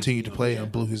continued to play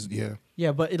and blew his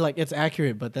Yeah, but it's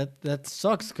accurate, but that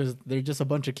sucks because they're just a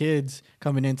bunch of kids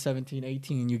coming in 17,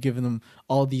 18, you're giving them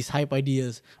all these hype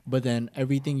ideas, but then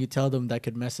everything you tell them that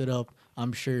could mess it up,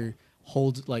 I'm sure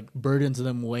holds burdens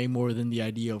them way more than the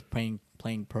idea of playing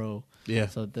pro. Yeah.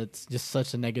 So that's just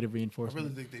such a negative I reinforcement.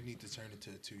 really think they need to turn it to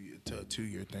a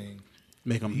 2-year thing.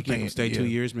 Make them can't- stay 2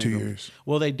 years. 2 years.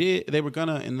 Well, they did. They were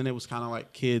gonna, and then it was kind of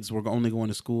like kids were only going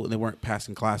to school and they weren't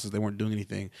passing classes. They weren't doing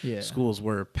anything. Yeah. Schools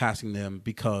were passing them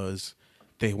because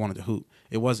they wanted to hoop.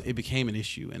 It became an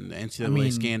issue, and the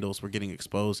NCAA scandals were getting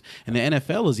exposed. And the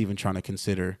NFL is even trying to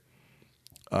consider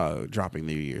dropping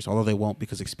their years, although they won't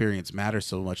because experience matters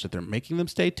so much that they're making them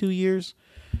stay 2 years.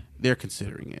 They're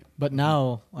considering it. But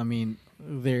now, I mean,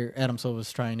 Adam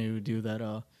Silver's trying to do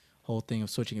that whole thing of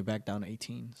switching it back down to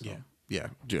 18. So. Yeah,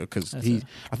 because That's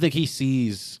I think he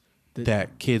sees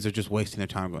that kids are just wasting their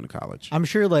time going to college. I'm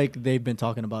sure they've been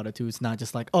talking about it too. It's not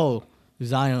just like, oh,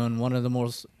 Zion, one of the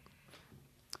most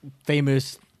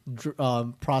famous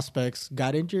prospects,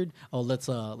 got injured. Oh, let's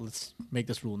make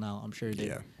this rule now. I'm sure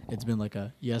it's been like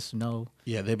a yes, no.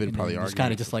 Yeah, they've been probably arguing. It's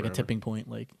kind of just like forever. a tipping point.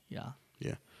 Yeah.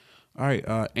 All right.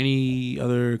 Any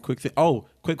other quick thing? Oh,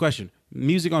 quick question.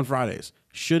 Music on Fridays.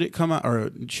 Should it come out,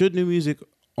 or should new music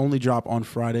only drop on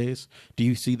Fridays? Do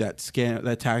you see that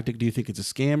tactic? Do you think it's a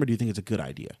scam, or do you think it's a good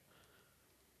idea?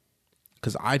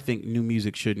 Because I think new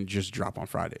music shouldn't just drop on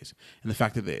Fridays. And the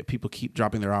fact that people keep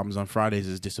dropping their albums on Fridays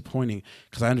is disappointing,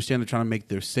 because I understand they're trying to make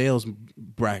their sales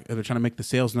they're trying to make the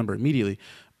sales number immediately,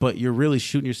 but you're really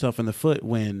shooting yourself in the foot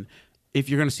when, if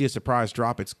you're going to see a surprise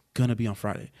drop, it's going to be on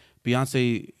Friday.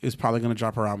 Beyonce is probably going to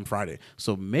drop her album Friday.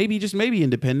 So maybe, just maybe,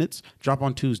 independents, drop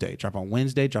on Tuesday, drop on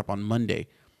Wednesday, drop on Monday.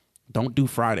 Don't do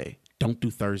Friday. Don't do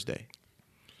Thursday.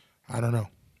 I don't know.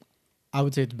 I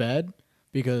would say it's bad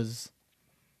because,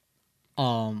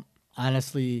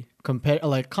 honestly,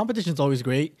 competition's always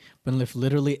great, but if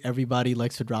literally everybody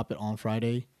likes to drop it on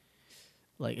Friday,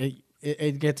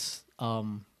 it gets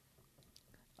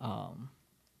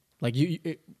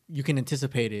you can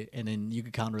anticipate it, and then you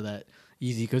can counter that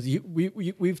easy because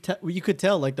you could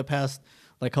tell the past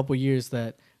couple years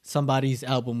that somebody's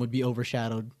album would be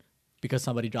overshadowed because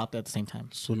somebody dropped it at the same time.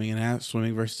 Swimming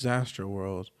versus Astro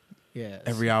World. Yeah.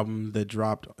 Every album that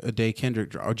dropped a day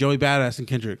Kendrick dropped, or Joey Badass and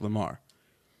Kendrick Lamar.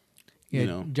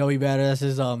 Yeah, Joey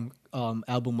Badass's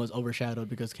album was overshadowed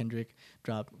because Kendrick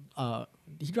dropped.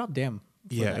 He dropped Damn.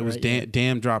 Yeah, it was right?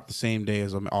 Damn dropped the same day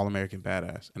as All American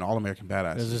Badass, and All American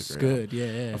Badass It was is just a great good.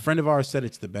 album. Yeah. A friend of ours said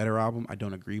it's the better album. I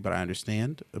don't agree, but I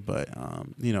understand. But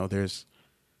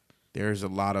there's a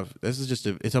lot of, this is just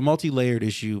it's a multi-layered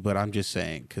issue. But I'm just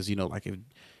saying, because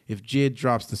if Jid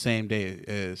drops the same day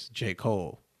as J.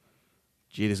 Cole,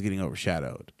 Jid is getting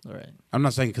overshadowed. All right. I'm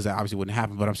not saying because that obviously wouldn't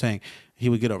happen, but I'm saying he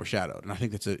would get overshadowed, and I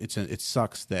think it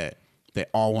sucks that they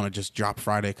all want to just drop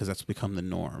Friday because that's become the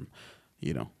norm,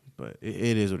 But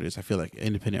it is what it is. I feel like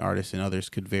independent artists and others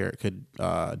could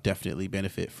definitely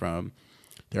benefit from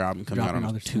their album coming out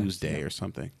on Tuesday or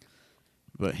something.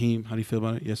 But Heem, how do you feel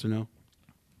about it? Yes or no?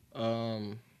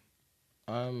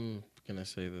 I'm gonna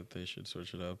say that they should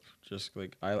switch it up. Just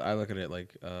I look at it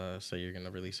say you're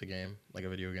gonna release a game, like a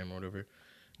video game or whatever.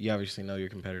 You obviously know your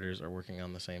competitors are working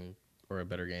on the same or a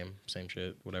better game, same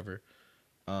shit, whatever.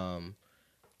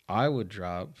 I would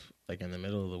drop in the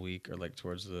middle of the week or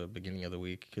towards the beginning of the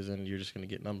week, because then you're just gonna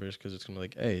get numbers, because it's gonna be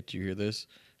hey, do you hear this?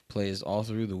 Plays all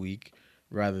through the week,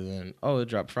 rather than it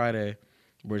dropped Friday,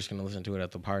 we're just gonna listen to it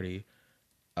at the party.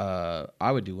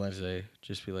 I would do Wednesday,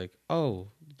 just be oh,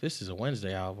 this is a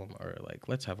Wednesday album, or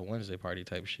let's have a Wednesday party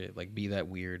type shit. Be that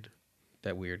weird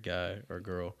guy or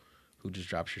girl who just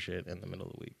drops your shit in the middle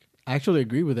of the week. I actually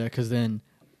agree with that, because then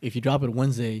if you drop it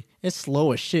Wednesday, it's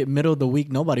slow as shit. Middle of the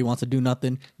week, nobody wants to do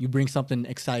nothing. You bring something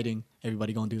exciting,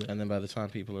 everybody gonna do it. And then by the time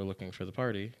people are looking for the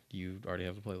party, you already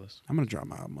have the playlist. I'm gonna drop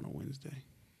my album on a Wednesday.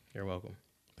 You're welcome.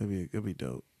 It'd be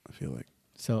dope. I feel like.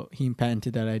 So he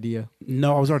patented that idea.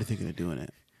 No, I was already thinking of doing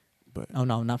it, but oh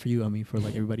no, not for you. I mean for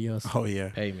everybody else. Oh yeah.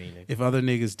 Pay me, nigga. If other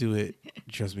niggas do it,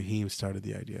 trust me, Heem started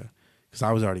the idea. because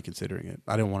I was already considering it.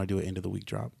 I didn't want to do an end of the week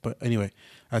drop. But anyway,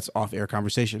 that's off-air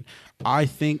conversation. I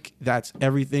think that's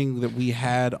everything that we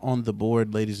had on the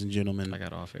board, ladies and gentlemen. I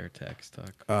got off-air text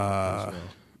talk.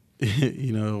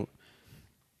 You know,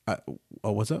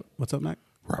 what's up? What's up, Mac?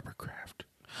 Robert Kraft.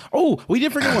 Oh, we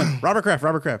did forget one. Robert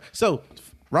Kraft. So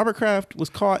Robert Kraft was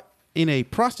caught in a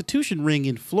prostitution ring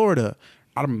in Florida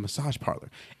out of a massage parlor.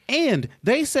 And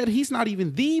they said he's not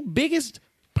even the biggest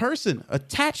person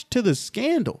attached to the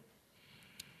scandal.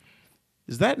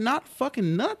 Is that not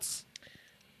fucking nuts?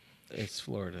 It's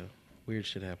Florida. Weird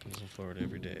shit happens in Florida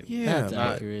every day. Yeah, That's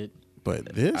accurate.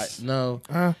 but this? No.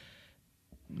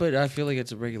 But I feel like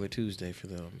it's a regular Tuesday for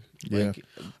them. Yeah. Like,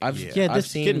 I've this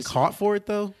seen Getting caught for it,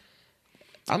 though?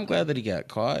 I'm glad that he got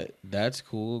caught. That's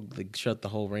cool. They shut the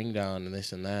whole ring down and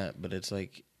this and that. But it's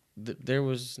like there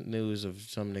was news of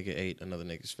some nigga ate another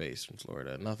nigga's face in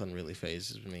Florida. Nothing really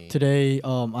phases me. Today,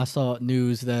 I saw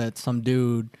news that some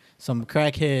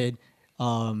crackhead,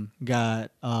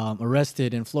 got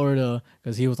arrested in Florida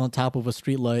because he was on top of a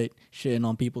streetlight shitting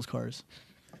on people's cars.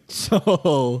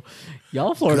 So,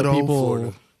 y'all Florida Good old people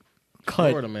Florida. cut.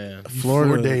 Florida man.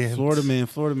 Florida man.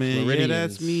 Floridians. Yeah,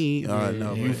 that's me.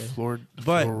 No, You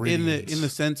but in Floridians. the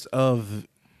sense of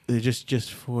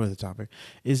just for the topic,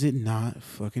 is it not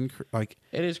fucking like?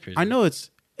 It is crazy. I know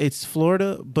it's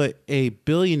Florida, but a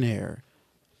billionaire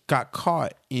got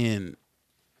caught in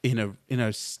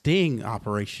a sting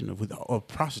operation with a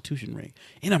prostitution ring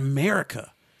in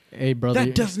America. Hey, brother,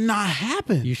 That does not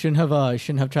happen. you shouldn't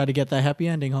have tried to get that happy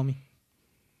ending, homie.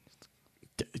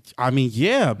 I mean,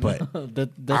 yeah, but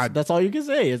That's all you can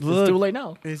say. It's Look, too late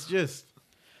now. it's just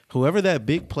whoever that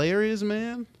big player is,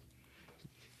 man.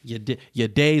 Your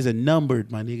days are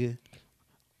numbered, my nigga.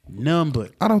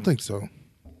 Numbered. I don't think so.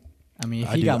 I mean, if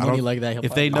I he do. got I money don't- like that, he'll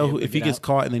if they know probably if he get gets out.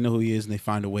 caught and they know who he is and they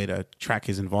find a way to track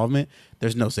his involvement,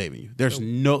 there's no saving you. There's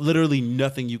literally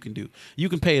nothing you can do. You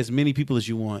can pay as many people as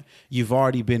you want. You've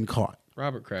already been caught.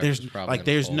 Robert Kraft There's is probably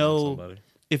there's gonna fall on no somebody.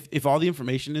 if all the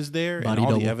information is there Body and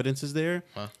all double. the evidence is there.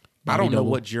 I Body don't know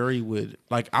double. what jury would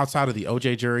like outside of the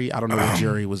OJ jury. I don't know what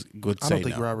jury would I say don't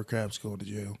think no. Robert Kraft's going to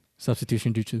jail.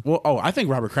 Substitution due to. Well, I think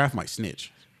Robert Kraft might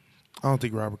snitch. I don't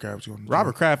think Robert Kraft's going to jail.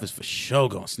 Robert Kraft is for sure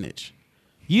gonna snitch.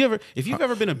 If you've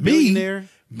ever been a billionaire,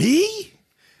 Me?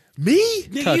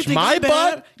 nigga, you Touch think my I'm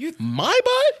bad? butt? You My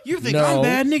butt? You think No. I'm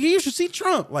bad, nigga? You should see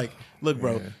Trump. Like, look,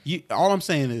 bro. All I'm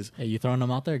saying is, Hey, you throwing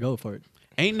them out there? Go for it.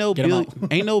 ain't no Get 'em out.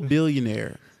 ain't no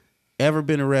billionaire ever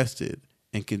been arrested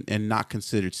and not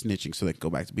considered snitching, so they can go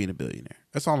back to being a billionaire.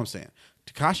 That's all I'm saying.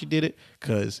 Tekashi did it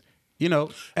because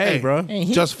hey, bro. Hey,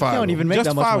 he Justifiable. don't even make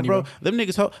that much Justifiable, money, bro. bro. Them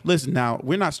niggas. Listen, now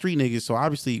we're not street niggas, so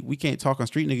obviously we can't talk on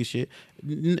street nigga shit.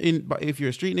 If you're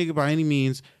a street nigga by any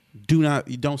means,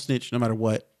 don't snitch no matter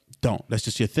what. Don't. That's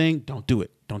just your thing. Don't do it.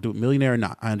 Don't do it. Millionaire or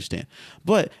not, I understand.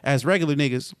 But as regular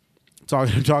niggas,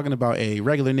 talking about a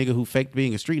regular nigga who faked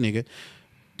being a street nigga,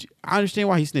 I understand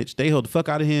why he snitched. They held the fuck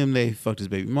out of him. They fucked his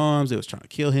baby moms. They was trying to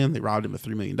kill him. They robbed him of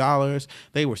 $3 million.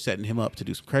 They were setting him up to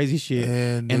do some crazy shit.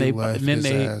 And they left his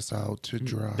ass out to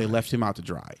dry. They left him out to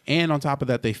dry. And on top of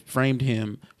that, they framed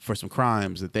him for some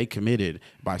crimes that they committed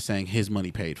by saying his money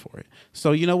paid for it.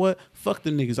 So you know what? Fuck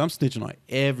them niggas. I'm snitching on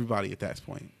everybody at that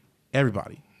point.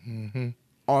 Everybody.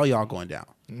 All y'all going down.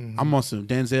 I'm on some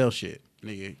Denzel shit,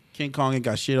 nigga. King Kong ain't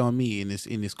got shit on me in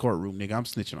this courtroom, nigga. I'm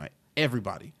snitching on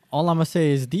everybody. All I'm gonna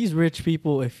say is these rich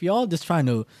people, if y'all just trying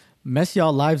to mess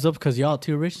y'all lives up because y'all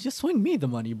too rich, just swing me the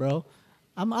money, bro.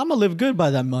 I'm gonna live good by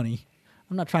that money.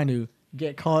 I'm not trying to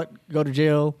get caught, go to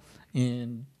jail,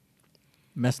 and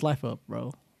mess life up,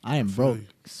 bro. I am broke.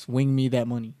 Swing me that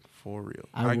money. For real.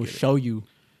 I will get it. show you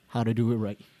how to do it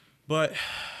right. But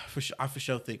I for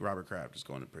sure think Robert Kraft is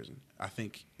going to prison. I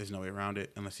think there's no way around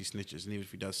it unless he snitches. And even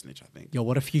if he does snitch, I think. Yo,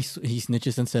 what if he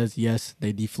snitches and says, yes,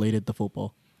 they deflated the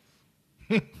football?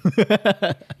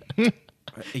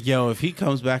 Yo, if he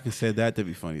comes back and said that, that'd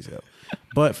be funny as hell.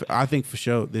 But I think for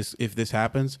sure, if this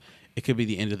happens, it could be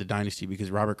the end of the dynasty because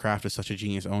Robert Kraft is such a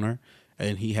genius owner,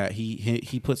 and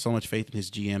he put so much faith in his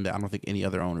GM that I don't think any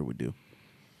other owner would do.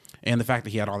 And the fact that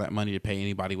he had all that money to pay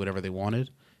anybody whatever they wanted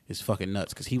is fucking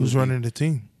nuts because he Who's was running the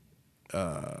team?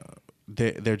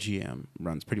 their GM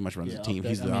pretty much runs the team.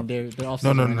 He's they're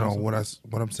No.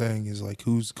 What I'm saying is like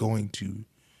who's going to?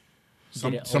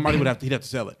 Somebody he'd have to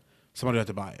sell it. Somebody would have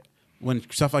to buy it. When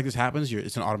stuff like this happens,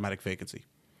 it's an automatic vacancy.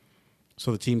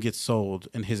 So the team gets sold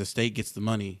and his estate gets the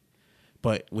money.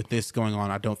 But with this going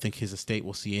on, I don't think his estate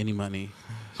will see any money.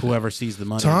 Whoever sees the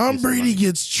money. Tom gets the Brady money.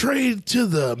 gets traded to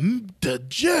the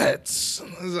Jets.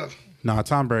 Nah,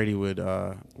 Tom Brady would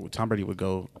go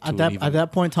to At that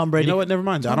point, Tom Brady. You know what? Never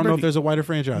mind. I don't know if there's a wider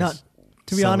franchise. No,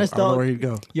 To be So, honest, I don't know though, where he'd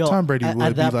go. yo, Tom Brady at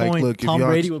would that be like, point, look, if Tom y'all-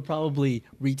 Brady would probably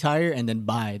retire and then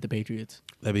buy the Patriots.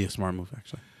 That'd be a smart move,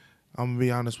 actually. I'm gonna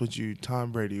be honest with you.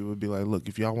 Tom Brady would be like, look,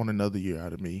 if y'all want another year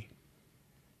out of me,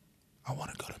 I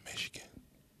want to go to Michigan.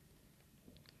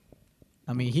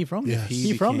 I mean, he from Yes.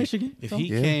 he from became- Michigan. If so- he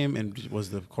Yeah. came and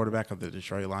was the quarterback of the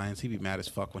Detroit Lions, he'd be mad as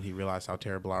fuck when he realized how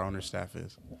terrible our owner staff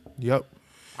is. Yep.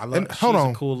 I love. And She's hold a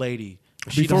on. cool lady.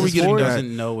 Before we get into that-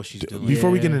 doesn't know what she's doing. Before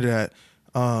we get Yeah. into that,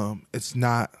 it's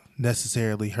not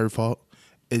necessarily her fault.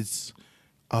 It's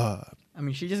I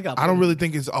mean, she just got. I don't really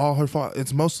think it's all her fault.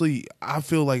 It's mostly, I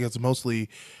feel like it's mostly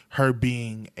her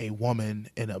being a woman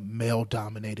in a male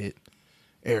dominated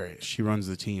area. She runs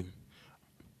the team.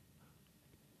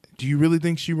 Do you really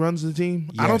think she runs the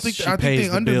team? I don't Yes, think. she I think pays they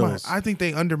the undermine. bills. I think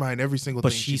they undermine every single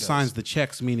But thing. she does. signs the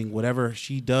checks, meaning whatever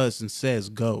she does and says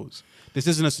goes. This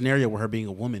isn't a scenario where her being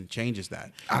a woman changes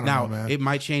that. I don't now, know, man. it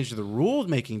might change the rule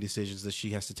making decisions that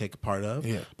she has to take a part of.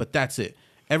 Yeah. But that's it.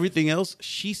 Everything else,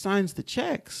 she signs the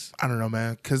checks. I don't know,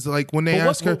 man. Because like when they But what-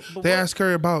 ask her, but they what- ask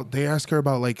her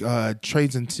about like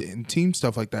trades and team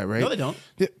stuff like that, right? No, they don't.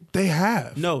 They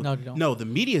have. No, No, they don't. no. The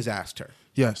media's asked her.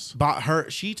 Yes.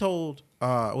 She told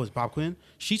what was it, Bob Quinn?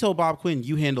 She told Bob Quinn,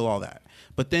 you handle all that.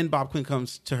 But then Bob Quinn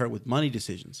comes to her with money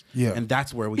decisions. Yeah. And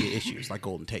that's where we get issues like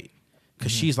Golden Tate.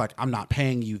 Because she's like, I'm not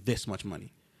paying you this much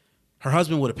money. Her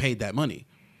husband would have paid that money.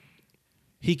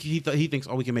 He thinks,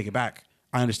 oh, we can make it back.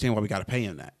 I understand why we got to pay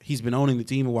him that. He's been owning the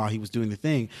team while he was doing the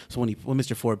thing. So when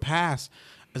Mr. Ford passed,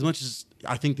 as much as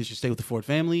I think they should stay with the Ford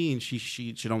family and she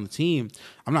should own the team,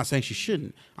 I'm not saying she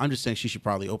shouldn't. I'm just saying she should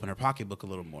probably open her pocketbook a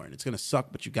little more. And it's going to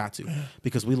suck, but you got to.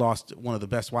 Because we lost one of the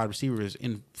best wide receivers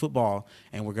in football,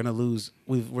 and we're going to lose.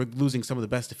 We're losing some of the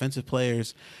best defensive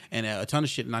players and a ton of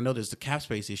shit. And I know there's the cap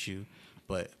space issue,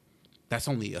 but that's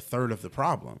only a third of the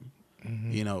problem.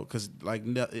 You know, because like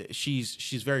she's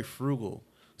very frugal.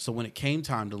 So when it came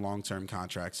time to long-term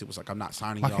contracts, it was like, I'm not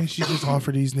signing Why you can't off. she just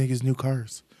offer these niggas new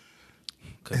cars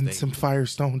 'Cause and they- some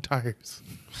Firestone tires?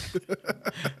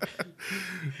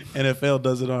 NFL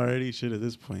does it already, shit, at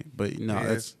this point. But no,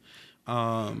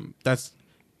 Yeah. that's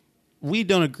we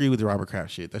don't agree with the Robert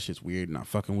Kraft shit. That shit's weird. Not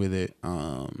fucking with it.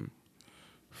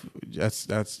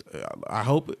 That's. I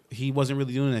hope he wasn't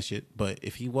really doing that shit. But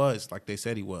if he was, like they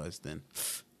said he was, then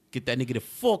get that nigga the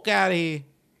fuck out of here.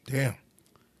 Damn.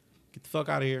 Get the fuck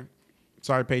out of here.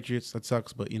 Sorry, Patriots. That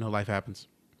sucks, but you know life happens.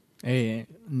 Hey,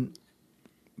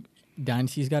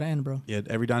 dynasty's got to end, bro. Yeah,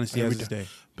 every dynasty has its day.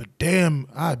 But damn,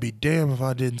 I'd be damned if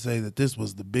I didn't say that this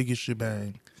was the biggest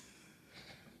shebang.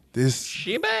 This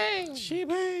Shebang.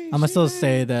 I'm gonna still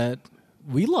say that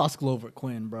we lost Glover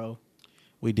Quinn, bro.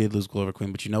 We did lose Glover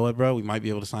Quinn, but you know what, bro? We might be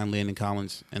able to sign Landon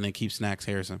Collins and then keep Snacks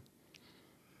Harrison.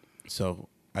 So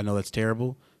I know that's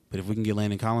terrible, but if we can get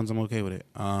Landon Collins, I'm okay with it.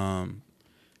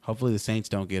 Hopefully the Saints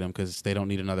don't get him because they don't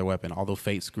need another weapon. Although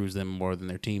fate screws them more than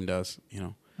their team does, you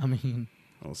know. I mean,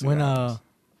 We'll see what happens.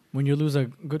 when you lose a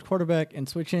good quarterback and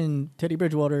switch in Teddy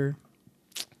Bridgewater,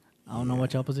 I don't know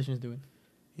what y'all position is doing.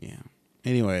 Yeah.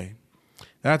 Anyway,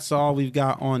 that's all we've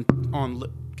got on.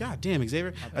 God damn,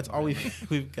 Xavier. That's all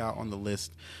we've got on the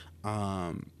list.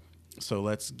 So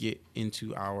let's get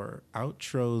into our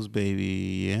outros,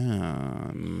 baby.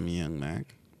 Yeah, Young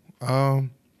Mac.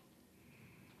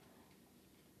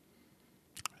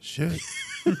 shit.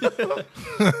 That's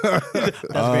great,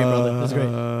 brother. That's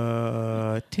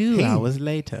great. 2 hours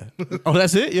later. Oh,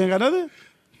 that's it? You ain't got nothing?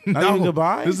 Not even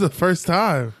goodbye? This is the first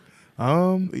time.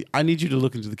 I need you to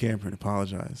look into the camera and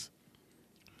apologize.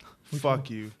 Fuck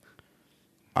you.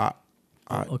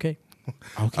 Okay.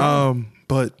 Okay.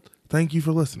 But thank you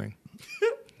for listening.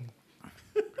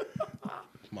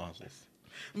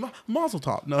 Mazel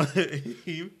tov. No.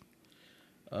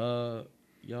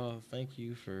 Y'all, thank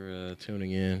you for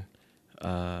tuning in.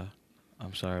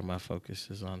 I'm sorry my focus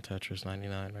is on Tetris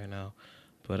 99 right now,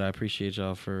 but I appreciate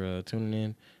y'all for tuning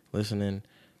in, listening.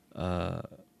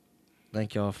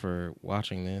 Thank y'all for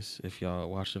watching this. If y'all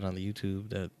watched it on the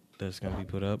YouTube that's gonna be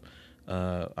put up,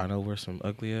 I know we're some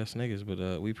ugly ass niggas,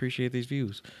 but we appreciate these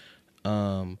views.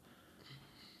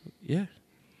 Yeah.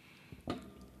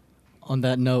 On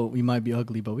that note, we might be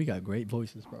ugly, but we got great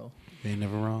voices, bro. You ain't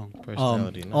never wrong.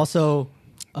 Personality. nice. Also,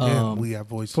 Damn, we have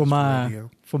voices for my radio.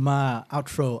 for my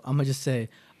outro, I'm gonna just say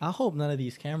I hope none of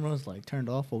these cameras like turned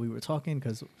off while we were talking,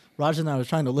 because Roger and I was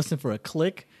trying to listen for a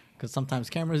click, because sometimes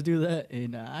cameras do that,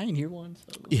 and I ain't hear one.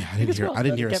 So Yeah, I didn't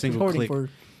hear a kept single recording click.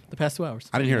 for the past 2 hours.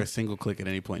 I didn't hear a single click at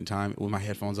any point in time with my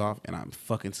headphones off, and I'm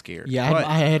fucking scared. Yeah, But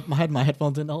I had my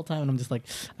headphones in the whole time, and I'm just like,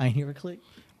 I ain't hear a click.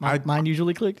 Mine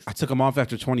usually clicks. I took them off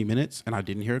after 20 minutes, and I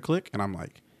didn't hear a click, and I'm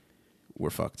like,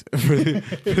 we're fucked for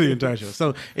the entire show.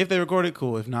 So if they record it,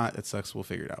 cool. If not, it sucks. We'll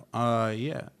figure it out.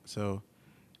 Yeah. So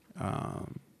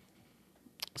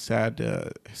Sad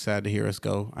to hear us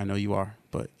go. I know you are,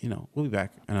 but we'll be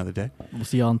back another day. We'll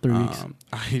see y'all in 3 weeks.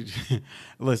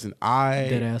 Listen,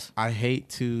 Deadass. I hate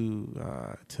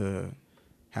to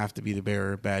have to be the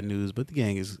bearer of bad news, but the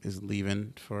gang is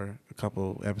leaving for a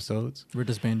couple episodes. We're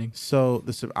disbanding. So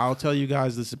I'll tell you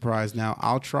guys the surprise now.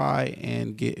 I'll try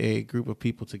and get a group of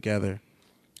people together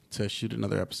to shoot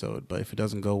another episode, but if it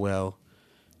doesn't go well,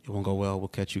 it won't go well. We'll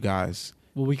catch you guys.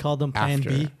 Will we call them Plan after.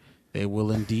 B? They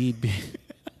will indeed be.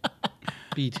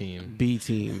 B team. B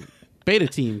team. Beta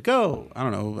team, go. I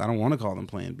don't know. I don't want to call them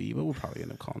Plan B, but we'll probably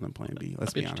end up calling them Plan B.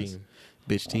 Let's be honest. Team.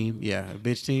 Bitch team. Yeah,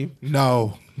 bitch team.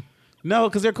 No,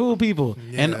 because they're cool people.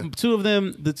 Yeah. And two of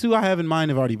them, the two I have in mind,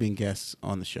 have already been guests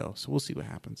on the show. So we'll see what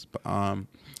happens. But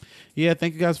yeah,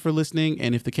 thank you guys for listening.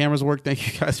 And if the cameras work,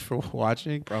 thank you guys for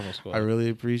watching. Bravo Squad. I really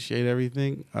appreciate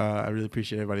everything. I really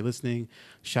appreciate everybody listening.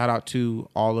 Shout out to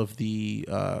all of the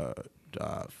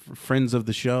friends of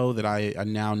the show that I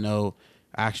now know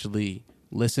actually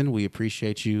listen. We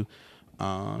appreciate you.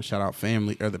 Shout out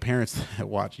family or the parents that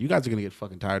watch. You guys are gonna get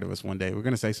fucking tired of us one day. We're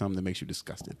gonna say something that makes you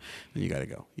disgusted, and you gotta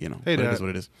go. Hey, but it Dad. is what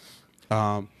it is.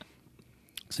 So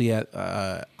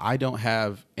yeah, I don't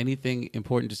have anything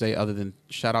important to say other than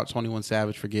shout out 21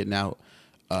 Savage for getting out.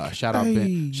 Shout out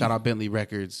Hey. shout out Bentley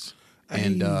Records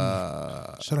and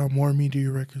shout out More Media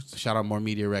Records. shout out More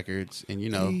Media Records and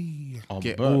Hey.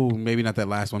 maybe not that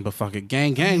last one, but fuck it,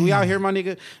 gang. We out here, my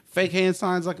nigga. Fake hand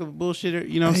signs like a bullshitter.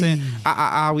 You know what I'm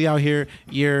saying? We out here.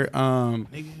 You're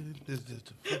Nigga,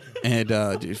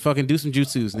 and fucking do some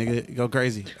jutsus, nigga. Go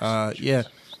crazy. Yeah.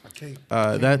 okay.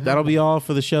 That'll be all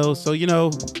for the show. So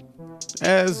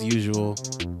as usual,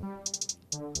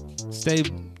 stay.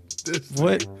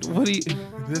 What do you?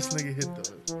 This nigga hit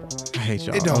the. I hate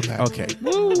y'all. It don't matter. Okay.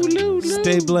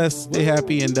 Stay blessed, stay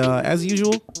happy, and as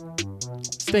usual,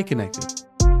 stay connected.